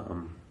those...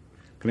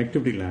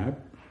 Connectivity Lab.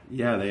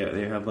 Yeah,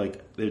 they have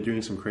they're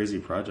doing some crazy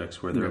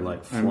projects where they're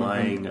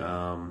flying...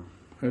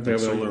 They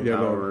have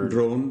a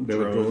drone. They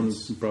have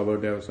drones.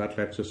 They have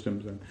satellite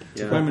systems, and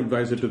so I'm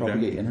advisor to them.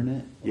 Propagate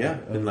internet. Yeah,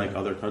 in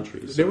other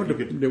countries. They want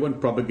to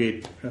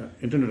propagate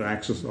internet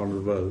access all over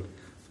the world.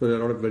 So there are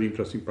a lot of very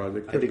interesting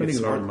projects. I think it's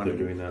smart they're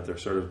doing that. They're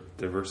sort of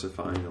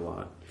diversifying a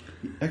lot.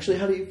 Actually,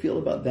 how do you feel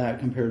about that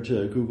compared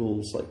to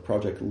Google's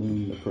Project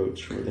Loon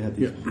approach, where they have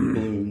these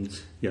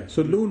balloons? Yeah,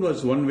 so Loon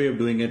was one way of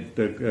doing it.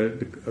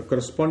 The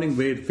corresponding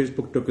way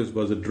Facebook took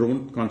was a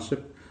drone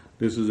concept.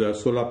 This is a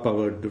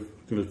solar-powered,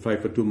 it will fly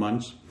for 2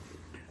 months.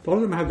 All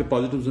of them have the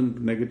positives and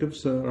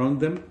negatives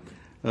around them.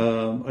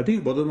 I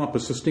think both of them are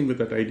persisting with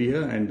that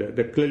idea, and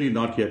they're clearly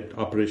not yet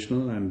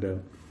operational.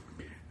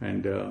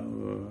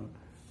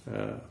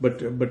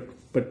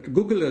 But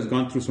Google has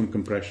gone through some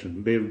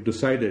compression. They've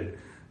decided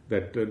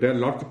that there are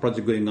lots of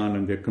projects going on,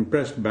 and they're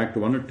compressed back to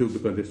 1 or 2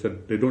 because they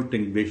said they don't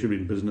think they should be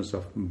in business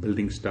of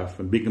building stuff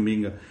and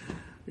becoming a,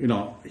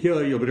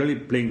 here you're really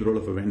playing the role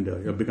of a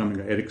vendor. You're becoming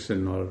an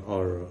Ericsson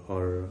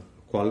or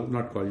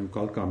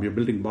Qualcomm. You're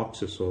building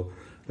boxes, so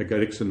like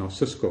Ericsson or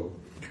Cisco.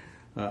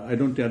 I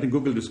think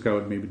Google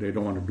discovered maybe they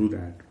don't want to do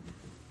that.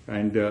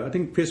 And I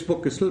think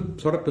Facebook is still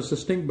sort of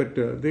persisting, but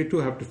they too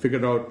have to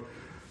figure out,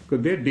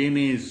 because their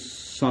DNA is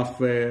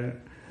software.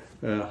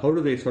 How do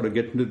they sort of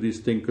get into these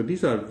things? Because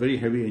these are very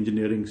heavy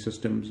engineering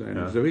systems, and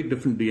it's a very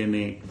different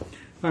DNA.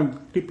 I'm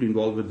deeply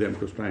involved with them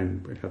to try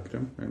and help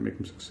them and make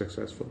them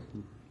successful.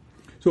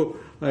 So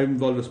I'm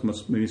involved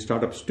with many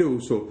startups too.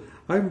 So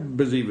I'm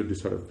busy with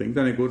this sort of thing.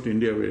 Then I go to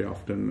India very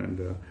often,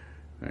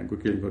 and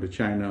quickly go to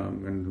China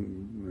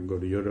and go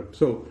to Europe.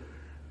 So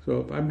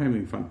I'm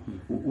having fun.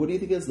 What do you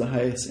think is the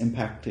highest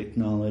impact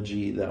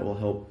technology that will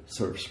help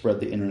sort of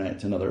spread the internet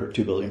to another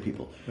 2 billion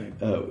people? Right.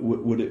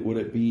 Would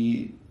it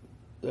be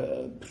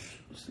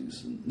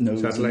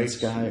nodes in the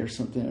sky or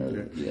something?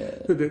 Or,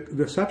 So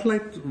the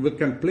satellite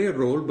can play a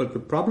role, but the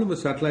problem with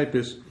satellite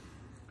is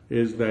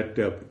that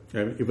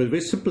if a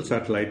very simple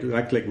satellite, it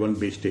acts like one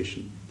base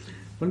station.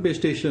 One base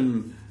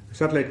station,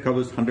 satellite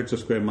covers hundreds of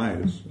square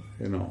miles,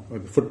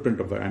 the footprint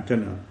of an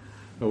antenna.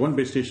 One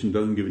base station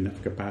doesn't give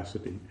enough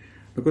capacity.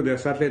 Because there are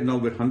satellites now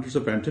with hundreds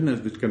of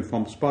antennas which can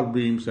form spot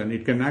beams, and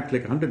it can act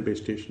like 100 base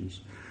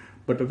stations.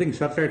 But I think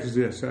satellite has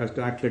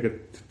to act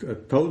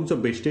like thousands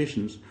of base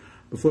stations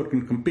before it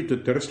can compete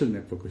with terrestrial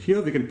network.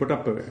 Here we can put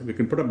up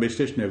a base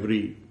station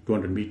every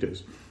 200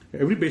 meters.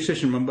 Every base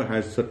station, remember,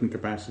 has certain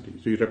capacity,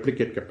 so you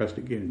replicate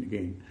capacity again and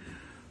again.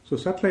 So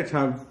satellites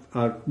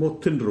are more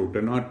thin route.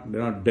 They're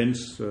not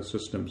dense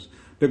systems.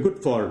 They're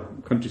good for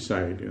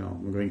countryside,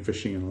 going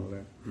fishing and all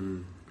that.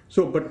 Mm.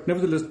 So, but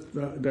nevertheless,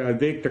 as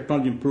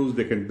technology improves,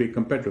 they can be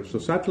competitive. So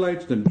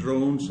satellites, then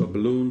drones or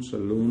balloons or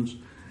loons,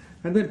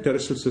 and then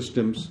terrestrial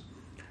systems.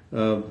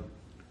 And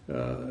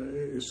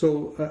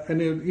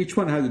each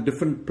one has a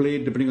different play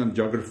depending on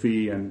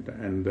geography and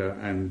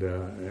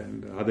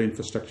other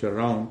infrastructure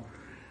around.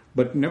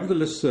 But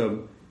nevertheless,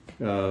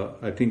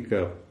 I think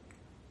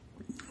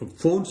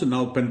phones are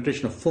now,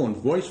 penetration of phones,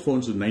 voice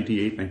phones is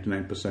 98,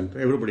 99%.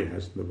 Everybody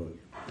has in the world.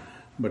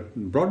 But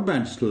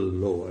broadband is still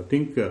low. I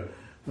think a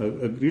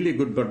really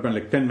good broadband,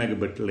 like 10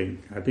 megabit link,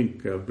 I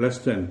think less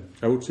than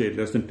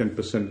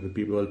 10% of the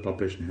people, world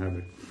population have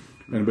it.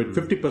 And but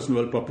 50% of the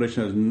world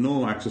population has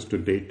no access to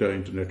data,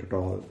 internet at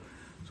all.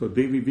 So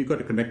we got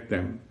to connect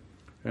them.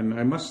 And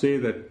I must say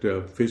that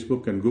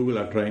Facebook and Google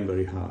are trying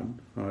very hard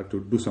to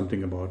do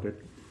something about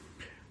it.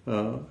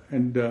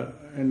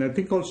 And I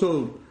think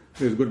also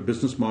there's good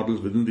business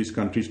models within these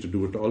countries to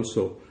do it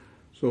also.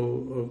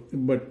 So,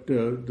 but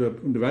the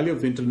value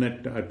of the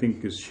internet, I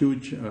think, is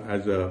huge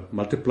as a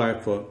multiplier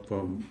for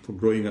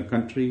growing a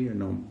country,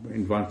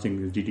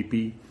 advancing the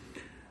GDP.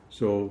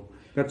 So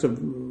that's a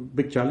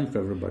big challenge for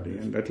everybody,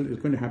 and that is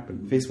going to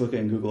happen. Facebook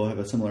and Google have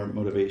a similar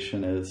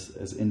motivation as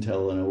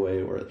Intel in a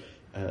way, where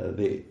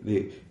they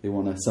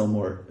want to sell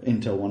more.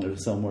 Intel wanted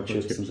to sell more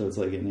chips, and so it's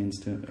like an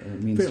instant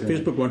means.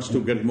 Facebook wants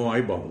to get more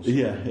eyeballs.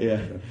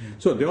 Yeah.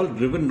 So they're all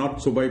driven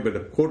not so by the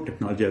core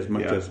technology as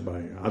much as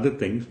by other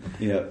things.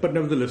 Yeah. But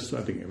nevertheless,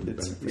 I think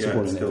it's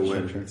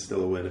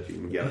still a win if you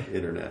can get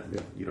internet.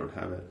 Yeah. You don't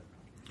have it.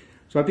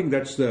 So I think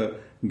that's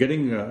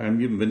getting. I'm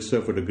giving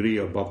Windsurf a degree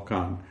of Bob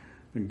Kahn.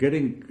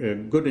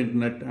 Getting good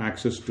internet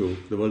access to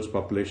the world's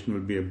population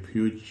will be a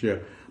huge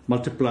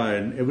multiplier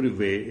in every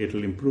way. It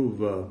will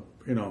improve,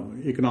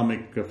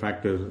 economic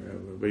factors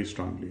very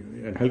strongly,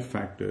 and health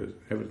factors,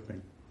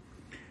 everything.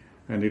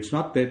 And it's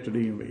not there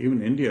today.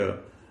 Even India,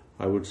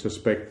 I would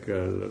suspect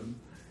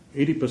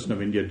 80%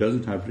 of India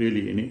doesn't have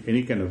really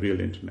any kind of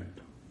real internet.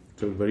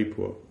 So very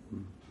poor.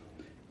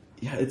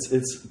 Yeah,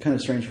 it's kind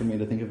of strange for me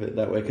to think of it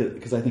that way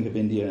because I think of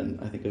India and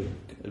I think of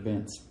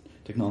advanced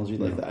technology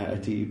like the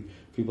IIT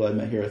people I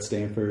met here at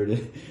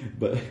Stanford,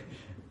 but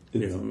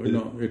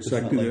it's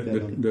actually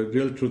like the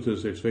real truth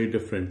is it's very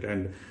different.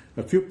 And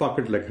a few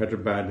pockets like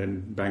Hyderabad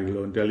and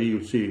Bangalore and Delhi,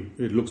 you see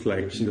it looks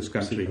like this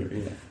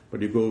country,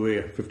 but you go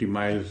away 50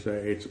 miles,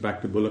 it's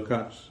back to bullock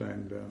carts,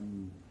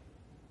 and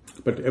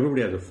but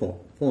everybody has a phone.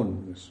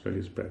 Phone is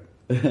really spread.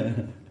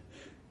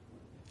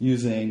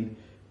 Using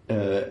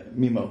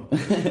MIMO.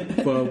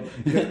 Well,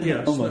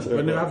 yes. Almost.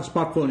 When you have a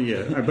smartphone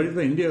here, but in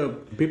India,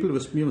 people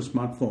with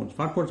smartphones.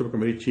 Smartphones have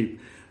become very cheap.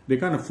 They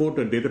can't afford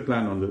a data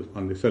plan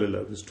on the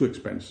cellular. It's too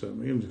expensive.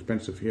 Even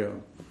expensive here.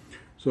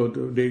 So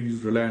they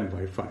rely on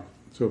Wi-Fi.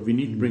 So we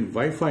need to bring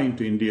Wi-Fi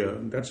into India.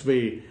 That's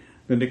way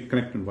then they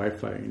connect on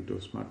Wi-Fi into a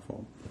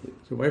smartphone.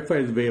 So Wi-Fi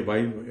is where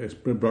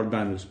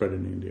broadband is spread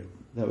in India.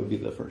 That would be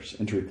the first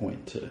entry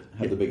point to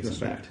have the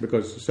biggest impact. Right.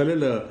 Because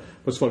cellular,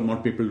 first of all, more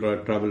people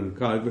travel in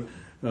cars.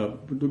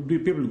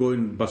 People go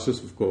in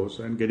buses, of course,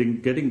 and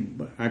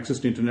getting access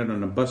to internet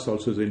on a bus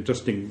also is an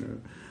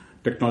interesting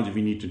technology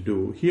we need to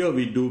do. Here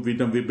we bring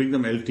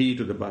them LTE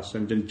to the bus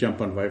and then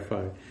jump on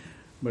Wi-Fi.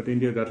 But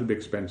India, that will be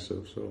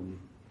expensive. So,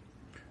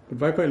 but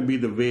Wi-Fi will be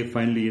the way.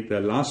 Finally,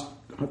 the last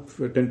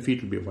 10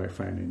 feet will be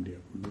Wi-Fi in India.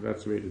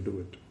 That's the way to do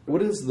it.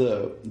 What is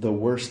the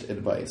worst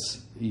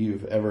advice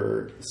you've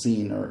ever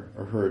seen or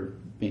heard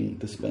being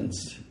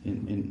dispensed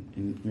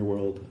in your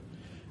world,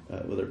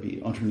 whether it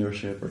be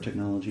entrepreneurship or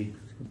technology?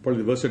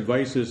 Probably the worst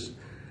advice is,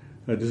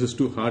 this is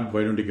too hard,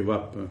 why don't you give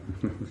up?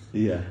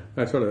 Yeah.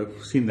 I've sort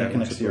of seen that.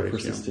 Connects to your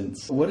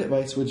persistence. Yeah. What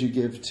advice would you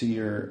give to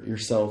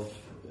yourself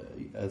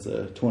as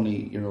a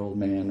 20-year-old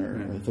man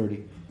or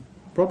 30?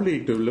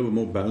 Probably to live a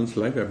more balanced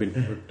life. I've been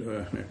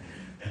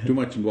too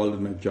much involved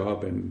in my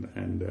job and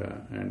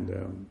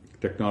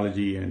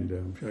technology,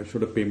 and I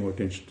should have paid more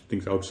attention to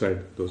things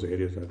outside those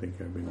areas. I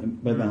think I've been.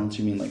 And by balance,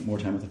 you mean like more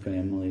time with the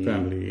family?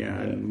 Family,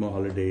 and more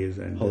holidays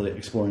and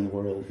exploring the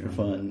world for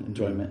fun,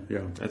 enjoyment.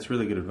 Yeah, that's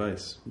really good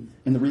advice.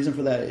 And the reason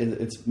for that is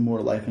it's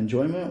more life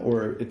enjoyment,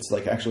 or it's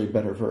like actually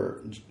better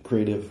for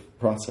creative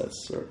process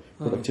or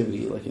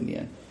productivity, like in the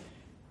end.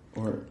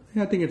 Or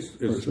I think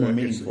it's more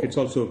meaningful. It's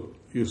also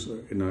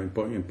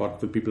important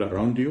for people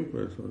around you,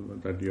 so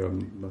that you're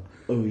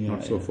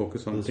not so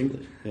focused on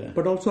things.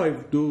 But also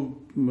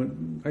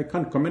I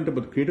can't comment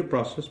about the creative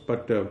process,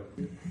 but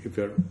if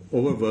you're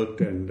overworked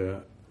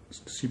and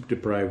sleep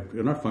deprived,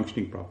 you're not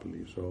functioning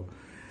properly. So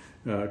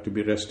to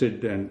be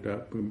rested and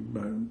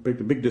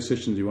the big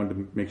decisions, you want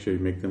to make sure you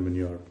make them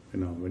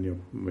when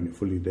you're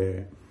fully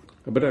there.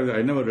 But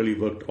I never really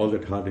worked all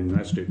that hard in the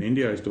United States. In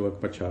India, I used to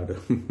work much harder.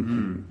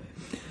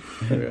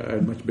 I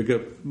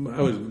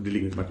was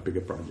dealing with much bigger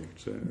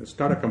projects.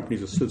 Startup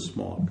companies are still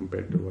small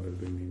compared to what I was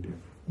doing in India.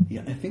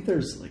 Yeah, I think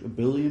there's like 1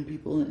 billion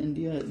people in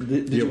India.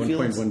 Did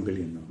 1.1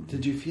 billion now.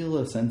 Did you feel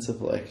a sense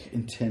of like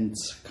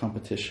intense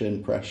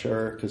competition,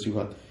 pressure, because you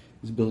got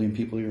these 1 billion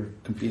people you're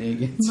competing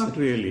against? Not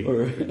really.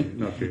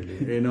 Not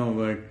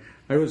really.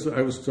 I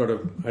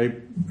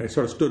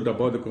sort of stood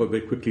above the curve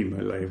very quickly in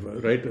my life,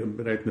 right in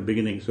the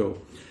beginning. So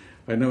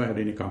I never had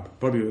any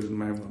probably was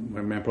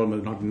my problem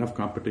was not enough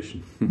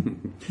competition.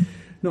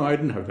 No, I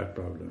didn't have that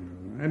problem.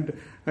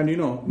 And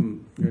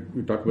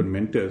we talk about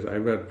mentors.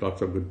 I've had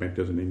lots of good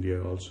mentors in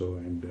India also,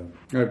 and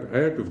I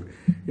had to,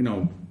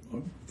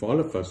 for all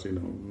of us,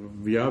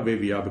 we are where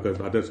we are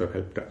because others have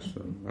helped us.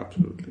 So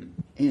absolutely.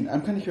 And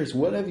I'm kind of curious,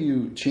 what have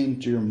you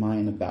changed your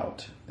mind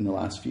about in the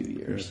last few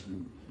years? Yes.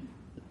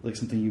 Like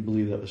something you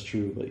believe that was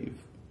true, but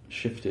you've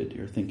shifted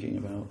your thinking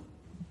about?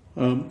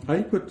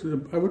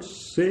 I would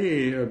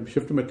say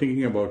shifted my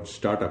thinking about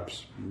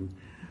startups.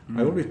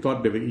 I always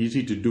thought they were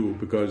easy to do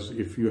because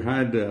if you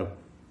had an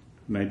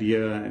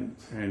idea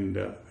and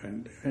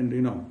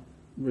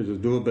which is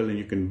doable and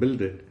you can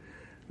build it,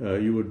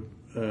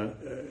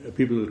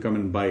 people will come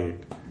and buy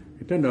it.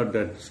 It turned out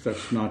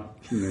that's not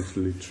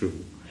necessarily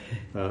true.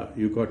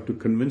 You got to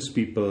convince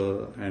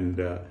people and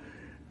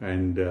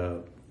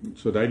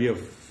so the idea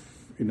of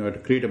to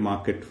create a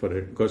market for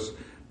it, because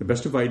the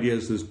best of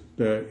ideas is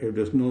if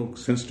there's no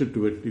sensitive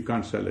to it, you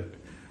can't sell it.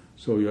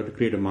 So you have to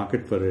create a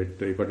market for it.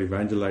 You've got to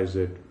evangelize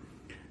it.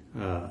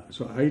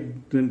 So I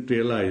didn't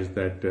realize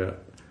that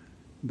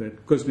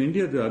because in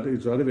India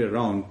it's the other way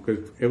around.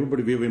 Because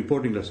we were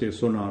importing, let's say, a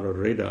sonar or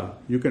radar.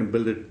 You can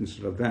build it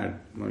instead of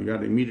that. You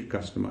got an immediate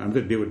customer, and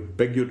they would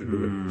beg you to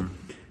do it.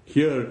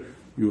 Here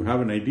you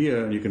have an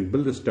idea and you can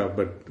build the stuff,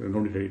 but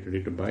nobody's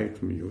ready to buy it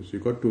from you. So you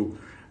got to.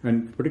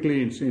 And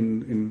particularly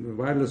in the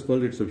wireless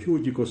world, it's a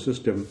huge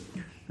ecosystem,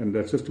 and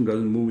that system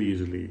doesn't move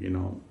easily,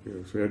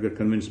 So you have to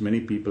convince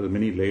many people,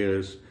 many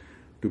layers,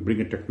 to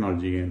bring a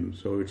technology in.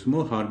 So it's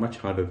much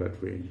harder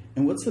that way.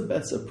 And what's the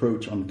best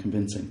approach on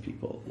convincing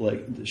people?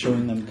 Like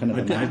showing them kind of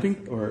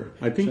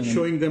I think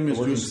showing them is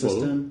useful.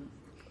 System?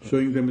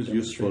 Showing them is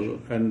useful,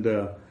 and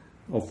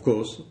of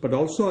course. But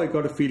also, I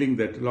got a feeling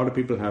that a lot of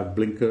people have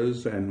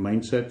blinkers and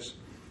mindsets.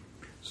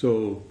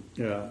 So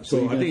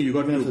So I think you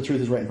got even if the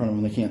truth is right in front of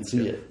them, they can't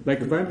see it. Like,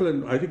 for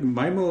example, I think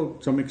MIMO,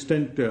 to some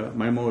extent,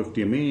 MIMO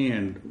FDMA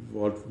and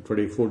what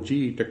today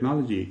 4G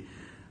technology,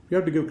 we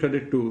have to give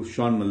credit to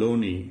Sean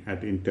Maloney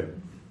at Intel.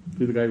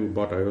 He's the guy who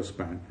bought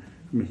IOSpan.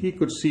 I mean, he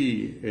could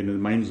see in his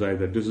mind's eye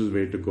that this is the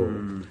way to go.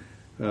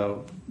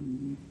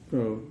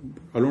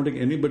 I don't think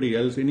anybody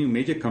else, any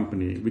major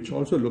company, which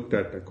also looked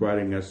at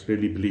acquiring us,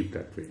 really believed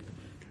that way.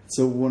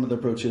 So one of the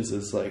approaches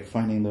is like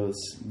finding those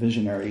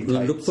visionary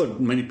types. Look for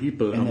many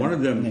people, and one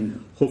of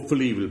them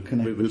hopefully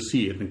will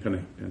see it and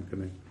connect.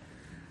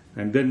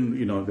 And then,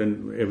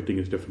 then everything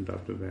is different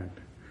after that.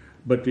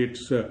 But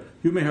it's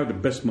you may have the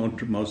best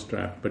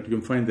mousetrap, but you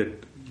can find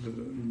that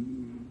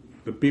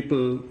the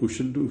people who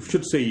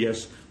should say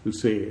yes will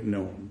say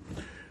no.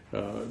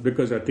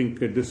 Because I think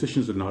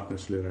decisions are not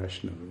necessarily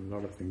rational. A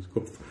lot of things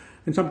go,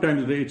 and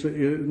sometimes it's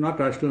not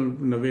rational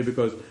in a way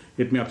because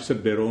it may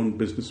upset their own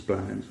business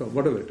plans or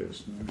whatever it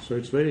is. So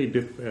it's very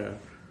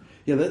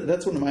Yeah,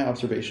 that's one of my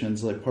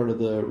observations. Like, part of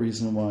the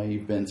reason why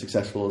you've been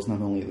successful is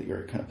not only that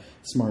you're kind of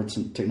smarts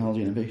and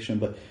technology innovation,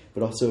 but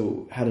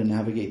also how to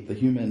navigate the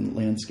human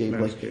landscape.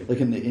 Like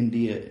in the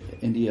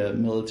India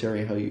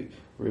military, how you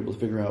were able to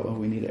figure out,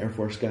 we need an Air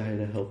Force guy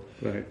to help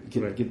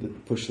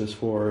push this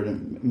forward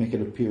and make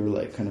it appear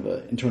like kind of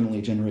an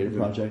internally generated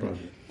project.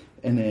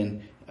 And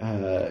then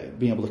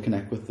being able to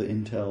connect with the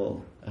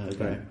Intel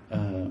guy.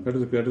 That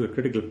is a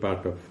critical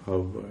part of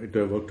how it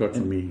worked out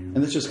for me. And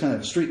it's just kind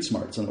of street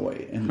smarts in a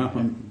way.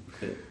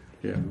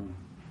 Yeah,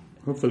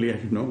 hopefully,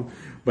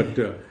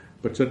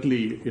 but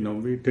certainly,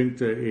 we think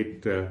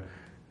that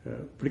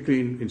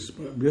particularly in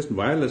just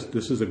wireless,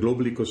 this is a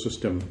global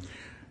ecosystem.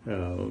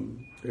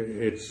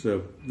 It's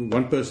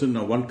one person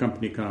or one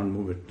company can't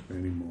move it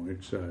anymore.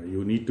 It's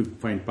you need to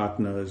find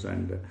partners,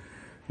 and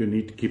you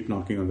need to keep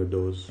knocking on the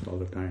doors all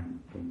the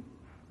time. So, do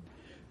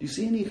you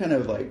see any kind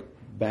of like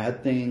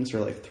bad things or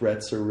like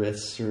threats or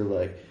risks or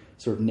like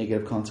sort of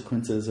negative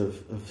consequences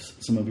of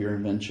some of your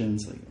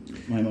inventions, like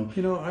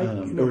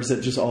MIMO? Or is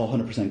it just all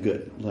 100%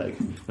 good? Like,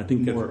 I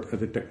think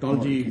the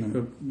technology,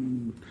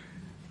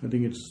 I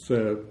think it's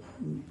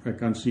I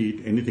can't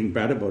see anything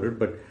bad about it,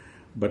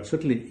 but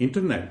certainly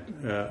internet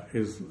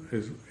is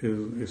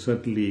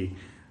certainly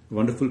a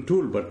wonderful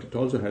tool, but it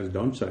also has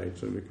downsides,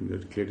 so we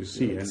can clearly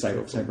see. Like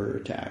cyber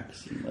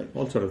attacks, and like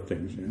all sort of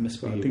things. Yeah.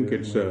 So I think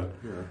it's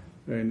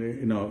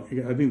and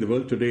I think the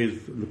world today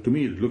to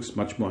me it looks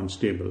much more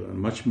unstable and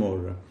much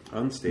more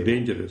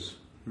dangerous.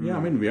 Mm. Yeah, I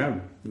mean we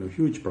have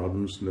huge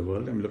problems in the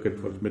world. I mean look at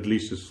what Middle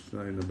East is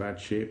in a bad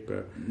shape.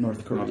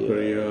 North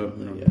Korea,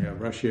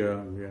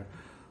 Russia. Yeah.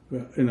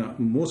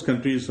 Most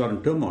countries are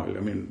in turmoil. I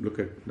mean, look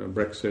at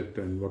Brexit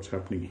and what's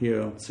happening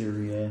here.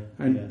 Syria.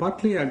 And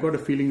partly I got a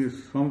feeling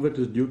some of it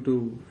is due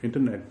to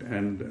internet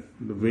and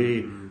the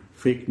way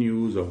fake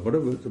news or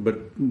whatever.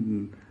 But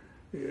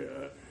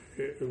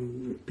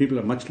people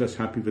are much less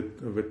happy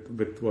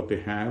with what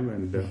they have,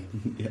 and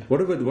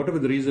whatever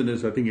the reason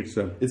is, I think it's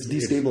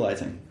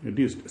destabilizing.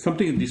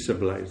 Something is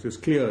destabilized. It's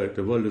clear that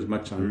the world is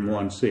much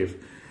more unsafe.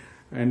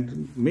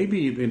 And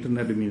maybe the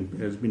internet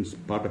has been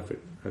part of it.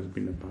 Has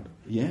been a part of it.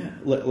 Yeah,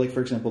 like for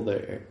example,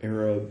 the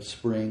Arab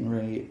Spring,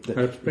 right?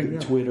 Arab Spring,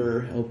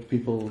 Twitter helped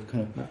people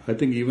kind of. I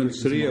think even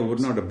Syria would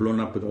not have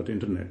blown up without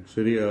internet.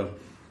 Syria,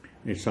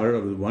 it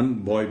started with one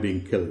boy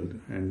being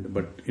killed,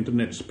 but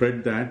internet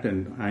spread that,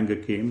 and anger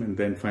came, and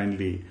then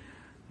finally,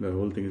 the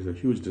whole thing is a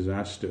huge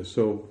disaster.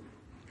 So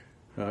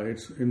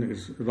it's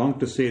wrong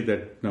to say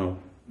that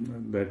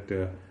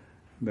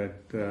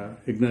that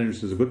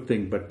ignorance is a good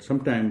thing, but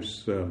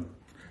sometimes.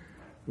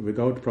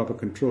 Without proper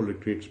control, it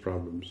creates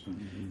problems.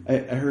 I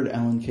heard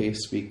Alan Kay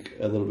speak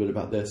a little bit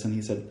about this, and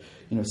he said,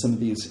 some of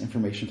these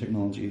information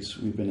technologies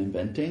we've been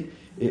inventing,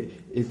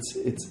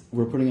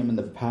 we're putting them in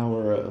the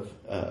power of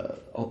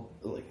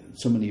like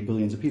so many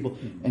billions of people,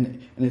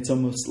 and it's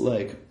almost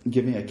like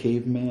giving a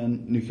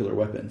caveman nuclear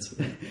weapons.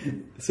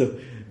 So,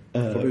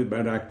 probably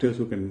bad actors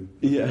who can.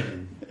 Yeah.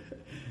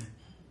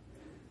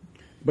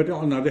 But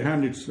on the other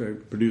hand, it's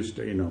produced,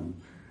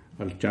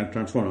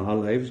 transformed our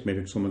lives, made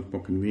it so much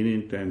more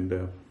convenient, and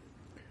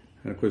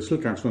of course,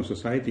 still transformed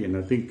society. And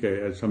I think,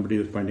 as somebody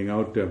was pointing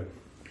out,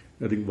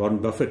 I think Warren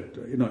Buffett,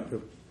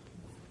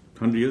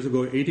 100 years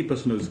ago,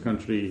 80% of this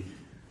country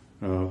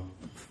was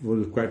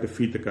required to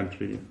feed the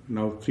country.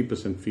 Now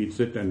 3% feeds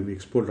it, and we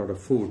export a lot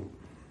of food.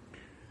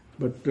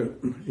 But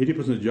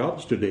 80% of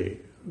jobs today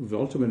is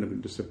also going to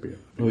disappear.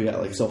 Oh yeah,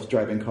 like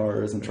self-driving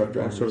cars and truck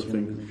drivers. Sort of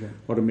thing.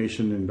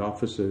 Automation in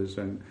offices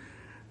and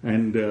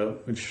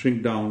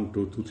shrink down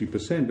to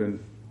 2-3%, and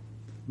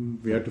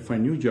we have to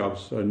find new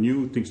jobs,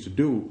 new things to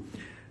do.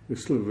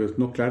 There's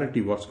no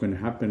clarity what's going to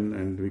happen,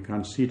 and we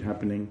can't see it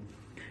happening.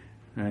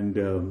 And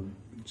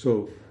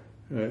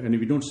and if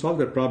we don't solve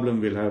that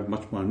problem, we'll have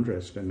much more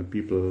unrest, and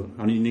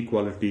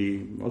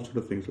inequality, all sorts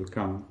of things will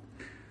come.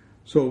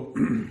 So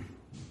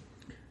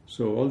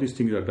all these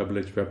things are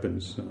double-edged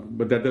weapons,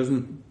 but that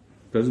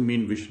doesn't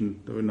mean we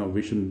shouldn't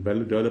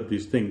develop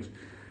these things.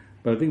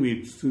 But I think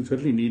we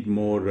certainly need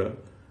more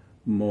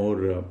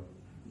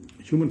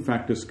human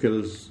factor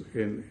skills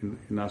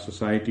in our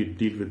society to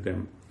deal with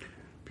them.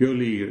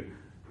 purely,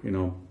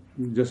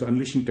 just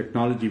unleashing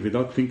technology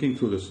without thinking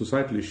through the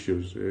societal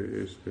issues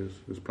is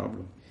a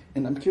problem.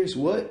 And I'm curious,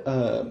 what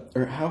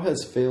or how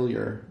has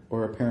failure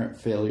or apparent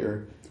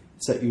failure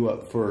set you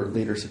up for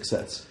later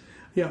success?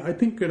 Yeah, I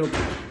think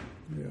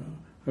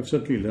I've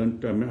certainly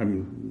learned.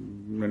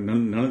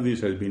 None of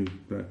these has been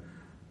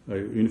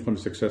uniformly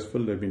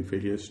successful. There have been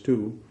failures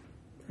too.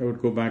 I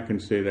would go back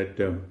and say that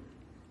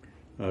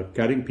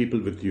carrying people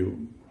with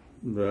you,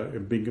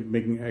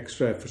 making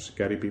extra efforts to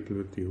carry people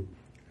with you,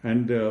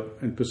 and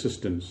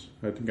persistence.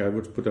 I think I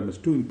would put them as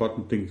two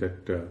important things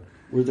that.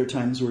 Were there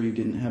times where you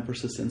didn't have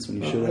persistence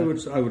when you should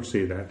have? I would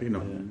say that.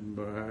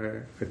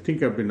 I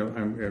think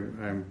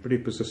I'm pretty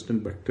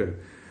persistent, but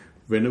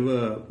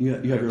whenever you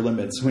have your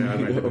limits when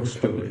you go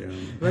over.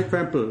 Like for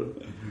example,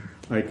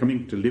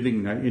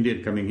 living in India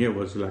and coming here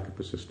was a lack of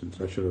persistence.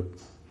 I should have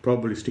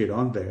probably stayed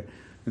on there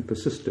and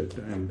persisted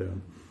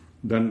and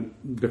done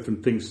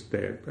different things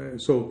there.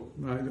 So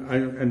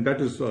and that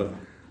is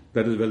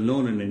well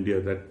known in India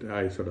that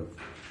I sort of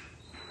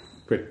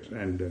quit,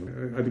 and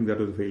I think that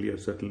was a failure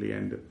certainly.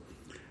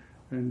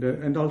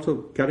 And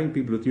also carrying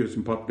people with you, it's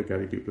important to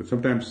carry people.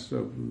 Sometimes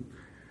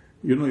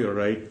you're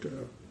right,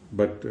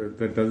 but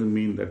that doesn't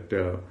mean that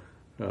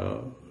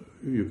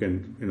you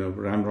can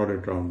ramrod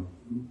it around.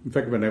 In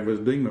fact, when I was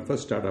doing my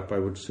first startup, I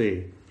would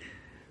say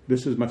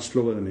this is much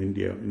slower than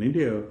India. In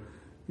India,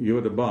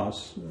 you're the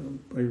boss.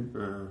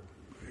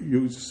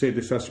 You say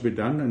this has to be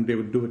done, and they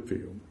would do it for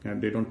you,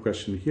 and they don't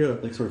question here.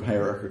 Like sort of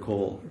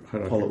hierarchical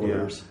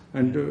orders,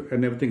 and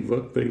everything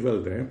worked very well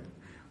there.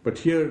 But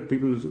here,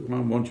 people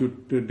want you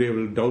to, they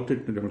will doubt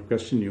it and they will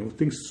question you.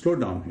 Things slow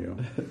down here.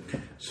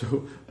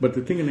 But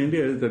the thing in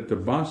India is that the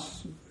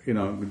boss,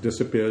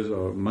 disappears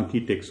or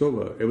monkey takes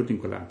over, everything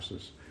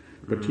collapses.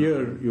 But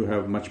here, you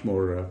have much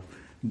more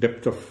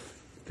depth of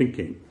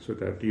thinking, so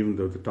that even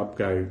though the top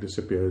guy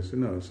disappears,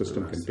 the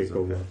system can take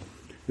over.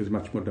 It's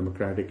much more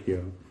democratic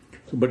here.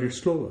 But it's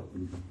slower.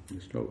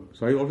 So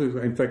I always,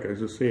 in fact, I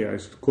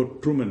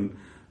quote Truman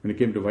when he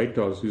came to White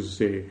House. He used to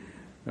say,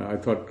 I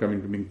thought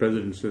coming to being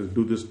president says,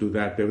 do this, do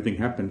that, everything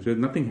happens.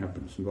 Nothing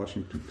happens in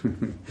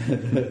Washington.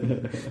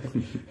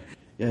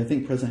 Yeah, I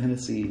think President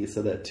Hennessy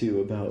said that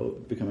too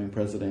about becoming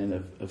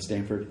president of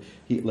Stanford.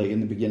 He, in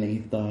the beginning, he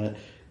thought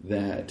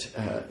that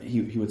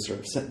he would sort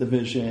of set the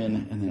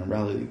vision and then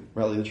rally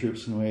the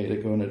troops in a way to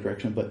go in a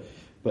direction.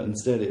 But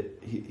instead,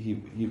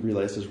 he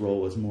realized his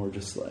role was more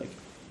just like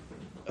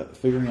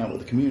figuring out what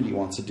the community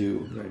wants to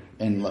do, right,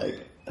 and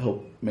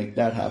help make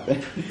that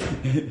happen.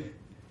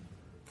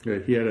 Yeah,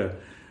 he had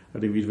I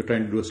think we were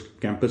trying to do a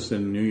campus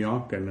in New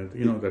York, and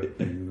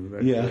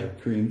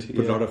creamed. He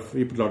put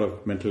a lot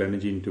of mental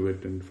energy into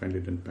it, and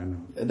finally didn't pan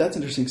out. That's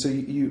interesting. So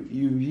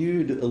you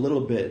viewed a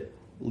little bit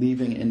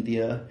leaving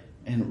India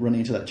and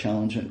running into that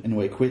challenge and in a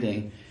way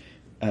quitting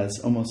as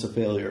almost a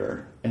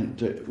failure, and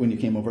when you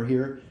came over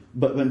here,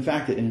 but in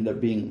fact it ended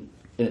up being.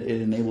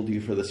 It enabled you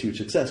for this huge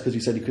success because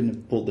you said you couldn't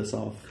have pulled this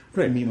off.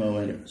 Right.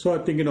 MIMO and yeah. So I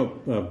think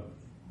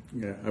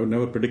I would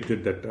never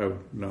predicted that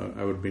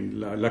I would be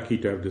lucky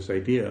to have this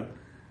idea,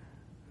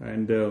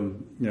 and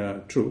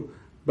true.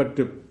 But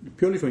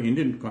purely from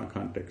Indian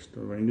context,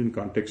 of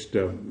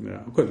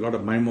course, a lot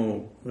of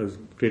MIMO has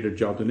created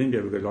jobs in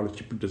India because a lot of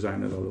chip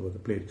designers all over the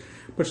place.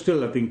 But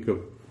still, I think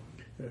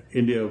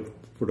India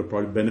would have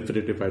probably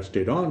benefited if I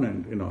stayed on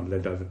and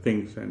led other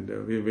things. And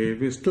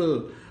we're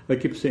still, I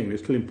keep saying, we're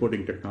still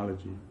importing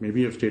technology.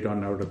 Maybe if I stayed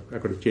on, I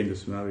could have changed the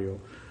scenario.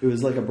 It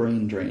was like a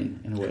brain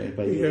drain in a way.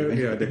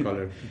 Yeah, they call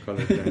it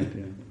that.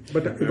 Yeah.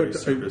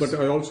 But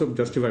I also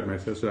justified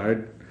myself. So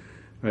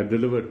I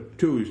delivered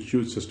 2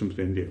 huge systems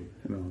to India.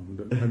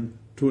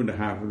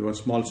 2.5. One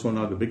small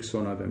sonar, the big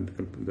sonar, and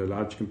the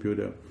large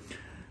computer,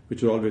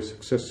 which was always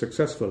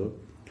successful.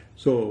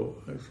 So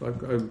I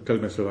tell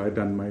myself, I've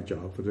done my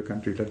job for the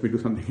country, let me do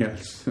something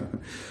else.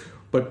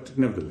 But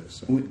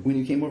nevertheless. When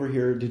you came over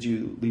here, did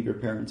you leave your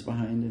parents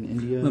behind in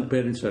India? My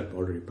parents had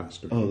already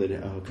passed away. Oh, they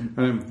did? Oh, okay.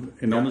 And I'm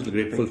enormously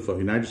grateful for the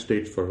United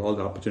States for all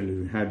the opportunities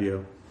we had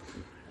here.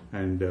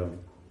 And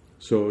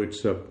so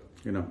it's,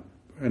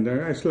 and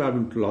I still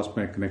haven't lost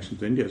my connection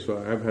to India, so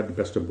I've had the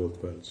best of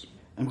both worlds.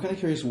 I'm kind of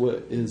curious,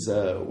 what is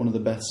one of the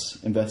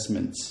best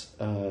investments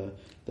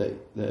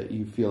that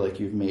you feel like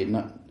you've made,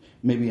 not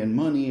maybe in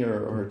money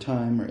or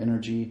time or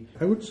energy?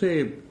 I would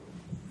say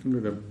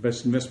the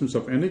best investments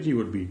of energy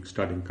would be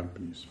starting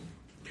companies.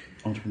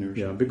 Entrepreneurship.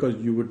 Yeah, because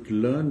you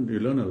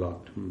learn a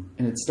lot.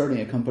 And it's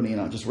starting a company,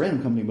 not just a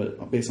random company,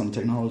 but based on the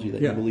technology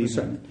that you believe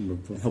in.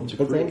 It helps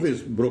you create.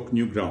 Always broke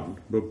new ground.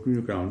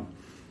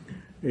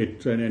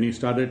 And you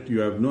start it,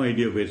 you have no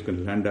idea where it's going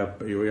to land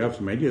up. You have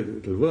some idea that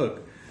it'll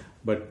work,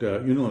 but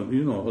you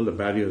know all the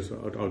barriers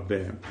out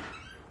there.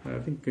 I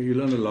think you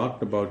learn a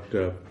lot about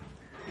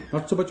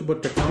not so much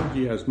about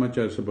technology as much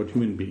as about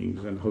human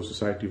beings and how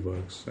society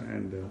works,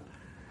 and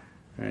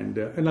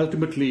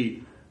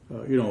ultimately,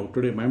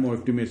 today MIMO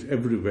FDMA is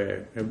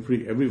everywhere.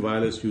 Every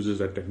wireless uses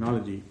that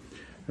technology,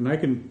 and I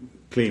can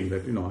claim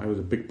that I was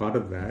a big part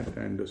of that,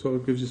 and so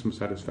it gives you some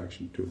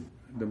satisfaction too.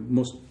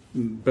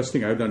 best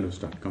thing I've done was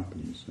start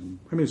companies. And,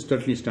 I mean,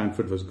 certainly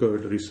Stanford was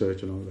good,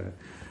 research and all that,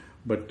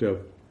 but the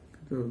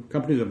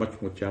companies are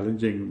much more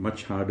challenging,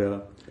 much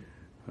harder,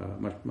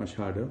 much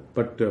harder.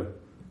 But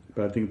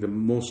I think the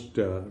most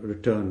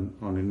return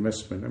on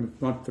investment. I mean,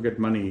 not forget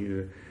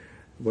money.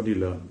 What do you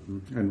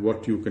learn and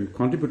what you can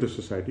contribute to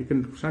society?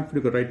 Stanford,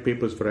 you can write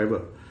papers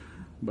forever,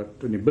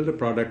 but when you build a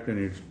product and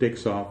it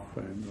takes off,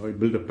 or you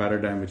build a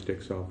paradigm which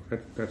takes off,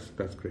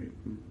 that's great.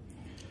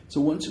 So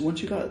once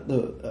you got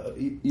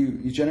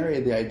you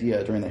generated the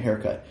idea during the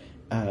haircut,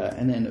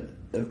 and then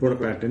for a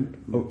patent.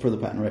 For the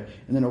patent, right?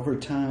 And then over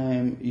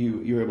time,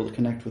 you were able to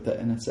connect with the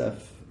NSF.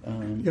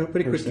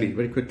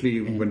 Very quickly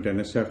went to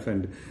NSF,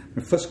 and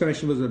my first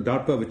connection was at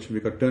DARPA, which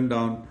we got turned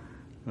down.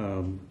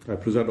 I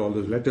preserved all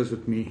those letters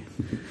with me,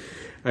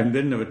 and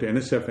then I went to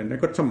NSF, and I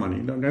got some money.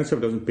 NSF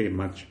doesn't pay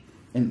much.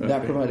 And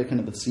that provided kind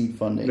of the seed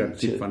funding.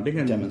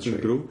 And demonstrate.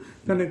 It grew.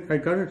 Then I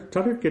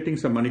started getting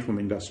some money from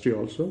industry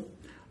also.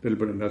 A little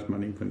bit of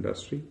money from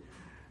industry.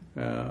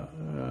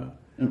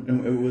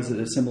 And was it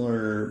a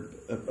similar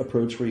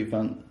approach where you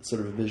found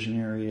sort of a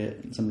visionary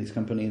at some of these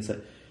companies that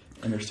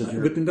understood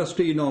your... With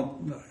industry,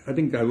 I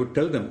think I would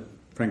tell them,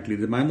 frankly,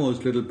 the MIMO is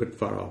a little bit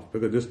far off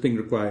because this thing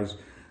requires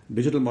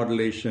digital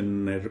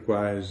modulation. It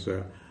requires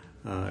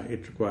I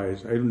talked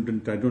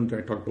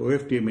about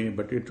OFDMA,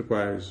 but it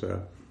requires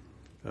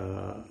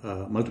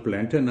multiple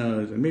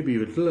antennas, and maybe a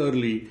little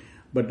early.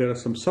 But there are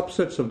some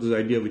subsets of this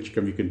idea which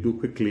we can do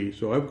quickly.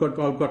 So I've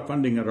got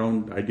funding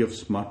around the idea of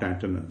smart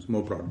antennas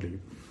more broadly,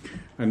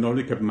 and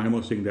already kept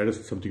MIMO saying that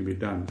is something to be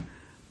done.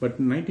 But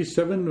in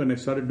 '97, when I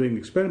started doing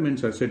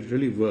experiments, I said it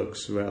really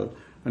works well.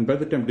 And by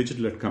the time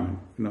digital had come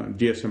in,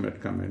 GSM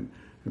had come in,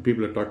 and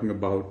people were talking a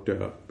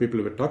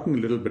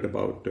little bit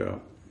about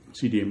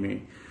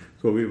CDMA.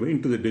 So we were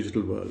into the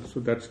digital world. So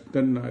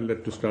then I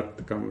led to start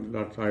the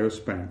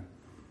IOSPAN,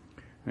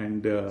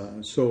 and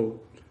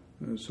so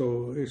it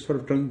sort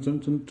of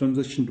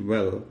transitioned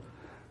well.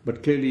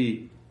 But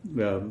clearly,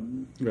 the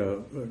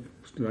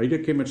idea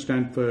came at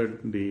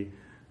Stanford. The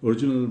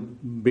original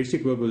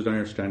basic work was done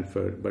at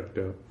Stanford, but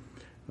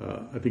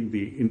I think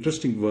the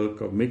interesting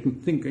work of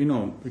making things,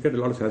 we get a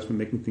lot of help from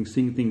making things,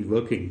 seeing things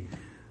working.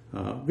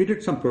 We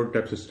did some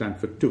prototypes at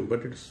Stanford too,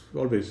 but it's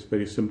always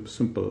very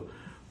simple.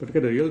 But to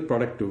get a real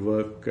product to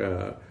work,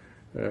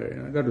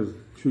 that was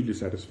hugely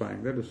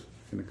satisfying. That was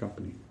in a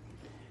company.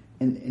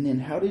 And then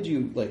how did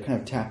you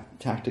kind of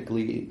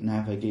tactically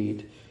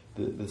navigate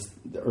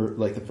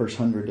the first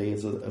 100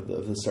 days of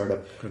the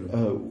startup?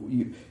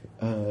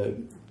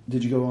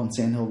 Did you go on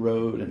Sand Hill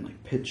Road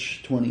and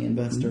pitch 20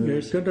 investors? Yeah,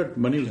 it turned out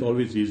money was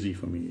always easy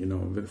for me.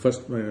 The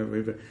first,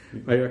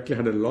 I actually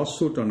had a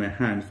lawsuit on my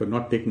hands for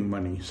not taking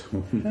money,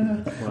 so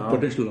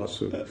potential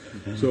lawsuit.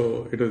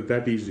 So it was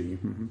that easy.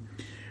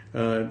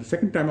 The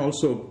second time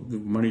also, the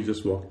money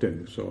just walked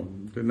in. So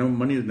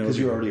money has never. Because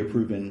you're already a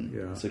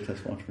proven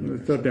successful entrepreneur.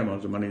 The third time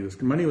also, money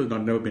was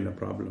never been a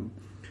problem.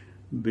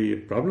 The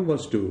problem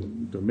was to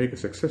make a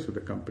success of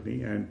the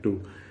company and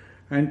to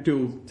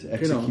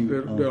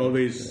execute. There are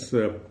always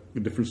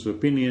differences of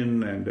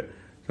opinion, and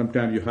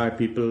sometimes you hire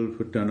people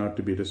who turn out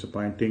to be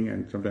disappointing,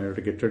 and sometimes you have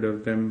to get rid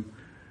of them.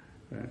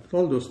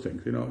 All those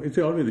things, it's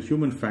always the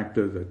human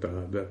factors that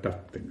are the tough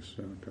things.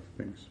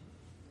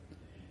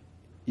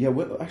 Yeah,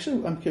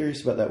 actually, I'm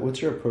curious about that. What's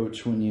your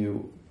approach when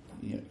you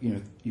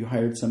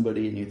hired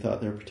somebody and you thought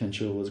their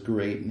potential was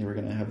great and they were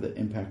going to have the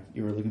impact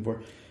you were looking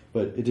for,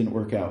 but it didn't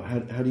work out?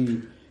 How do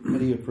you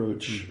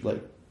approach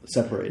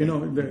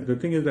separating? The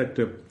thing is that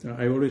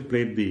I always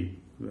played the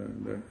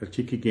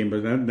cheeky game,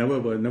 but I never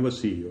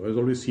CEO. I was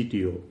always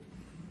CTO.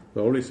 I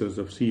always was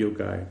a CEO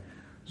guy.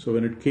 So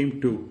when it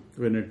came to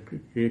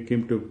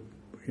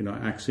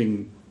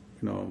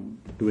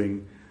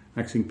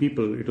axing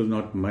people, it was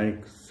not my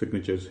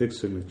signature, it's his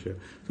signature.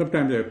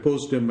 Sometimes I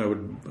opposed him. I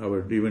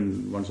would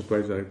even once or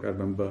twice I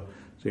remember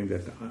saying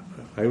that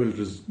I will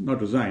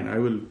not resign. I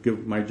will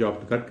give my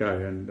job to that guy,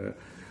 and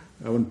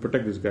I want to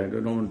protect this guy. I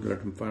don't want to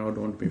let him fire. I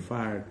don't want to be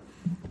fired.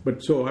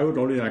 But so I would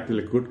always act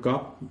like a good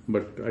cop.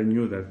 But I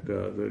knew that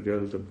the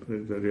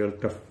real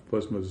tough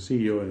person was the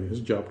CEO and his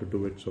job to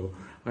do it. So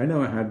I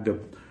never had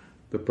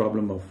the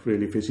problem of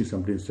really facing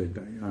somebody and said,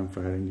 "I'm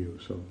firing you."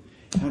 So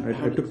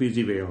I took the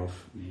easy way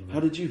off. How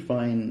did you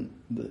find?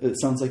 It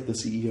sounds like the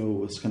CEO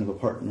was kind of a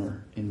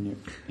partner in.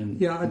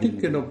 I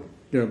think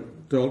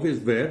they're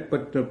always there,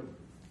 but.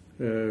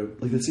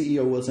 Like the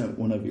CEO wasn't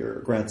one of your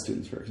grad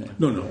students, for example.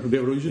 No, they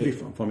were usually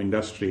from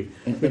industry.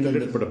 And then the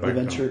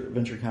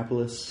venture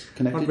capitalists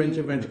connected. I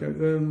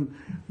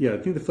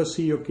think the first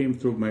CEO came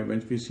through my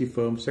VC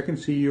firm. Second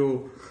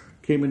CEO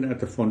came in at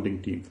the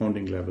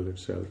founding level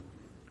itself,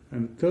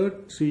 and the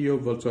third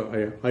CEO also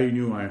I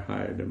knew I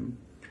hired him.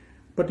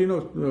 But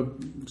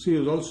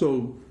CEOs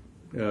also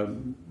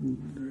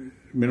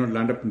may not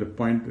land up in the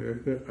point.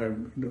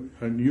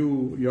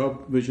 Your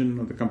vision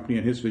of the company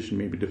and his vision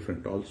may be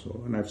different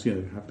also, and I've seen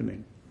it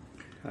happening.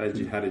 How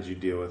did you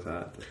deal with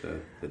that?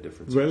 The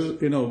differences?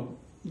 Well,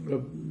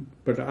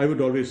 but I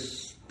would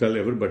always tell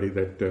everybody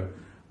that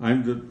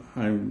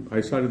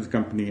I started this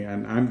company,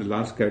 and I'm the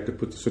last guy to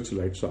put the switch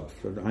lights off.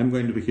 So I'm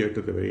going to be here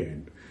to the very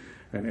end,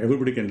 and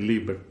everybody can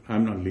leave, but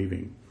I'm not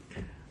leaving.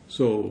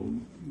 So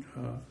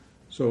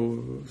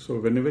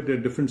whenever there are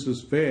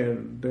differences there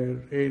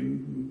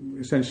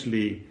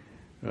essentially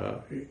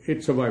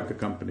it survived the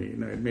company.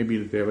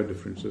 Maybe there were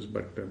differences,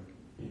 but.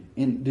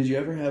 And did you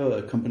ever have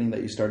a company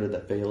that you started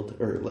that failed?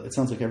 Or it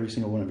sounds like every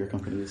single one of your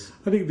companies.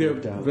 I think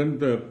they've run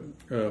the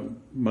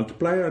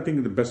multiplier. I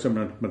think the best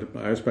amount.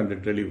 I spent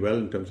it really well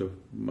in terms of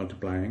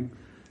multiplying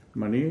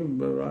money.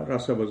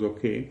 Rasa was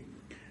okay.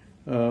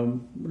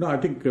 No, I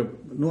think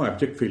no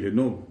abject failure,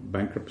 no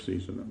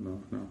bankruptcies,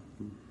 no.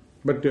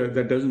 But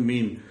that doesn't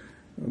mean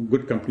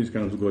good companies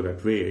can also go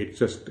that way. It's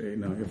just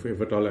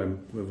if at all I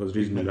was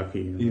reasonably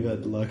lucky. You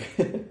had luck.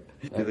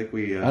 I think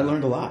I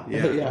learned a lot.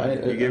 Yeah,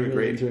 you gave a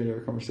great enjoyed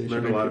our conversation.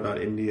 Learned a lot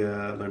about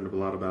India. Learned a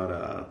lot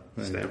about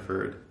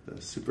Stanford.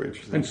 Super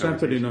interesting. And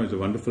Stanford, is a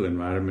wonderful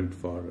environment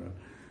for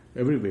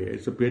everywhere.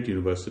 It's a great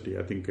university.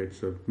 I think it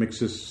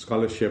mixes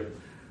scholarship.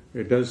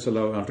 It does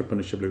allow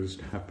entrepreneurship like this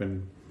to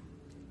happen,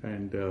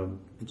 and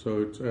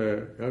so it's.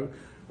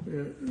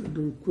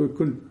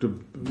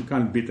 We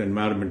can't beat the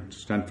environment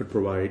Stanford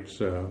provides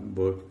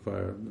both.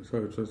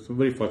 So it's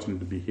very fortunate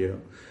to be here,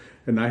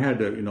 and I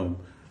had a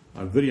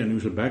very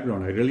unusual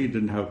background. I really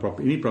didn't have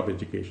any proper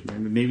education.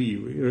 In the Navy,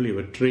 really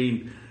were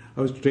trained.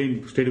 I was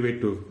trained straight away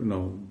to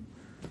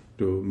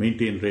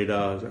maintain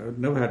radars. I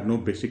never had no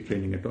basic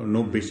training at all,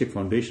 no basic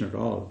foundation at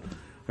all.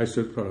 I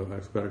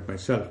got it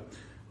myself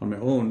on my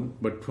own.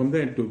 But from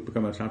there to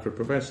become a Stanford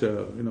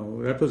professor,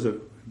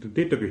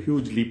 they took a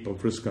huge leap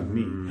of risk on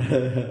me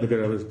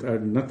because I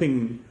had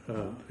nothing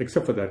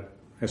except for that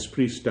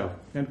Esprit stuff,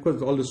 and of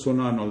course all the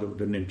sonar and all that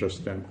didn't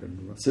interest them.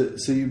 So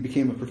you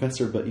became a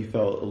professor, but you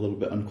felt a little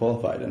bit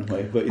unqualified in a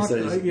way. But you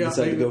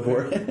decided to go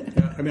for it.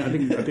 I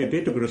think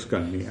they took a risk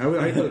on me.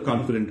 I felt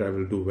confident I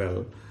will do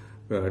well.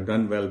 I'd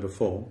done well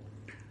before,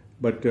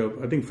 but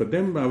I think for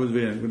them I was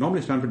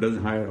normally Stanford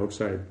doesn't hire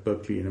outside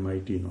Berkeley and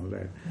MIT and all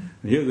that.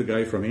 And here's a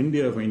guy from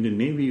India, from Indian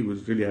Navy, who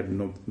really had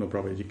no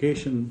proper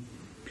education.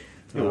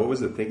 Yeah, what was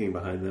the thinking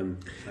behind them?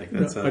 I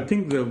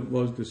think there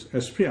was this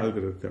Esprit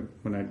algorithm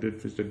when I did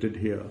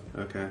here.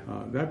 Okay.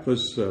 That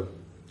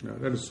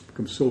has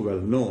become so well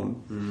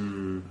known,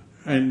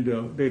 and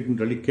they didn't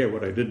really care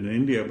what I did in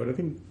India. But I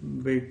think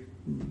they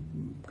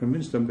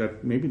convinced them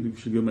that maybe we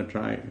should give them a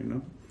try.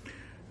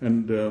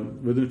 And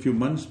within a few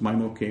months,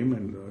 MIMO came,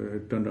 and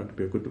it turned out to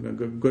be a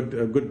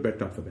good bet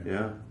for them.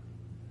 Yeah.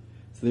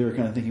 So they were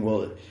kind of thinking,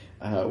 well,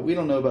 we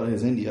don't know about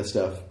his India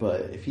stuff,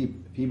 but if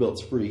he built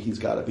Spree, he's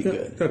got to be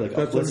good.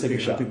 Let's take a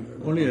shot.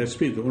 Only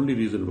Esprit is the only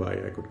reason why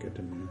I could get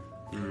him.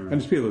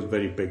 And Esprit was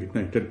very big. It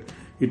had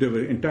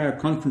entire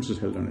conferences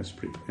held on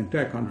Esprit,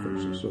 entire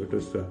conferences. So it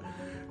was,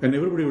 and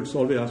everybody would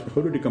always ask me,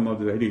 how did you come up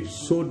with this idea?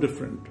 It's so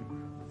different.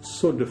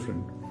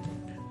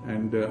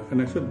 And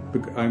I said,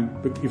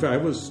 if I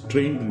was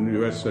trained in the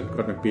US, I'd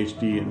got my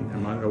PhD,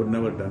 and I would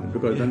never have done it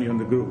because then you're on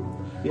the groove.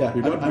 Yeah,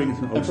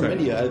 I'm from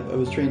India. I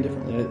was trained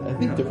differently. I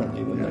think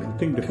differently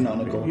than the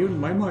canonical. Even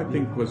MIMO, I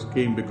think,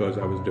 came because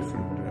I was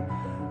different.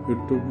 It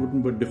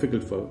wouldn't be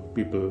difficult for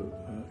people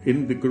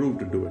in the groove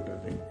to do it, I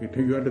think.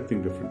 You had to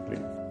think differently.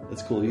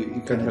 That's cool.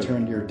 You kind of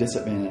turned your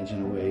disadvantage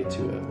in a way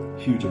to a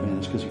huge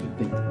advantage because you could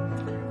think.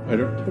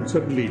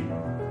 Certainly,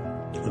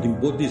 I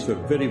think both these were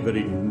very,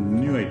 very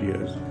new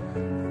ideas.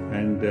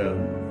 And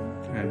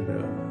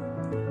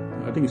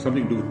I think it's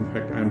something to do with the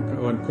fact I'm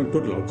a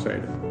total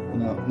outsider.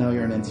 Now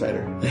you're an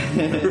insider.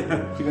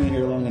 You've been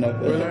here long enough.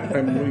 Well,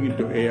 I'm moving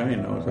into AI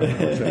now, so I'm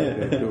outside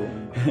there too.